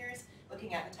among seniors,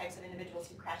 looking at the types of individuals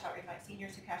who cash out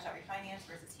seniors who cash out refinance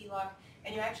versus HELOC.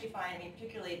 And you actually find,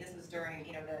 particularly this was during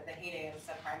the heyday of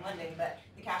subprime lending, but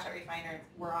the cash out refiners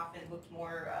were often looked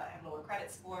more, have lower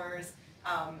credit scores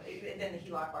than the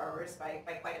HELOC borrowers by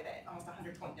quite a bit, almost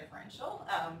 100-point differential.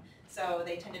 So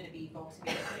they tended to be folks who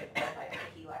maybe could qualify for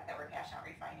the HELOC that were cash out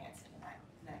refinancing in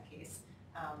that case.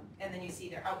 And then you see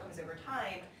their outcomes over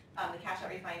time. The cash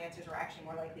out refinancers were actually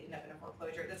more likely to end up in a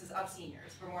foreclosure. This is of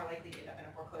seniors. We're more likely to end up in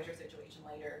a foreclosure situation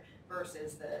later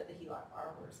versus the HELOC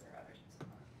borrowers or other types of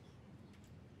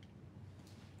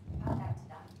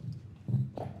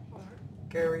borrowers.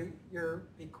 Gary, your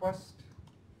bequest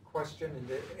question in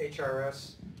the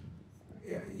HRS,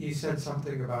 you said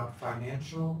something about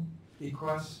financial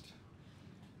bequest?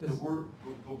 The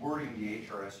wording the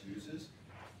HRS uses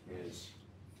is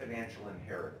financial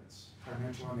inheritance.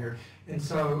 Financial inheritance. And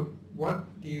so what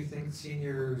do you think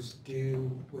seniors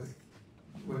do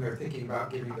when they're thinking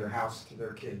about giving their house to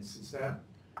their kids? Is that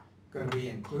going to be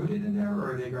included in there,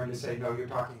 or are they going to say, no, you're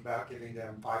talking about giving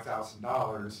them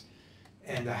 $5,000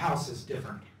 and the house is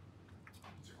different?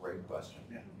 It's a great question.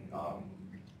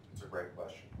 It's a great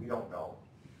question. We don't know.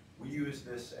 We use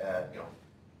this as,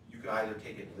 you can either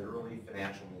take it literally,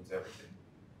 financial means everything,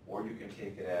 or you can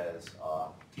take it as,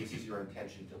 this is your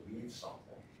intention to leave something.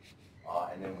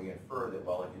 And then we infer that,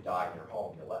 well, if you die in your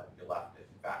home, you left it.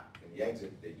 In fact, in the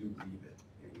exit, they do leave it.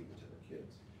 They leave it to their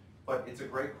kids. But it's a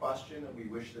great question, and we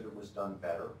wish that it was done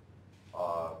better.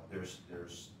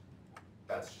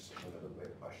 That's just a limited way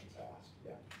the question's asked,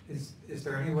 yeah. Is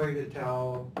there any way to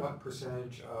tell what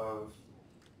percentage of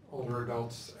older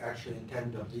adults actually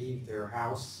intend to leave their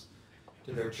house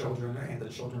to their children and the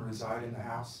children reside in the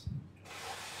house?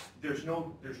 There's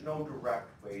no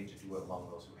direct way to do it among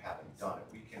those who haven't done it.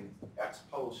 We can ex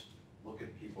post look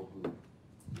at people who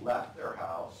left their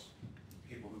house,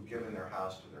 people who've given their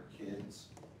house to their kids.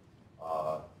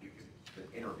 You could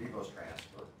inter vivos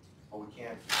transfer, but we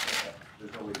can't.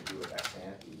 There's no way to do it ex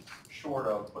ante, short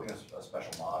of putting a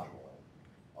special module in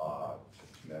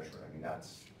to measure it. I mean, that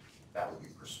would be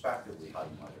prospectively how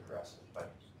you might address it,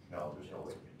 but no, there's no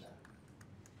way to do that.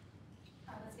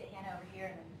 Let's get Hannah over here,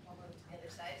 and then we'll move to the other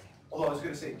side. Although I was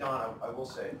going to say, Don, I will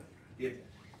say, if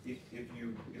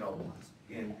you,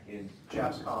 in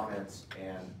Jeff's comments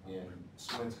and in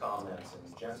Sewin's comments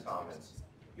and Jen's comments,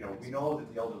 we know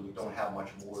that the elderly don't have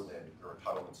much more than their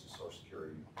entitlements to Social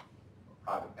Security,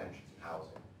 private pensions, and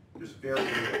housing. There's very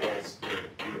little else there to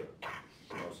give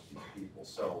for most of these people.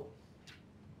 So,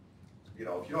 if you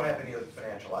don't have any other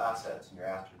financial assets and you're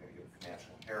after going to give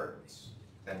financial inheritance,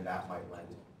 then that might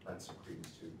lend some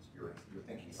credence to your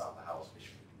thinking about the house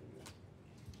issue.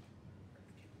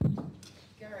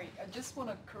 Gary, I just want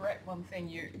to correct one thing.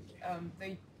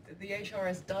 The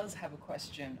HRS does have a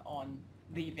question on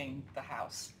leaving the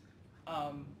house,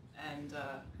 and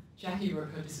Jackie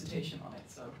wrote her dissertation on it.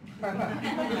 So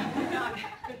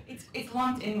it's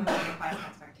lumped in with the request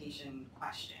expectation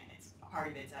question. It's part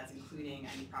of it's as including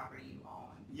any property you own.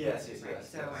 Yes.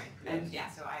 So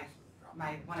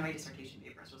one of my dissertation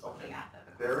papers was looking at the.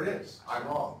 There it is. I'm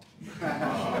wrong.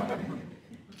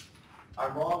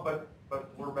 I'm wrong, but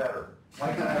we're better.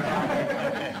 Hi,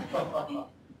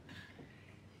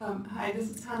 this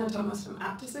is Hannah Thomas from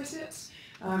Apt Associates.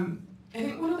 I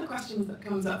think one of the questions that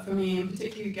comes up for me, and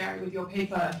particularly Gary with your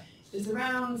paper, is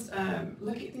around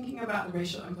thinking about the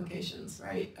racial implications,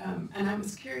 right? And I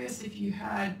was curious if you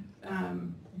had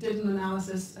did an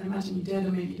analysis. I imagine you did,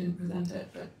 or maybe you didn't present it,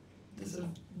 but the sort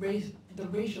of the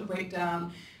racial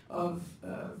breakdown of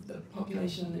the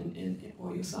population in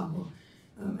or your sample,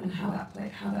 and how that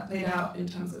played out in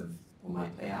terms of, or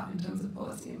might play out in terms of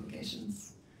policy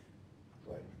implications.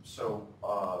 Right. So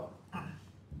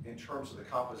In terms of the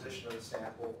composition of the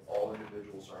sample, all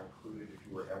individuals are included if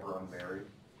you were ever unmarried.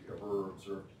 If you ever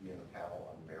observed to be in the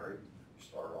panel unmarried, you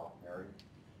started off married,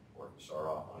 or if you started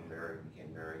off unmarried and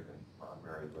became married and were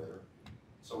unmarried later.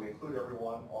 So we include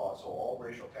everyone, so all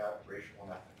racial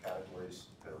and ethnic categories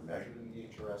that are measured in the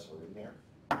HRS are in there.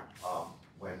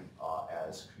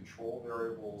 As control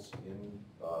variables in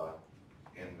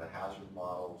the hazard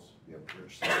models, we have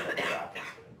rich demographics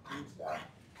that includes that.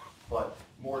 But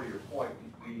more to your point,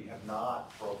 we have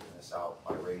not broken this out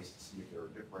by race to see if there are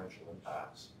differential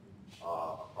impacts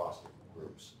across different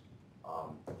groups.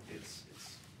 It's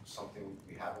something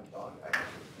we haven't done. I think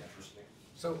it's interesting.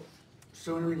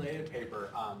 So in a related paper,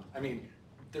 I mean,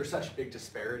 there's such big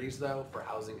disparities though for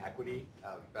housing equity,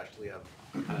 especially of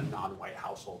kind of non-white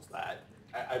households, that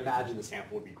I imagine the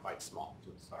sample would be quite small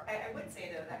to start. I would say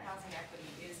though that housing equity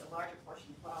is a larger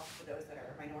portion of wealth for those that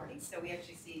are minorities. So we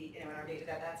actually see, in our data,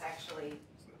 that that's actually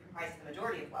comprises the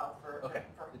majority of wealth for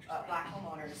Black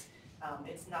homeowners.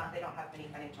 It's not, they don't have many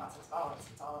financial assets at all.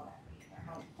 It's all of that in their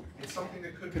home. It's something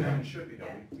that could be done and should be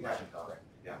done. We haven't done it.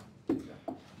 Yeah.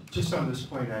 Just on this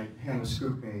point, Hannah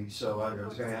scooped me, so I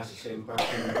was going to ask the same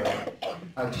question.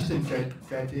 But, just in Fed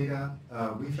data,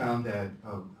 we found that,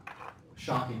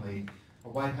 shockingly, a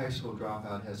white high school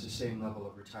dropout has the same level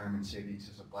of retirement savings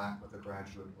as a black with a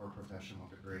graduate or professional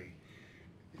degree.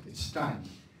 It's stunning.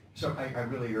 So I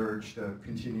really urge to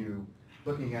continue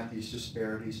looking at these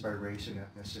disparities by race and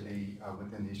ethnicity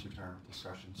within these retirement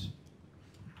discussions.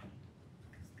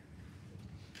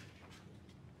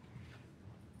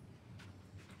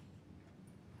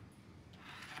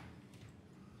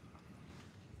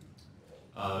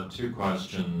 Two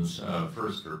questions.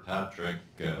 First for Patryk,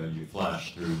 you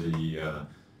flashed through the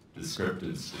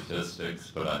descriptive statistics,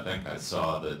 but I think I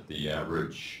saw that the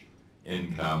average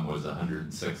income was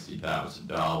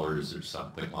 $160,000 or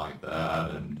something like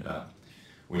that, and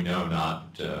we know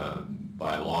not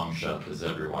by a long shot does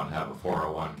everyone have a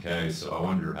 401k, so I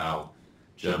wonder how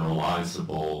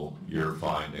generalizable your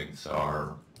findings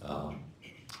are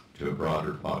to a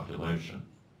broader population.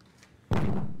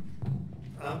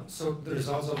 So the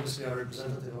results obviously are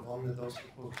representative of only those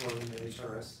people who are in the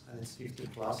HRS, and it's 50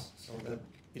 plus, so that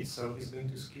itself is going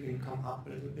to skew income up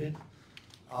a little bit.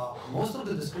 Most of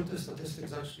the descriptive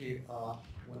statistics actually,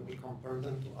 when we compare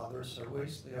them to other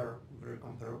surveys, they are very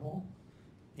comparable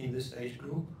in this age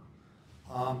group.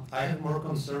 I have more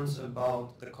concerns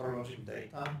about the CoreLogic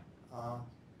data.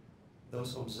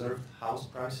 Those observed house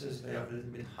prices, they are a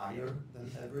little bit higher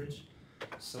than average,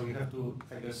 so we have to,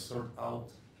 I guess, sort out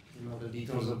the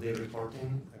details of their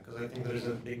reporting, because I think there is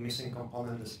a big missing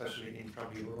component, especially in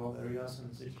probably rural areas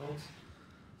and zip codes.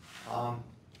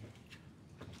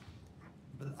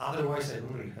 But otherwise, I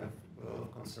don't really have a lot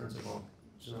of concerns about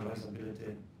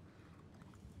generalizability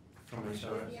from HRS. Is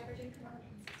the average income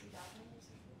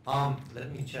 $160,000?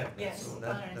 Let me check. Yes, so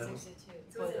 162.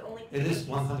 So is it only? It is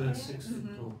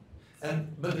 162.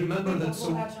 But remember that,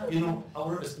 so,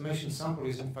 our estimation sample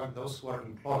is in fact those who are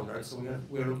employed, right? So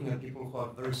we are looking at people who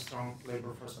have very strong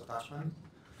labor force attachment,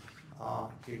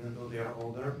 even though they are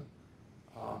older.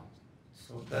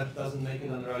 So that doesn't make it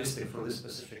unrealistic for this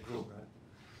specific group, right?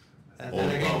 And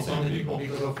then again, it's only people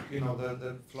because of,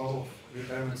 the flow of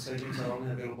retirement savings are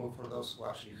only available for those who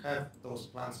actually have those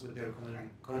plans with their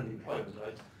current employers,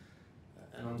 right?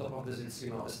 And on top of this, it's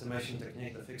estimation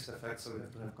technique, the fixed effect, so we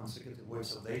have to have consecutive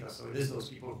waves of data. So it is those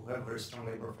people who have very strong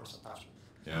labor force attachment.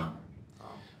 Yeah.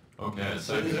 Okay.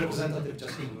 So it is representative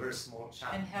just in a very small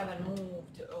chunk. And haven't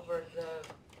moved over the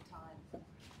time.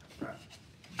 Right.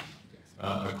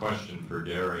 A question for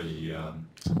Gary.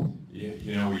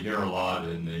 We hear a lot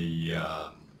in the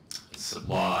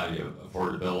supply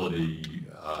affordability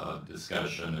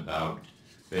discussion about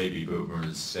baby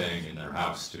boomers staying in their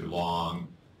house too long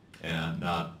and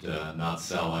not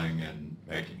selling and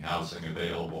making housing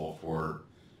available for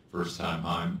first-time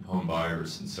home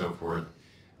buyers and so forth.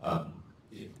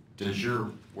 Does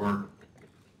your work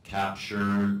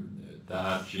capture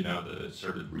that, the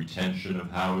sort of retention of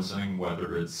housing,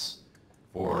 whether it's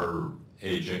for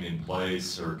aging in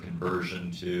place or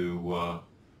conversion to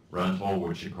rental,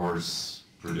 which of course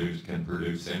can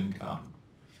produce income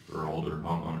for older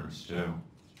homeowners too?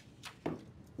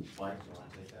 Mike, do you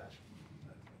want to take that?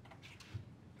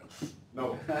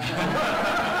 No.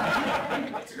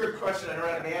 That's a good question. I don't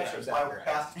have an answer. So I will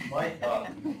pass it to Mike.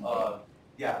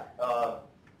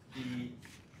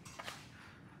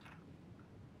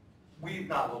 We've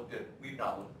not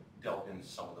delved into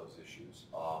some of those issues,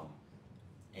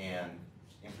 and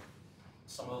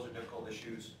some of those are difficult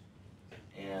issues,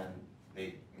 and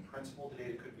in principle, the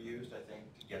data could be used, I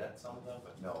think, to get at some of them,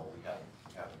 but no, we haven't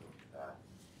looked at that.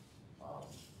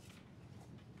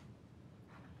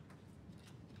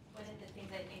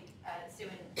 things I think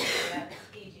Sewin said about this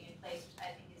aging in place, which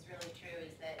I think is really true,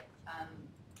 is that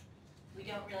we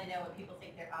don't really know what people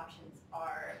think their options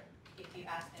are if you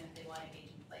ask them if they want to age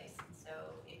in place. And so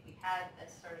if we had the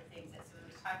sort of things that Sewin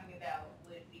was talking about,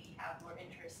 would we have more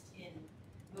interest in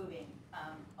moving?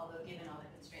 Although given all the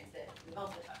constraints that we've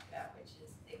also talked about, which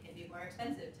is it can be more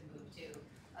expensive to move to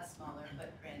a smaller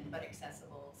footprint but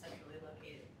accessible, centrally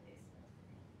located place.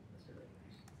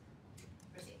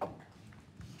 Proceed.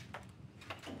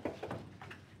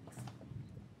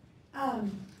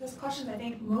 This question, I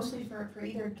think, mostly for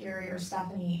either Gary or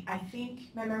Stephanie. I think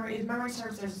if memory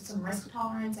serves, there's some risk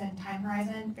tolerance and time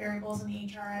horizon variables in the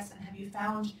HRS, and have you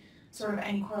found sort of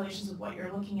any correlations with what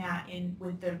you're looking at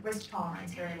with the risk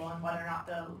tolerance variable and whether or not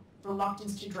the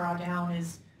reluctance to draw down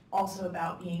is also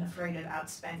about being afraid of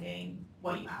outspending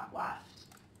what you have left?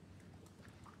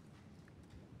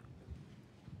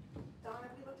 Don,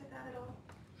 have you looked at that at all?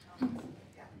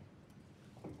 Yeah.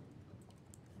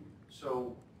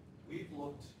 So we've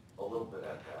looked a little bit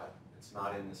at that. It's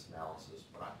not in this analysis,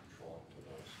 but I'm controlling for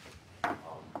those.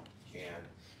 And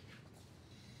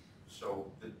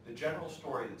so the general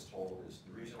story that's told is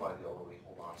the reason why the elderly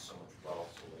hold on so much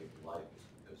wealth so late in life is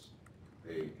because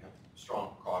they have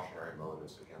strong precautionary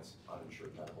motives against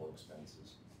uninsured medical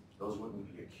expenses. Those wouldn't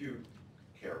be acute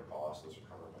care costs. Those are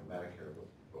covered by Medicare, but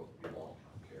both would be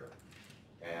long-term care.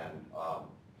 And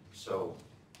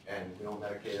and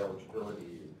Medicaid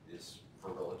eligibility is for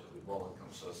relatively low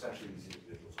income. So essentially these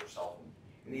individuals are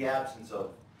in the absence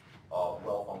of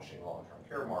well-functioning long-term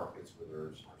care markets where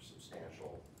there's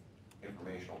substantial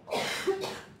informational problems,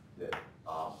 that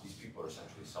these people are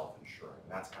essentially self-insuring.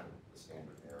 That's kind of the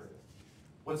standard narrative.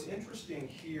 What's interesting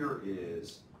here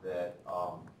is that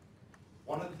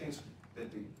one of the things that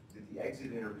the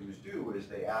exit interviews do is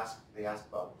they ask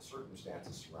about the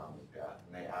circumstances surrounding death,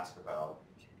 and they ask about,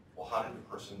 well, how did the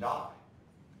person die?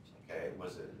 Okay,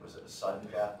 was it a sudden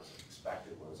death? Was it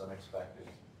expected? Was it unexpected?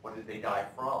 What did they die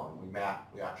from? And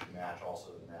we actually match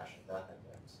also the National Death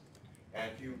Index. And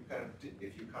if you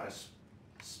kind of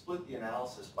split the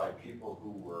analysis by people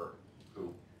who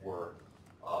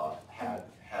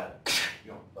had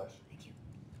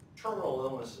terminal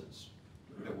illnesses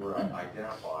that were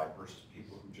identified versus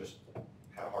people who just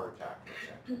had a heart attack, for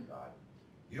example, and died,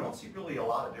 you don't see really a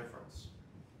lot of difference.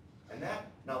 And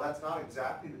that's not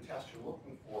exactly the test you're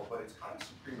looking for, but it's kind of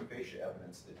some prima facie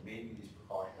evidence that maybe these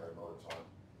precautionary motives aren't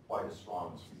quite as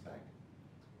strong as we think.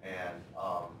 And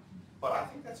but I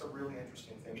think that's a really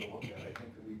interesting thing to look at. I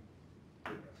think that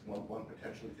one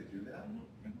potentially could do that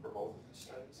for both of these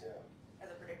studies. Yeah. As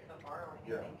a predictive of borrowing,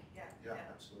 Yeah. I think. Yeah,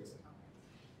 absolutely.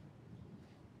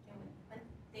 And one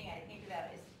thing I think about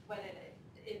is whether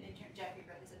Geoffrey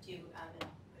brought this up too, and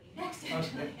put you next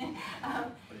actually.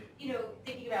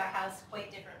 Thinking about a house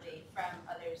quite differently from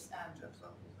others.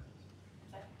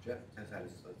 Jeff has had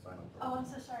his final. Oh, I'm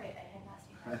so sorry. I had not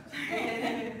seen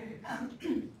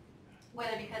that.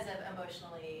 Whether because of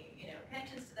emotionally,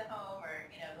 connections to the home, or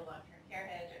the long-term care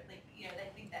hedge, or I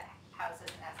think that house as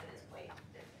an asset is quite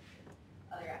different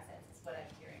than other assets. Is what I'm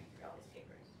hearing through all these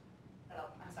papers.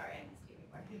 But I'm sorry, I missed you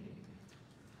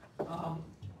before.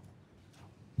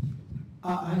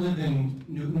 I live in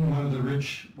Newton, one of the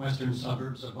rich western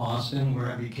suburbs of Boston, where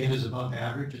every kid is above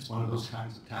average. It's one of those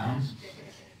kinds of towns.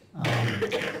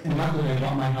 And luckily I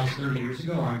bought my house 30 years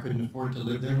ago, or I couldn't afford to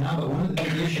live there now. But one of the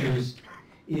big issues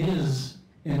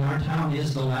in our town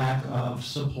is the lack of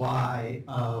supply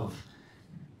of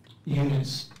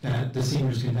units that the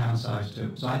seniors can downsize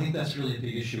to. So I think that's really a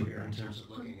big issue here in terms of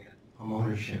looking at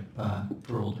homeownership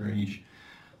for older age.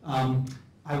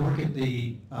 I work at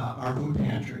our food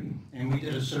pantry, and we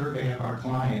did a survey of our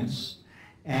clients,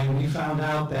 and we found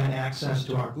out that access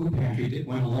to our food pantry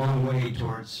went a long way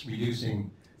towards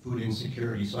reducing food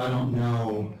insecurity. So I don't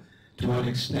know to what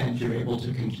extent you're able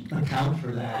to account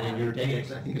for that in your data,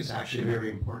 because I think it's actually a very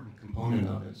important component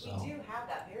of it. So. We do have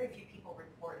that. Very few people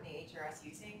report in the HRS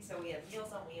using. So we have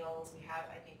Meals on Wheels. We have,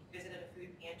 I think, visited a food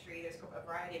pantry. There's a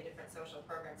variety of different social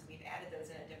programs. We've added those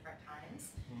in at different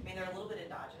times. I mean, they're a little bit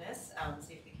endogenous, so you have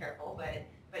to be careful.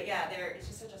 But yeah, it's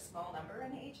just such a small number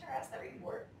in the HRS that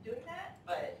report doing that.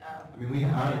 But I mean,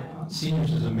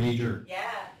 seniors is a major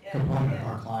component of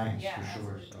our clients for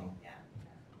sure. So.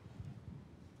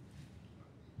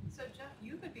 So Jeff,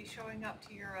 you would be showing up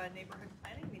to your neighborhood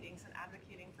planning meetings and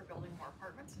advocating for building more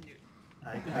apartments in Newton.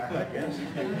 I could, yes.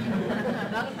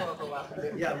 Not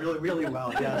overwhelming. Yeah, really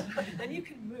well, yes. Then you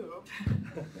can move.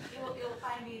 You'll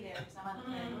find me there because I'm on the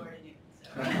planning board in Newton.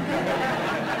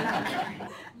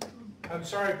 So. I'm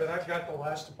sorry, but I've got the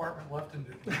last apartment left in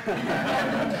Newton.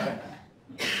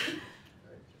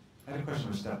 I had a question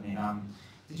for Stephanie.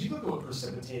 Did you look at what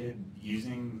precipitated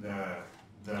using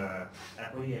the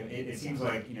equity? It seems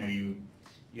like you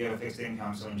have a fixed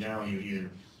income, so in general you either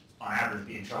on average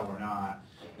be in trouble or not,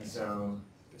 and so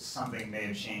something may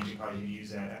have changed and caused you to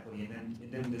use that equity. And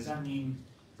then does that mean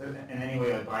that in any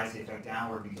way like bias the effect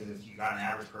downward? Because if you got an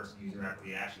average person use their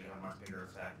equity, it actually have a much bigger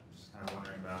effect. I'm just kind of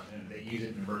wondering about, and they use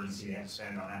it in emergency, they have to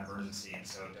spend it on that emergency, and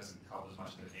so it doesn't help as much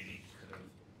as it maybe could have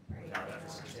without that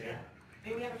precipitated. I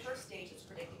mean, we have a first stage that's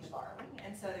predicting the borrowing,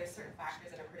 and so there's certain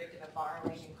factors that are predictive of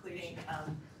borrowing, including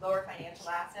lower financial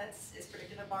assets is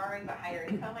predictive of borrowing, but higher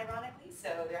income, ironically.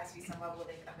 So there has to be some level of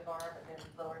income to borrow, but then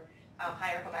lower,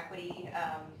 higher home equity.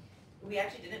 We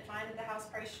actually didn't find that the house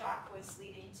price shock was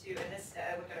leading to, and this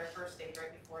looked at our first stage right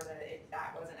before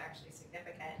that wasn't actually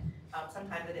significant.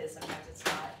 Sometimes it is, sometimes it's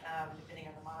not, depending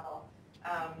on the model.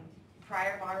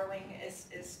 Prior borrowing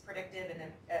is predictive, and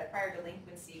then prior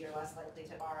delinquency you're less likely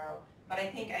to borrow. But I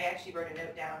think I actually wrote a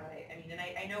note down, and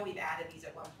I know we've added these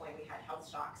at one point. We had health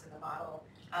shocks in the model,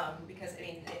 because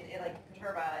like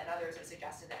Perturba and others have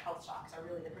suggested that health shocks are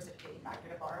really the precipitating factor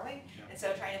to borrowing. And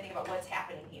so trying to think about what's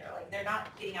happening here. Like they're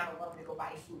not getting out a loan to go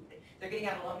buy food. They're getting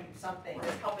out a loan to do something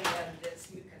that's helping them to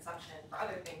smooth consumption for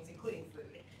other things, including food.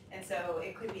 And so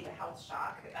it could be the health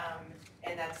shock,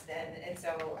 and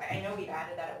so I know we've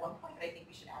added that at one point, but I think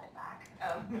we should add it back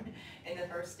in the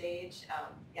first stage.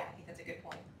 Yeah, I think that's a good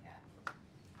point. Yeah.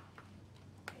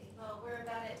 Okay, well, we're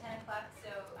about at 10 o'clock, so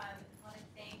I want to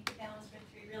thank the panelists for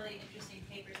 3 really interesting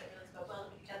papers that really spoke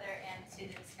well with each other, and to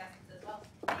the discussants as well.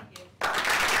 Thank you.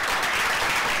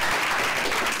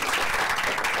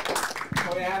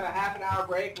 So we have a half an hour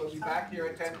break. We'll be back here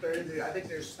at 10:30. I think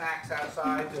there's snacks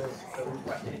outside to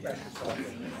refresh yourself.